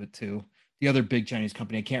the name of it too. The other big Chinese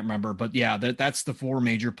company, I can't remember, but yeah, that's the 4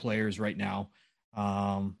 major players right now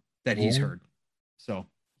that he's heard. So,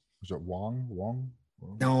 is it Wong?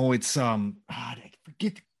 No, it's I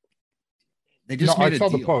forget. They just made I saw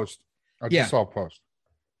the post. I just saw a post.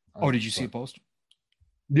 Did you see a post?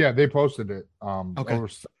 Yeah, they posted it.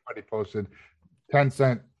 Somebody posted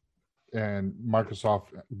Tencent and Microsoft,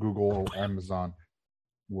 Google, Amazon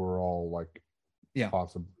were all like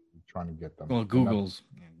possibly trying to get them. Well, Google's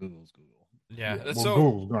Google. Yeah, so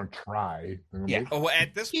Google's going to try.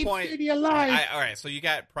 At this point, all right. So you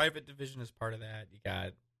got Private Division as part of that. You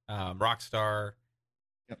got Rockstar.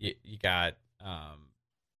 Yep. You got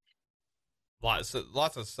lots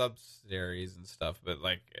of subsidiaries and stuff. But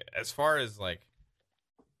like as far as like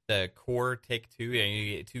the core Take-Two,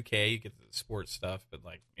 you get 2K, you get the sports stuff. But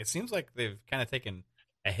like it seems like they've kind of taken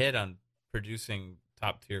a hit on producing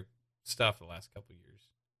top tier stuff the last couple of years.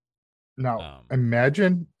 Now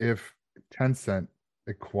imagine if Tencent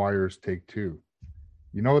acquires Take-Two.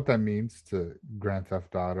 You know what that means to Grand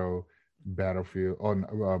Theft Auto, Battlefield,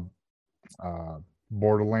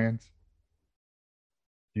 Borderlands?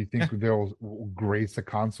 Do you think they'll grace a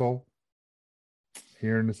console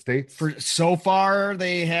here in the States? So far,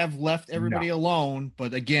 they have left everybody alone.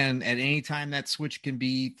 But again, at any time that switch can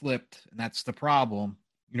be flipped, and that's the problem.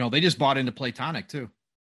 You know, they just bought into Playtonic too.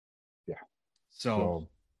 Yeah. So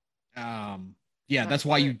that's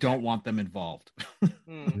why you don't want them involved.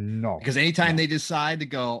 No. Because anytime they decide to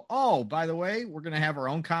go, oh, by the way, we're going to have our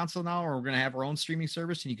own console now, or we're going to have our own streaming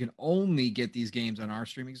service, and you can only get these games on our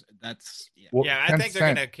streaming. That's I think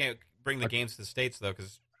they're going to bring the games to the States though,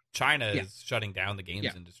 because China is shutting down the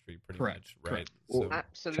games industry pretty much, right? Well, so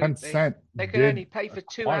absolutely. Tencent They can only pay for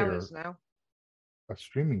 2 hours now. A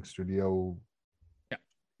streaming studio,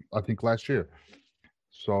 I think last year.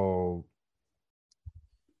 So,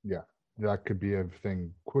 yeah, that could be a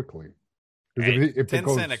thing quickly. If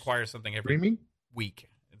Tencent acquires something every week,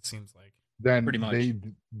 it seems like. Then pretty much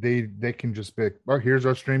they can just pick, here's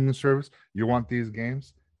our streaming service. You want these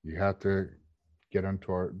games? You have to get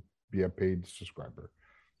onto be a paid subscriber.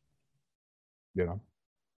 You know?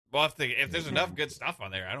 Well, if there's enough good stuff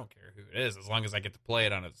on there, I don't care who it is, as long as I get to play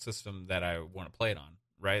it on a system that I want to play it on,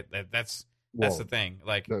 right? That's the thing.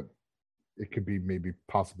 Like it could be maybe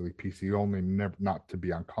possibly PC only, not to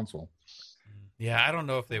be on console. Yeah, I don't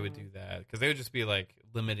know if they would do that, because they would just be like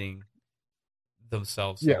limiting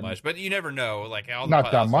themselves so much. But you never know. Like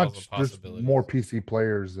not that much. There's more PC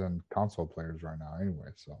players than console players right now, anyway.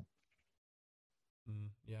 So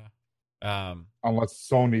unless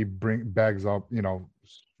Sony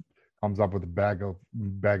comes up with a bag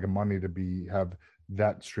of money to have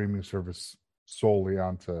that streaming service solely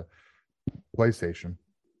onto PlayStation.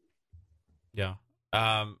 Yeah.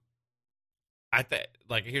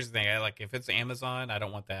 Here's the thing. If it's Amazon, I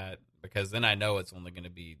don't want that, because then I know it's only going to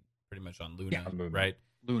be pretty much on Luna, right?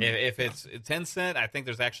 Luna. If it's Tencent, I think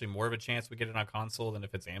there's actually more of a chance we get it on console than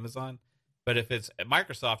if it's Amazon. But if it's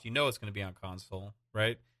Microsoft, it's going to be on console,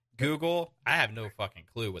 right? Google, I have no fucking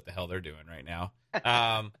clue what the hell they're doing right now.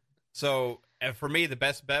 So for me, the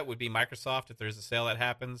best bet would be Microsoft if there's a sale that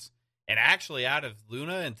happens. And actually, out of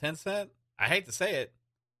Luna and Tencent, I hate to say it,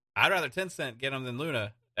 I'd rather Tencent get them than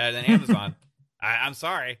Amazon. I'm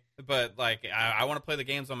sorry, but I want to play the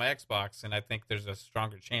games on my Xbox, and I think there's a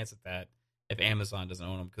stronger chance at that if Amazon doesn't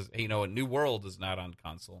own them, because New World is not on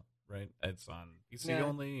console, right? It's on PC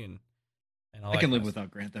only, and all I can live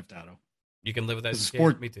without Grand Theft Auto. You can live without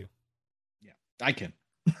sport. Me too. Yeah, I can.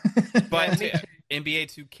 But NBA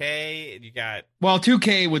 2K, you got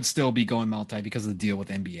 2K would still be going multi because of the deal with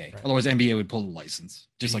NBA. Right. Otherwise, NBA would pull the license,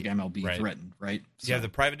 just like MLB threatened, right? So, you have the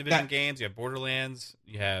private division games. You have Borderlands.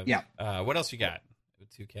 You have what else you got with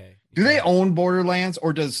 2K? Do they own Borderlands,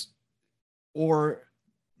 or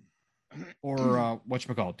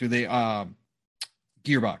whatchamacallit? Do they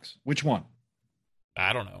Gearbox? Which one?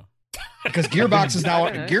 I don't know. Because Gearbox is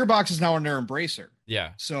now under Embracer.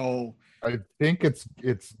 Yeah. So I think it's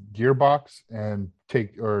Gearbox and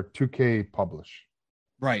 2K publish.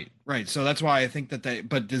 Right. So that's why I think that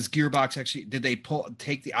but does Gearbox actually, did they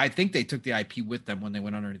I think they took the IP with them when they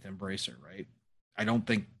went underneath Embracer, right? I don't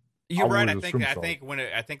think. You're right. I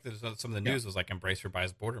think there's some of the news was like Embracer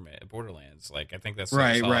buys Borderlands. I think that's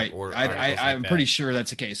right. I'm pretty sure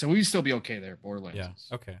that's the case. So we'd still be okay there. Borderlands.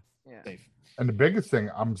 Yeah. Okay. Yeah. Safe. And the biggest thing,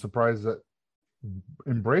 I'm surprised that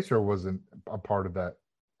Embracer wasn't a part of that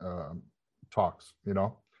talks.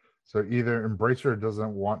 So either Embracer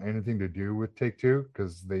doesn't want anything to do with Take-Two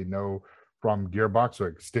because they know from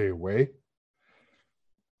Gearbox, stay away.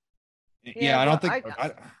 Yeah, I don't think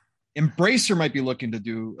Embracer might be looking to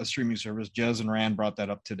do a streaming service. Jez and Rand brought that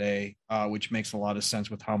up today, which makes a lot of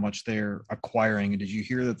sense with how much they're acquiring. And did you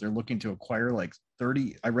hear that they're looking to acquire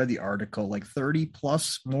 30? I read the article, 30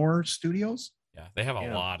 plus more studios. Yeah, they have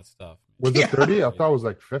a lot of stuff. Was it 30? I thought it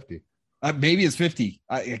was 50. Maybe it's 50.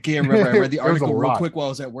 I can't remember. I read the article real quick while I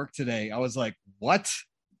was at work today. I was like, what?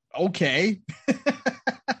 Okay.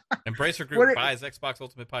 Embracer Group buys Xbox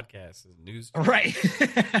Ultimate Podcast. News. Right.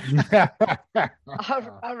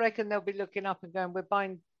 I reckon they'll be looking up and going, we're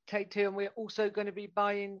buying Take-Two and we're also going to be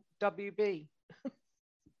buying WB.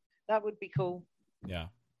 That would be cool. Yeah.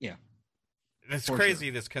 Yeah. It's crazy.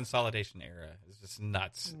 Sure. This consolidation era is just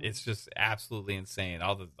nuts. It's just absolutely insane.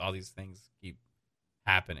 All these things keep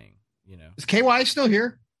happening. Is KY still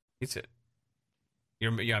here? He's it.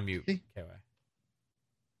 You're on mute, KY.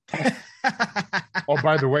 Oh,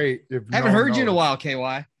 by the way, I haven't heard you in a while,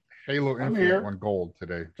 KY. Halo Infinite won gold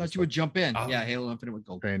today. Thought you would jump in. Yeah, Halo Infinite went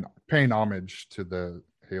gold. Paying homage to the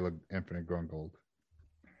Halo Infinite going gold.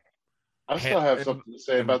 I still have something to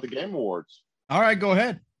say about the Game Awards. All right, go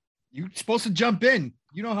ahead. You're supposed to jump in.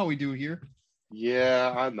 You know how we do here.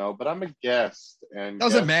 Yeah, I know, but I'm a guest, and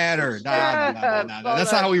doesn't matter. No.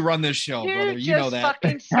 That's not how we run this show, brother. You know that.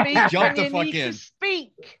 Fucking speak. Jump the fuck in.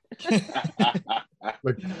 Speak.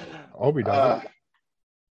 Look, Obi does it.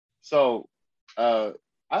 So, the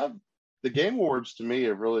Game Awards to me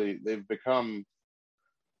they've become.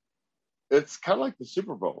 It's kind of like the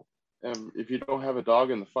Super Bowl. If you don't have a dog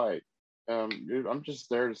in the fight, I'm just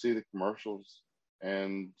there to see the commercials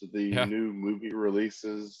and the new movie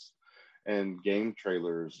releases and game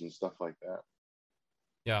trailers and stuff like that.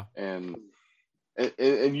 Yeah. And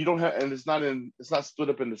you don't have, and it's not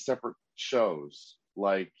split up into separate shows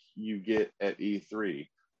like you get at E3.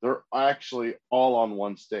 They're actually all on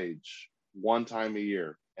one stage, one time a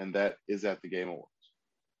year, and that is at the Game Awards.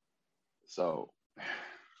 So,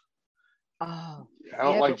 I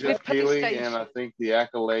don't like Jeff Keighley, and I think the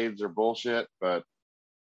accolades are bullshit, but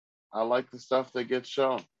I like the stuff that gets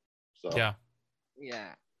shown. So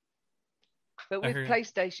yeah. But with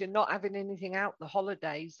PlayStation not having anything out the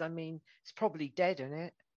holidays, I mean, it's probably dead, isn't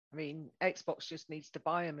it? I mean, Xbox just needs to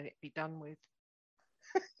buy them and it'd be done with.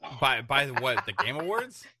 By what? The Game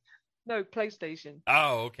Awards? No, PlayStation.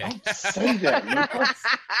 Oh, okay. Don't say that.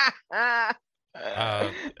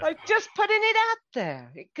 I'm just putting it out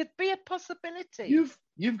there. It could be a possibility.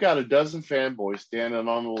 You've got a dozen fanboys standing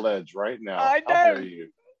on the ledge right now. I know. How dare you?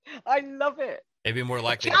 I love it. It'd be more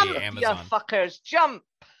likely Jump, to be Amazon. You fuckers, jump.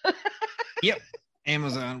 Yep,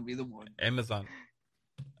 Amazon will be the one. Amazon.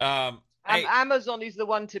 Amazon is the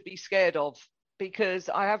one to be scared of, because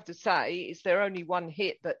I have to say it's their only one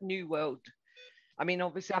hit, that New World. I mean,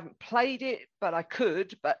 obviously I haven't played it, but I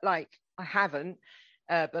could, but like I haven't.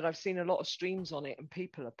 But I've seen a lot of streams on it and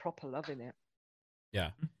people are proper loving it. Yeah.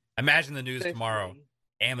 Imagine the news tomorrow.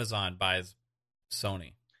 Amazon buys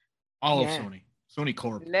Sony. All of Sony. Sony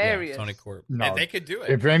Corp. Hilarious. Yeah, Sony Corp. No, they could do it.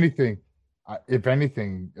 If anything,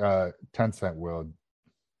 Tencent will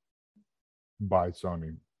buy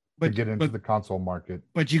Sony to get into the console market.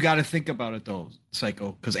 But you got to think about it though,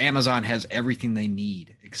 Psycho, because Amazon has everything they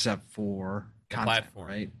need except for content, platform,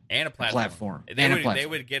 right? And a platform. They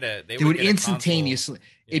would get a. They would instantaneously.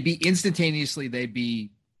 It'd be instantaneously. They'd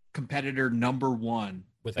be competitor number one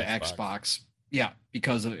with Xbox. Yeah,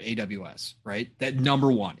 because of AWS, right? That number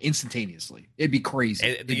one instantaneously. It'd be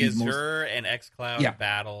crazy. The Azure and xCloud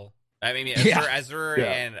battle. I mean, Azure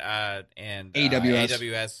and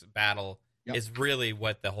AWS battle is really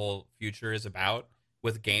what the whole future is about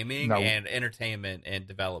with gaming and entertainment and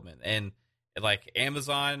development. And like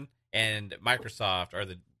Amazon and Microsoft are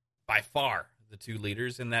by far the two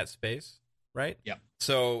leaders in that space, right? Yeah.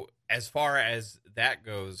 So as far as that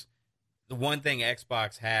goes, the one thing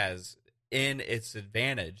Xbox has in its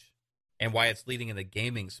advantage and why it's leading in the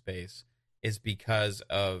gaming space is because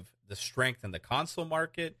of the strength in the console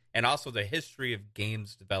market and also the history of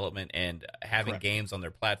games development and having games on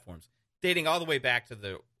their platforms, dating all the way back to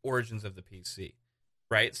the origins of the PC,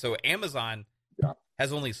 right? So Amazon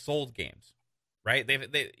has only sold games, right? They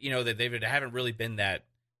haven't really been that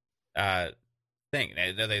thing.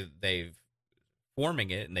 They've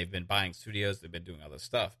forming it and they've been buying studios, they've been doing all this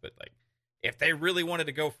stuff, but like if they really wanted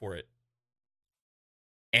to go for it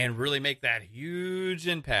and really make that huge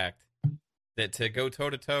impact, that to go toe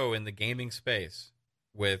to toe in the gaming space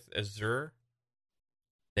with Azure,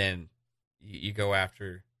 then you go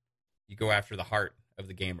after the heart of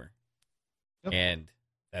the gamer, and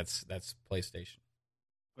that's PlayStation.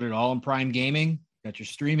 Put it all in Prime Gaming. Got your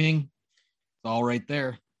streaming. It's all right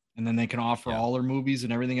there, and then they can offer all their movies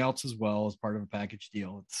and everything else as well as part of a package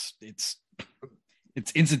deal. It's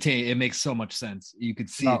instantaneous. It makes so much sense. You could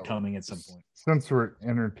see it coming at some point. Since we're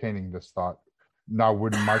entertaining this thought, now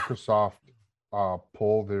would Microsoft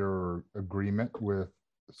pull their agreement with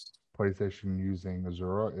PlayStation using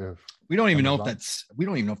Azure? If we don't even know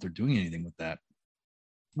if they're doing anything with that.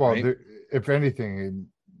 Well, right? If anything,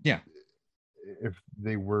 yeah. If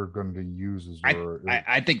they were going to use Azure,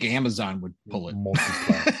 I think Amazon would pull it.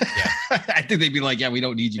 I think they'd be like, "Yeah, we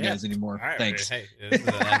don't need you guys anymore. Right, thanks." Hey, because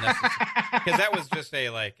that was just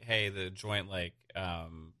the joint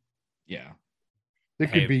they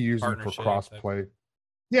could be using for cross-play.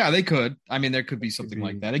 Yeah, they could. I mean, there could be something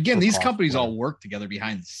like that. Again, these companies all work together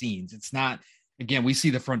behind the scenes. It's not. Again, we see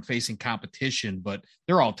the front-facing competition, but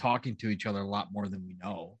they're all talking to each other a lot more than we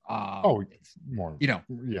know. More.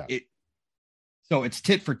 So it's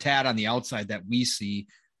tit for tat on the outside that we see,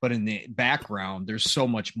 but in the background, there's so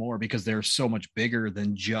much more because they're so much bigger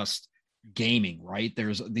than just gaming, right?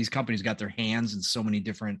 These companies got their hands in so many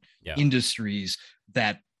different industries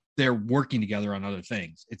that they're working together on other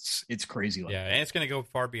things. It's crazy. And it's going to go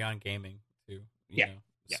far beyond gaming too. You know?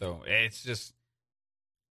 So it's just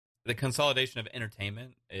the consolidation of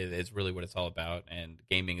entertainment is really what it's all about, and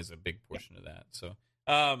gaming is a big portion of that. So,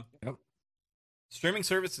 streaming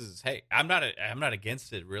services. Hey, I'm not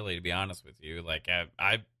against it, really, to be honest with you. Like,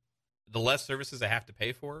 the less services I have to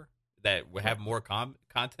pay for that would have more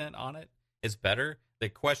content on it is better. The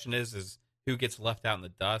question is who gets left out in the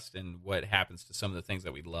dust and what happens to some of the things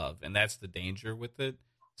that we love, and that's the danger with it.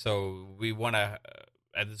 So we want to.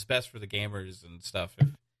 It's best for the gamers and stuff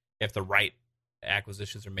if the right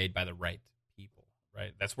acquisitions are made by the right people,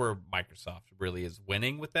 right? That's where Microsoft really is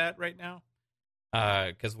winning with that right now.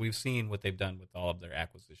 Because we've seen what they've done with all of their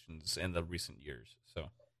acquisitions in the recent years. So,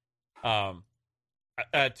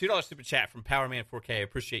 $2 super chat from Powerman 4K.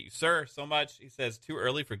 Appreciate you, sir, so much. He says too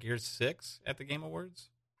early for Gears 6 at the Game Awards.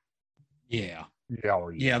 Yeah.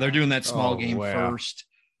 Yeah, they're doing that small game wow. first,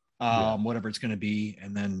 whatever it's going to be,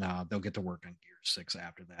 and then they'll get to work on Gears 6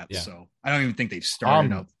 after that. Yeah. So I don't even think they've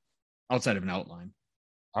started out outside of an outline.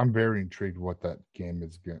 I'm very intrigued what that game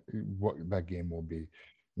will be,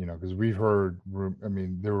 because we've heard. I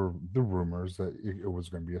mean, there were the rumors that it was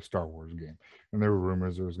going to be a Star Wars game, and there were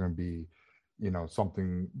rumors there was going to be,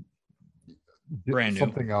 something brand new,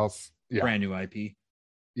 something else, brand new IP.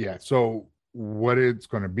 Yeah. So what it's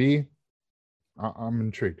going to be, I'm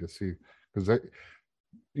intrigued to see, because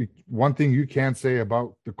one thing you can say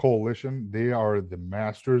about the Coalition, they are the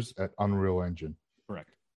masters at Unreal Engine.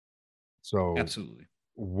 Correct. So absolutely,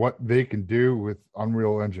 what they can do with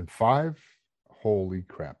Unreal Engine 5, holy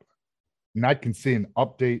crap. And I can see an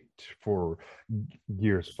update for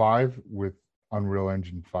Gears 5 with Unreal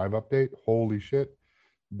Engine 5 update. Holy shit,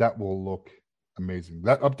 that will look amazing.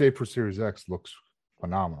 That update for Series X looks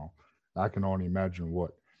phenomenal. I can only imagine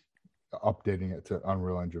what updating it to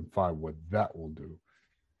Unreal Engine 5, what that will do.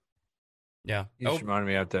 Yeah. You just reminded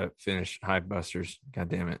me I have to finish Hivebusters. God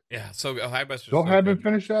damn it. Yeah. So Hivebusters. Still haven't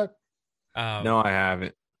finished that? No, I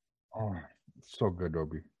haven't. Oh, it's so good,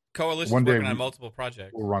 Obi. Coalition's working on multiple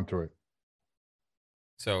projects. We'll run through it.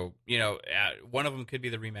 So, one of them could be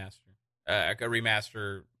the remaster. A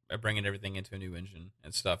remaster, bringing everything into a new engine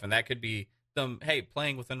and stuff. And that could be them,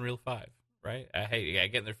 playing with Unreal 5, right?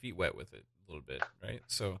 Getting their feet wet with it a little bit, right?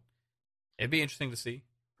 So it'd be interesting to see.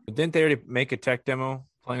 But didn't they already make a tech demo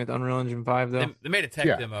playing with Unreal Engine 5, though? They made a tech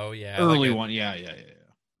demo, yeah. Early one, yeah.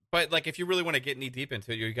 But, if you really want to get knee deep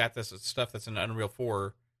into it, you got this stuff that's in Unreal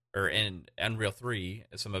 4 or in Unreal 3,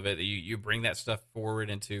 some of it. You bring that stuff forward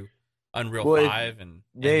into Unreal 5, and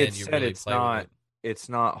they then you said really it's play not, with it. It's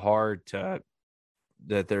not hard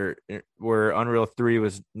where Unreal 3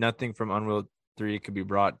 was, nothing from Unreal 3 could be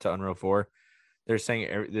brought to Unreal 4. They're saying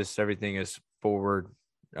everything is forward,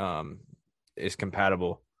 is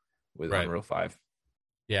compatible with Unreal 5.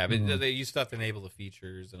 Yeah, but they use stuff to enable the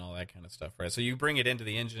features and all that kind of stuff, right? So you bring it into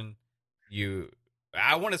the engine.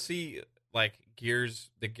 I want to see the Gears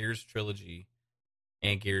trilogy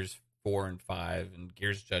and Gears 4 and 5 and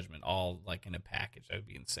Gears Judgment all in a package. That would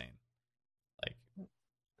be insane.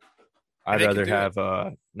 I'd rather have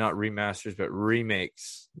not remasters but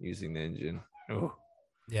remakes using the engine. Oh.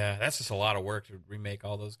 Yeah, that's just a lot of work to remake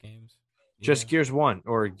all those games. Just Gears 1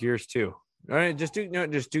 or Gears 2. All right, just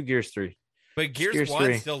do Gears 3. But Gears 1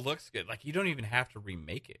 3 still looks good. You don't even have to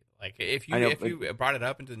remake it. If you brought it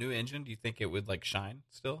up into the new engine, do you think it would shine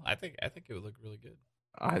still? I think it would look really good.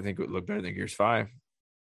 I think it would look better than Gears 5.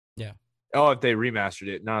 Yeah. Oh, if they remastered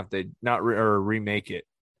it, or remake it,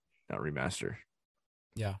 not remaster.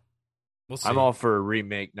 Yeah. We'll see. I'm all for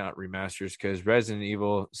remake, not remasters, because Resident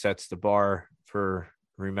Evil sets the bar for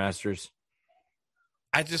remasters.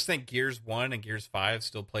 I just think Gears 1 and Gears 5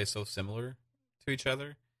 still play so similar to each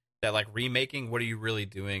other that remaking, what are you really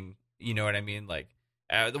doing? You know what I mean?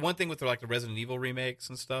 The one thing with the Resident Evil remakes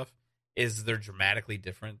and stuff is they're dramatically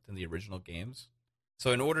different than the original games.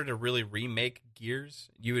 So in order to really remake Gears,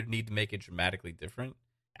 you would need to make it dramatically different.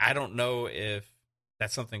 I don't know if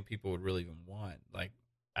that's something people would really even want.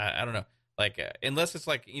 I don't know. Unless it's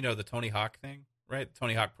the Tony Hawk thing, right?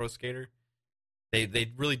 Tony Hawk Pro Skater.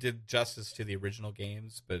 They really did justice to the original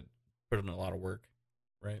games, but put in a lot of work,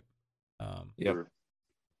 right? Yep.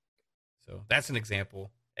 So that's an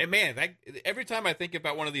example. And man, every time I think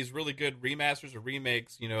about one of these really good remasters or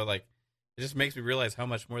remakes, it just makes me realize how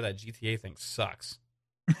much more that GTA thing sucks.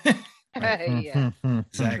 Yeah,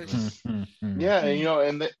 exactly. Yeah,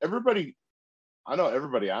 and everybody I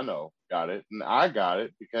know got it, and I got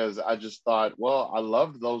it because I just thought, well, I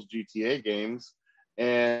loved those GTA games,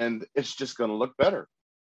 and it's just going to look better.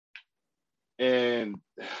 And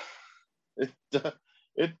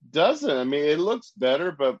it doesn't. I mean, it looks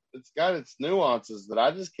better, but it's got its nuances that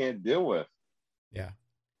I just can't deal with. Yeah.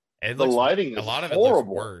 The lighting is a lot of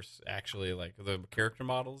horrible. It looks worse, actually. The character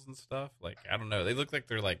models and stuff. I don't know. They look like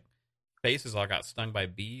their faces all got stung by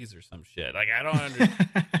bees or some shit. I don't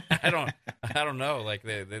understand. I don't know.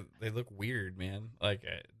 They look weird, man.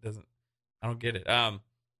 It doesn't. I don't get it. All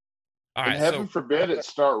right. And heaven forbid it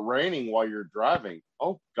start raining while you're driving.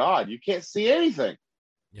 Oh God, you can't see anything.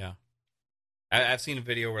 Yeah. I've seen a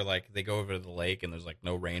video where they go over to the lake and there's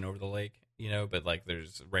no rain over the lake, but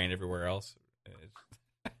there's rain everywhere else.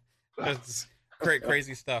 It's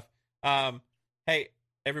crazy stuff. Hey,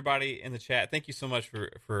 everybody in the chat, thank you so much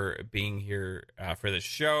for being here for this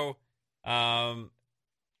show.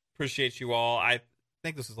 Appreciate you all. I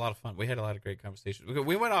think this was a lot of fun. We had a lot of great conversations.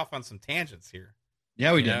 We went off on some tangents here.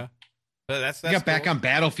 Yeah, we did. But that's got back on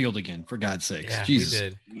Battlefield again, for God's sakes. Yeah,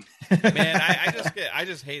 Jesus. we did. Man, I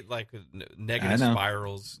just hate like negative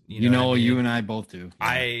spirals. You know, you and I both do.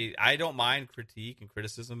 Yeah. I don't mind critique and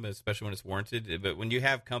criticism, especially when it's warranted. But when you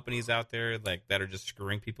have companies out there like that are just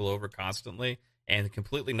screwing people over constantly and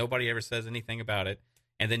completely nobody ever says anything about it,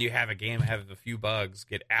 and then you have a game have a few bugs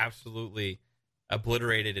get absolutely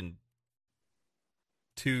obliterated and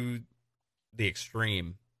to the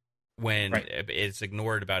extreme. When it's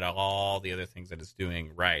ignored about all the other things that it's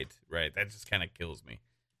doing right, that just kind of kills me.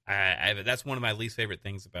 That's one of my least favorite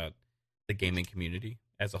things about the gaming community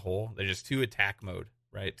as a whole. They're just too attack mode,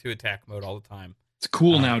 right? Too attack mode all the time. It's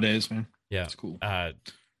cool nowadays, man. Yeah, it's cool.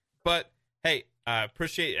 But hey,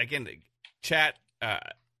 appreciate again, chat.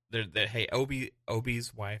 Hey,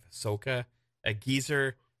 Obi's wife, Ahsoka,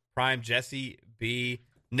 Geezer, Prime, Jesse, B,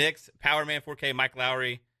 Nix, Power Man 4K, Mike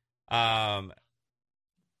Lowry,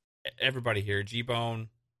 everybody here, G-Bone.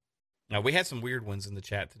 We had some weird ones in the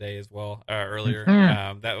chat today as well, earlier.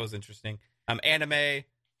 That was interesting. Anime,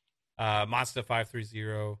 Monster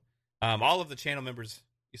 530, all of the channel members.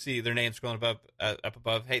 You see their names scrolling up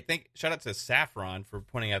above. Hey, shout out to Saffron for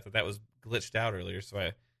pointing out that was glitched out earlier. So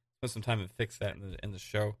I spent some time and fixed that in the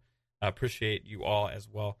show. Appreciate you all as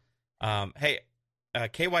well. Hey,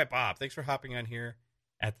 KY Bob, thanks for hopping on here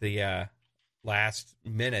at the last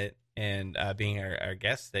minute and being our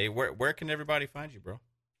guest today. Where can everybody find you, bro?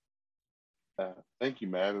 Thank you,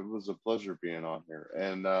 Matt. It was a pleasure being on here.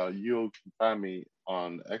 And you can find me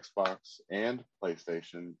on Xbox and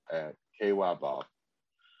PlayStation at KY Bob.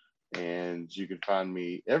 And you can find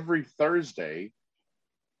me every Thursday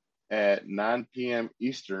at 9 p.m.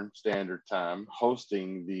 Eastern Standard Time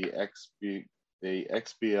hosting the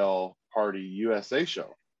XBL Party USA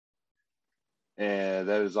show. And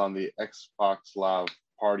that is on the Xbox Live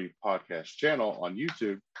Party podcast channel on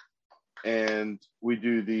YouTube. And we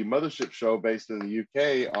do the Mothership show based in the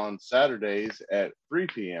UK on Saturdays at 3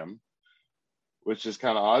 p.m., which is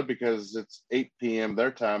kind of odd because it's 8 p.m.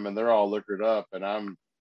 their time and they're all liquored up and I'm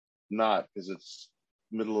not because it's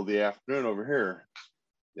middle of the afternoon over here.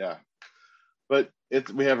 Yeah. But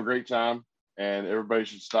we have a great time and everybody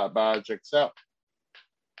should stop by and check us out.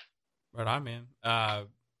 Right on, man.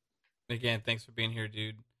 Again, thanks for being here,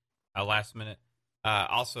 dude. Last minute.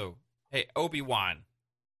 Also, hey, Obi-Wan,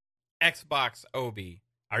 Xbox Obi,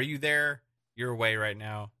 are you there? You're away right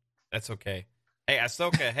now. That's okay. Hey,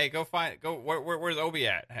 Ahsoka, hey, where's Obi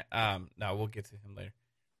at? No, we'll get to him later.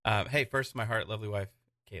 Hey, first, my heart, lovely wife,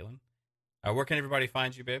 Caitlin. Where can everybody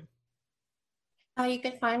find you, babe? You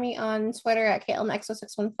can find me on Twitter at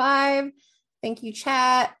CaitlinXO615. Thank you,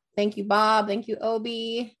 chat. Thank you, Bob. Thank you,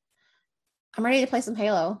 Obi. I'm ready to play some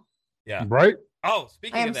Halo. Yeah. Right? Oh,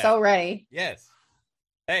 speaking of that. I am so ready. Yes.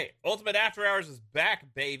 Hey, Ultimate After Hours is back,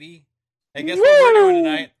 baby. Hey, guess what we're doing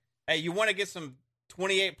tonight? Hey, you want to get some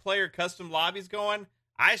 28-player custom lobbies going?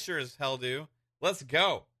 I sure as hell do. Let's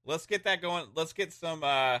go. Let's get that going. Let's get some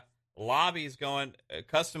lobbies going,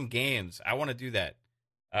 custom games. I want to do that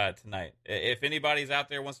tonight. If anybody's out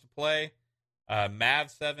there wants to play,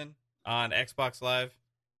 Mav7 on Xbox Live.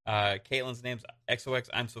 Caitlin's name's XOX.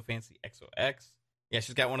 I'm so fancy XOX. Yeah,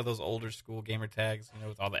 she's got one of those older school gamer tags,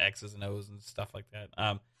 with all the X's and O's and stuff like that.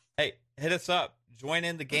 Hey, hit us up. Join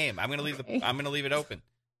in the game. I'm gonna leave it open.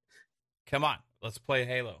 Come on, let's play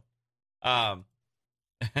Halo. Oh,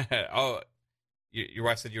 your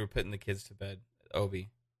wife said you were putting the kids to bed, Obi.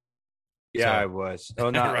 Yeah, I was.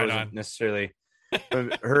 Oh, not right wasn't necessarily.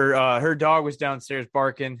 Her dog was downstairs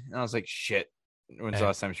barking, and I was like, "Shit." When's the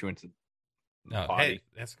last time she went to? No, potty? Hey,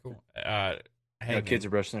 that's cool. Hey, kids are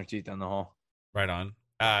brushing their teeth down the hall. Right on.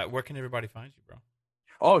 Where can everybody find you, bro?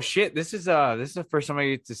 Oh shit! This is the first time I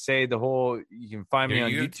get to say the whole. You can find me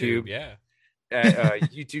on YouTube. Yeah. At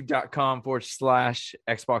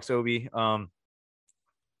youtube.com/Xbox Obi.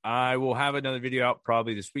 I will have another video out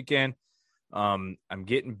probably this weekend. I'm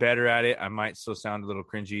getting better at it. I might still sound a little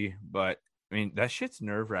cringy, but I mean that shit's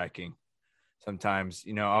nerve-wracking. Sometimes,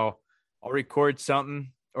 I'll record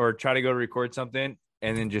something or try to go record something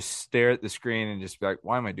and then just stare at the screen and just be like,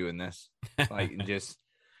 why am I doing this? Like, and just,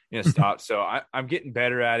 stop. So I'm getting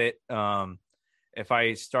better at it. If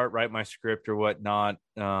I start write my script or whatnot,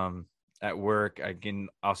 at work,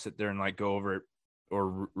 I'll sit there and like go over it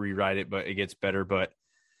or rewrite it, but it gets better. But,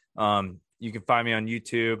 you can find me on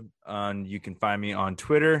YouTube. You can find me on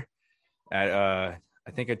Twitter at, I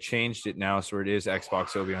think I changed it now. So it is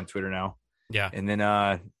Xbox Obi on Twitter now. Yeah. And then,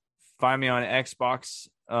 find me on Xbox,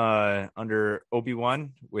 under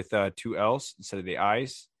Obi-Wan with 2 L's instead of the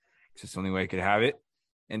I's. It's the only way I could have it.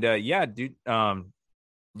 And yeah, dude,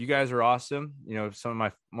 you guys are awesome. One of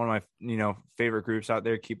my favorite groups out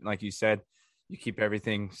there. Keep, like you said, you keep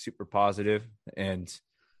everything super positive and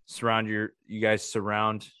you guys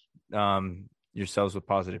surround yourselves with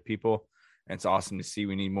positive people. And it's awesome to see.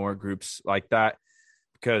 We need more groups like that,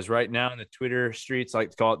 because right now in the Twitter streets, I like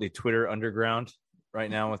to call it the Twitter underground right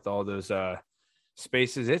now, with all those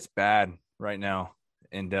spaces, it's bad right now.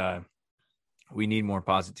 And we need more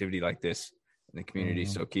positivity like this in the community.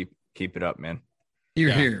 So keep it up, man.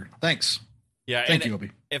 Here. Thanks. Yeah. Thank you,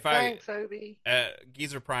 Obi. Thanks, Obi.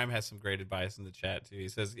 Geezer Prime has some great advice in the chat too. He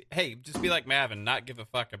says, "Hey, just be like Mav and not give a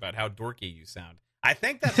fuck about how dorky you sound." I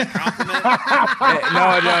think that's a compliment. No.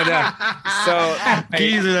 So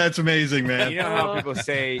Geezer, that's amazing, man. You know how people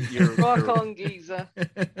say you're rock on, Geezer.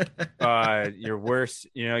 You're worse.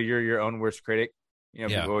 You know, you're your own worst critic. You know,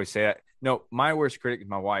 people always say that. No, my worst critic is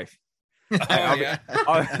my wife. I'll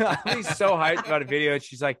be so hyped about a video, and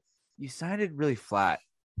she's like, "You sounded really flat,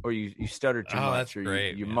 or you stuttered too much, or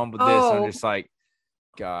great, you mumbled this." And I'm just like,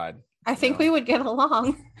 God. I think we would get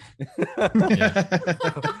along. His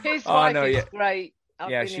wife is great.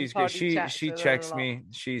 She's good. She checks me.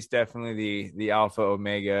 She's definitely the alpha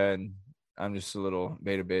omega, and I'm just a little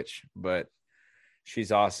beta bitch, but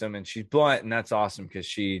she's awesome, and she's blunt, and that's awesome because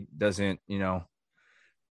she doesn't,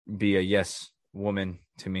 be a yes woman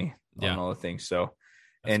to me on all the things. So,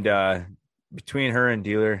 that's and between her and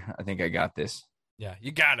Dealer, I think I got this. Yeah,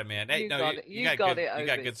 you got it, man. Hey, you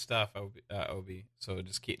got good stuff, Obi. So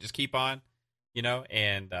just keep on,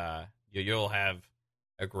 and you'll have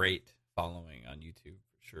a great following on YouTube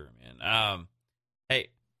for sure, man. Hey,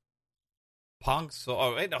 Pong Soul.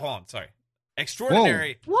 Oh, wait, no, hold on. Sorry,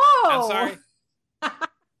 Extraordinary. Whoa.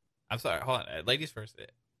 I'm sorry. Hold on, ladies first.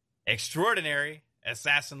 Extraordinary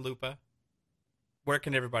Assassin Lupa. Where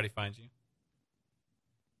can everybody find you?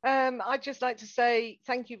 I'd just like to say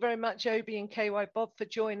thank you very much, Obi and KY Bob, for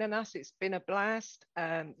joining us. It's been a blast.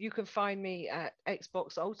 You can find me at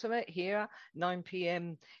Xbox Ultimate here, 9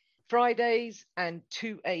 p.m. Fridays and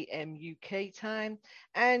 2 a.m. UK time.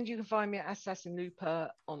 And you can find me at Assassin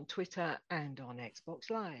Lupa on Twitter and on Xbox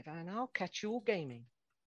Live. And I'll catch you all gaming.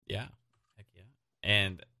 Yeah. Heck yeah.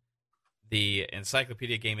 And the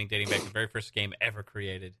Encyclopedia Gaming, dating back to the very first game ever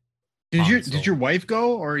created. Did your wife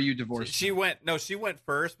go, or are you divorced? She went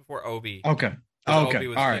first before Obi. Okay. Obi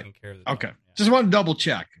was taking care of the okay. Yeah. Just want to double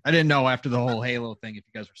check. I didn't know after the whole Halo thing if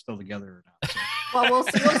you guys were still together or not. So. Well, we'll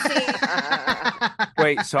see.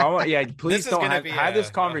 Wait, so please don't have this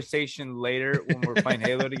conversation later when we're playing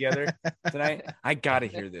Halo together tonight. I gotta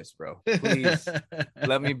hear this, bro. Please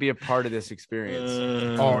let me be a part of this experience.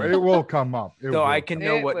 It will come up. I can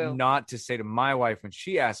know what not to say to my wife when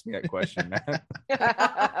she asks me that question, man.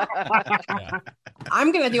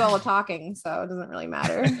 I'm gonna do all the talking, so it doesn't really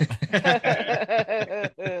matter.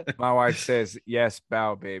 My wife says, "Yes,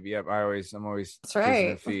 bow, babe." Yep, I'm always that's right. kissing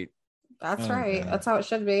her feet. That's right. God. That's how it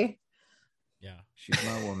should be. Yeah, she's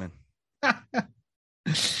my woman. All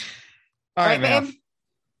right, Mav.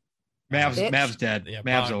 Mav's dead. Yeah,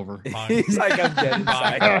 Mav's over. He's like, I'm dead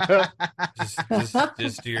inside.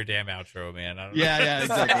 just do your damn outro, man. Yeah,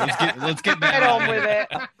 exactly. Let's get Get on with it.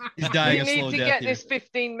 He's dying a slow death. You need to get this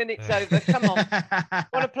 15 minutes over. Come on.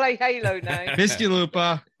 Want to play Halo now? Missed you,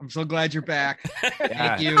 Lupa. I'm so glad you're back.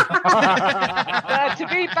 Thank you. To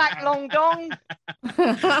be back, Long Dong.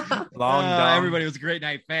 Long Dong. Everybody, it was a great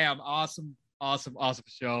night, fam. Awesome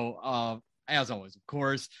show. As always, of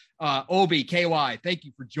course. Obi, KY, thank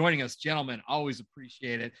you for joining us, gentlemen. Always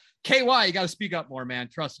appreciate it. KY, you got to speak up more, man.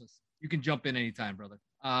 Trust us. You can jump in anytime, brother.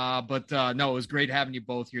 But no, it was great having you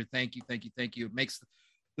both here. Thank you. It makes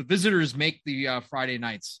the visitors make the Friday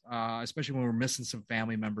nights, especially when we're missing some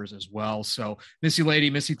family members as well. So miss you, lady,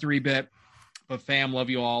 miss you 3-bit. But fam, love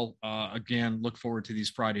you all. Again, look forward to these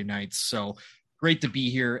Friday nights. So great to be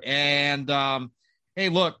here. And hey,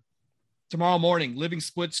 look, tomorrow morning, living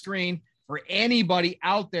split screen. For anybody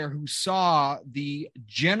out there who saw the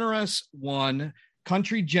generous one,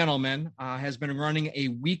 Country Gentleman has been running a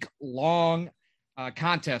week-long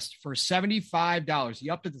contest for $75. He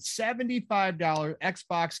upped it to $75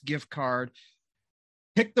 Xbox gift card.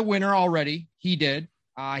 Picked the winner already. He did.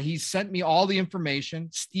 He sent me all the information.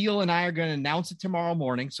 Steele and I are going to announce it tomorrow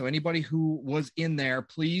morning. So anybody who was in there,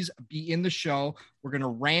 please be in the show. We're going to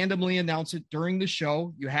randomly announce it during the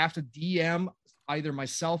show. You have to DM either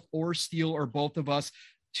myself or Steele or both of us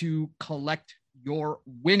to collect your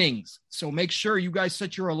winnings. So make sure you guys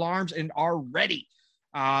set your alarms and are ready.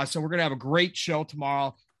 So we're going to have a great show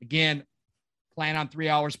tomorrow. Again, plan on 3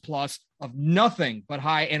 hours plus of nothing but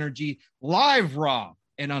high energy, live, raw,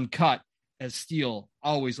 and uncut, as Steele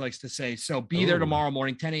always likes to say. So be there tomorrow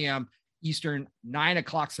morning, 10 a.m. Eastern, 9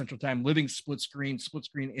 o'clock Central Time. Living Split Screen. Split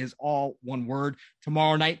Screen is all one word.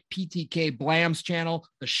 Tomorrow night, PTK Blam's channel,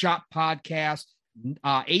 the Shop Podcast,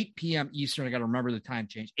 8 p.m. Eastern. I got to remember the time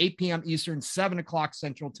change. 8 p.m. Eastern, 7 o'clock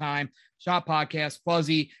Central Time. Shop Podcast,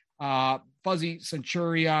 Fuzzy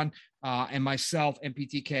Centurion, and myself,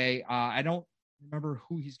 MPTK. I don't remember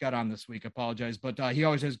who he's got on this week. I apologize, but he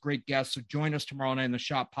always has great guests. So join us tomorrow night in the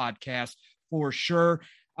Shop Podcast for sure.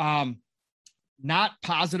 Not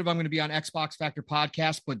positive I'm going to be on Xbox Factor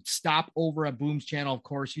Podcast, but stop over at Boom's channel. Of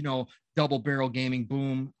course, you know, Double Barrel Gaming,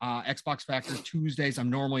 Boom, Xbox Factor Tuesdays. I'm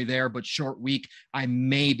normally there, but short week. I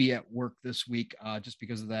may be at work this week just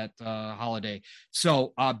because of that holiday.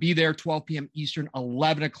 So be there 12 p.m. Eastern,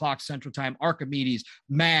 11 o'clock Central Time. Archimedes,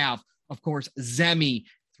 Mav, of course, Zemi,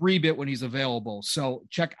 3-Bit when he's available. So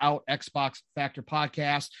check out Xbox Factor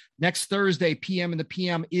Podcast. Next Thursday, PM in the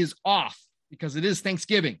PM is off because it is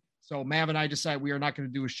Thanksgiving. So Mav and I decided we are not going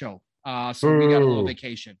to do a show. So we got a little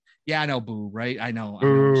vacation. Yeah, I know, boo, right? I know.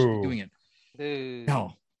 We should be doing it.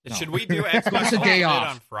 No. Should we do Xbox a day off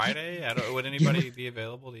on Friday? Would anybody be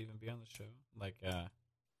available to even be on the show? Like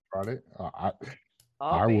Friday?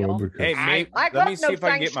 I will. Because hey, mate, let me see if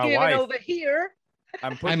I can get my wife over here.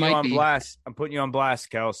 I'm putting you on blast. I'm putting you on blast,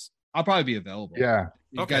 Kels. I'll probably be available. Yeah.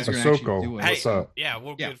 You guys are actually do it. What's up? Yeah,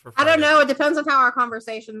 we'll good for Friday. I don't know. It depends on how our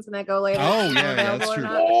conversation's going to go later. Oh, yeah, that's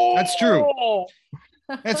true. That's true.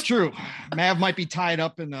 That's true. Mav might be tied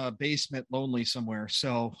up in the basement, lonely somewhere.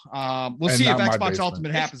 So we'll see if Xbox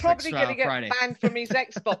Ultimate happens next Friday. Probably going to get banned from his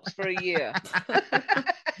Xbox for a year.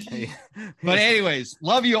 But anyways,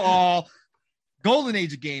 love you all. Golden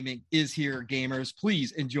Age of Gaming is here, gamers.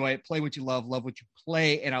 Please enjoy it. Play what you love what you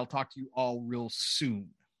play, and I'll talk to you all real soon.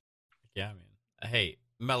 Yeah, man. Hey,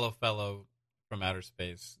 mellow fellow from outer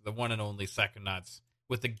space, the one and only Psychonauts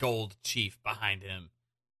with the gold chief behind him.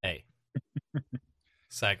 Hey,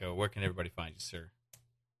 Psycho, where can everybody find you, sir?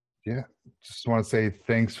 Yeah, just want to say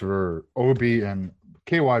thanks for Obi and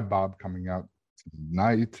KY Bob coming out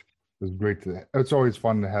tonight. It was great it's always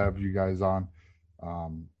fun to have you guys on.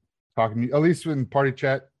 Talking to you, at least in party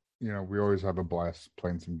chat, you know, we always have a blast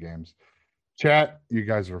playing some games. Chat, you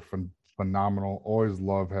guys are phenomenal. Always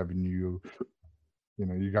love having you. You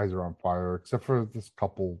know, you guys are on fire, except for this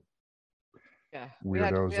couple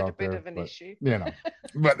weirdos out there. Of an issue. You know,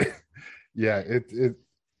 but yeah, it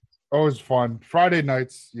always fun. Friday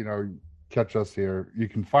nights, you know, catch us here. You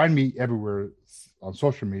can find me everywhere on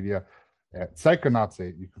social media at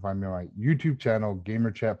Psychonauts8. You can find me on my YouTube channel,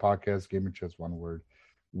 Gamer Chat Podcast. Gamer Chat's one word.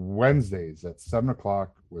 Wednesdays at 7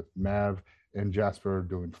 o'clock with Mav and Jasper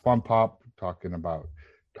doing Fun Pop, talking about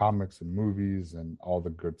comics and movies and all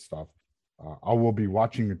the good stuff. I will be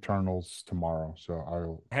watching Eternals tomorrow, so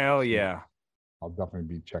I'll definitely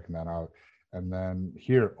be checking that out. And then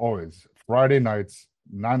here always Friday nights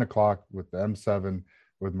 9 o'clock with the M7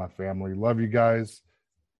 with my family. Love you guys.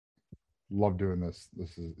 Love doing this.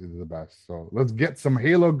 This is the best. So let's get some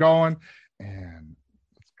Halo going and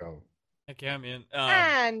let's go. Heck yeah, man.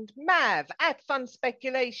 And Mav at Fun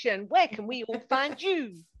Speculation, where can we all find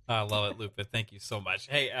you? I love it, Lupa. Thank you so much.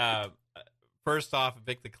 Hey, first off,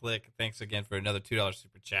 Vic the Click, thanks again for another $2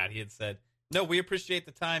 super chat. He had said, "No, we appreciate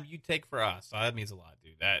the time you take for us." So that means a lot,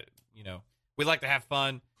 dude. That, you know, we like to have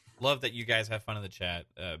fun. Love that you guys have fun in the chat.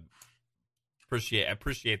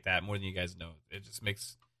 Appreciate that more than you guys know. It just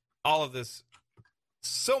makes all of this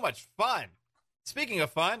so much fun. Speaking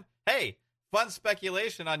of fun, hey, Fun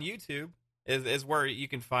Speculation on YouTube is where you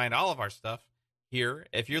can find all of our stuff here.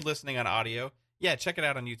 If you're listening on audio, yeah, check it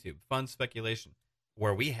out on YouTube. Fun Speculation,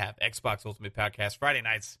 where we have Xbox Ultimate Podcast Friday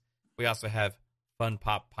nights. We also have Fun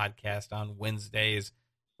Pop Podcast on Wednesdays.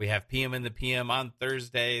 We have PM in the PM on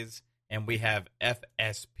Thursdays. And we have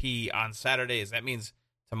FSP on Saturdays. That means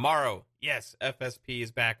tomorrow, yes, FSP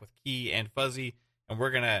is back with Key and Fuzzy. And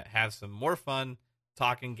we're going to have some more fun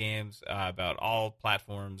talking games about all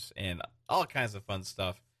platforms and all kinds of fun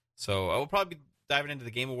stuff. So I will probably be diving into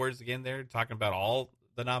the Game Awards again there, talking about all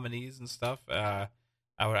the nominees and stuff. I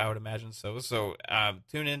would imagine so. So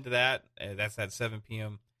tune into that. That's at 7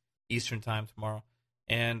 p.m. Eastern time tomorrow.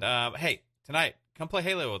 And hey, tonight, come play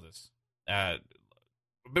Halo with us.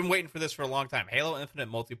 I've been waiting for this for a long time. Halo Infinite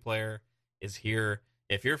multiplayer is here.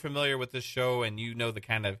 If you're familiar with this show and you know the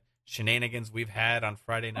kind of shenanigans we've had on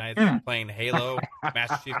Friday nights playing Halo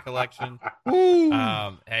Master Chief Collection,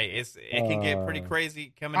 hey, it can get pretty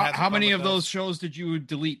crazy. Come and have how many of those shows did you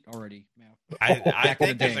delete already? I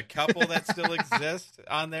think there's a couple that still exist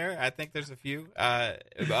on there. I think there's a few.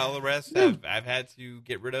 All the rest I've had to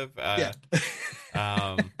get rid of. Because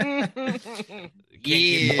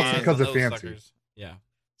of fancy. Yeah.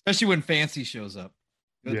 Especially when Fancy shows up.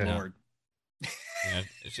 Good Lord.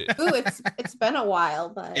 Ooh, it's been a while,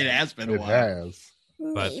 but it has been a while. Has.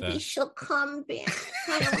 Maybe she'll come back.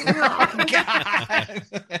 I don't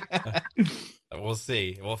know. We'll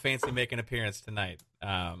see. We'll Fancy make an appearance tonight. Hey,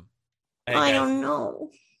 I don't know.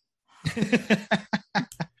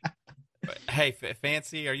 Hey,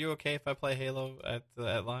 Fancy, are you okay if I play Halo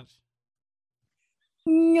at lunch?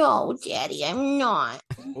 No, Daddy, I'm not.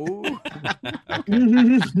 Ooh. I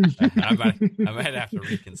might have to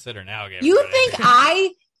reconsider now. If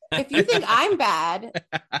you think I'm bad,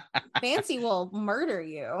 Fancy will murder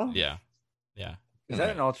you. Yeah. Is that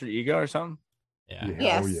an alter ego or something? Yeah.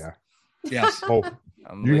 Yes. Oh yeah. Yes. Oh,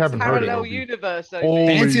 you haven't heard it. Parallel universe.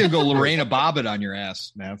 Fancy will go Lorena Bobbitt on your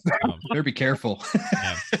ass, man. Better be careful.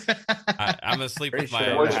 I'm gonna sleep with my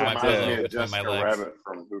pillow between my legs.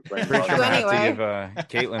 Pretty sure I have to give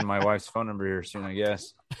Caitlin my wife's phone number here soon, I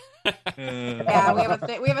guess. Yeah,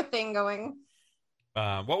 we have a thing going.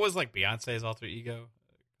 What was like Beyonce's alter ego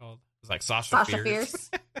called? It was like Sasha Fierce.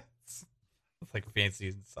 It's like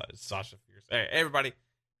Fancy Sasha Fierce. Hey, everybody,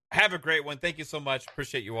 have a great one. Thank you so much.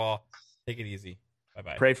 Appreciate you all. Take it easy.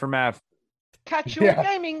 Bye-bye. Pray for Mav. Catch you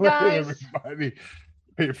gaming, guys. Everybody.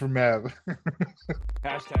 Pray for Mav.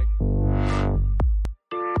 Hashtag.